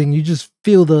 everything. You just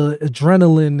feel the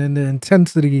adrenaline and the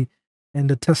intensity and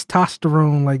the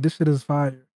testosterone. Like, this shit is fire.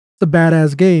 It's a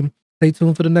badass game. Stay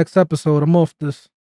tuned for the next episode. I'm off this.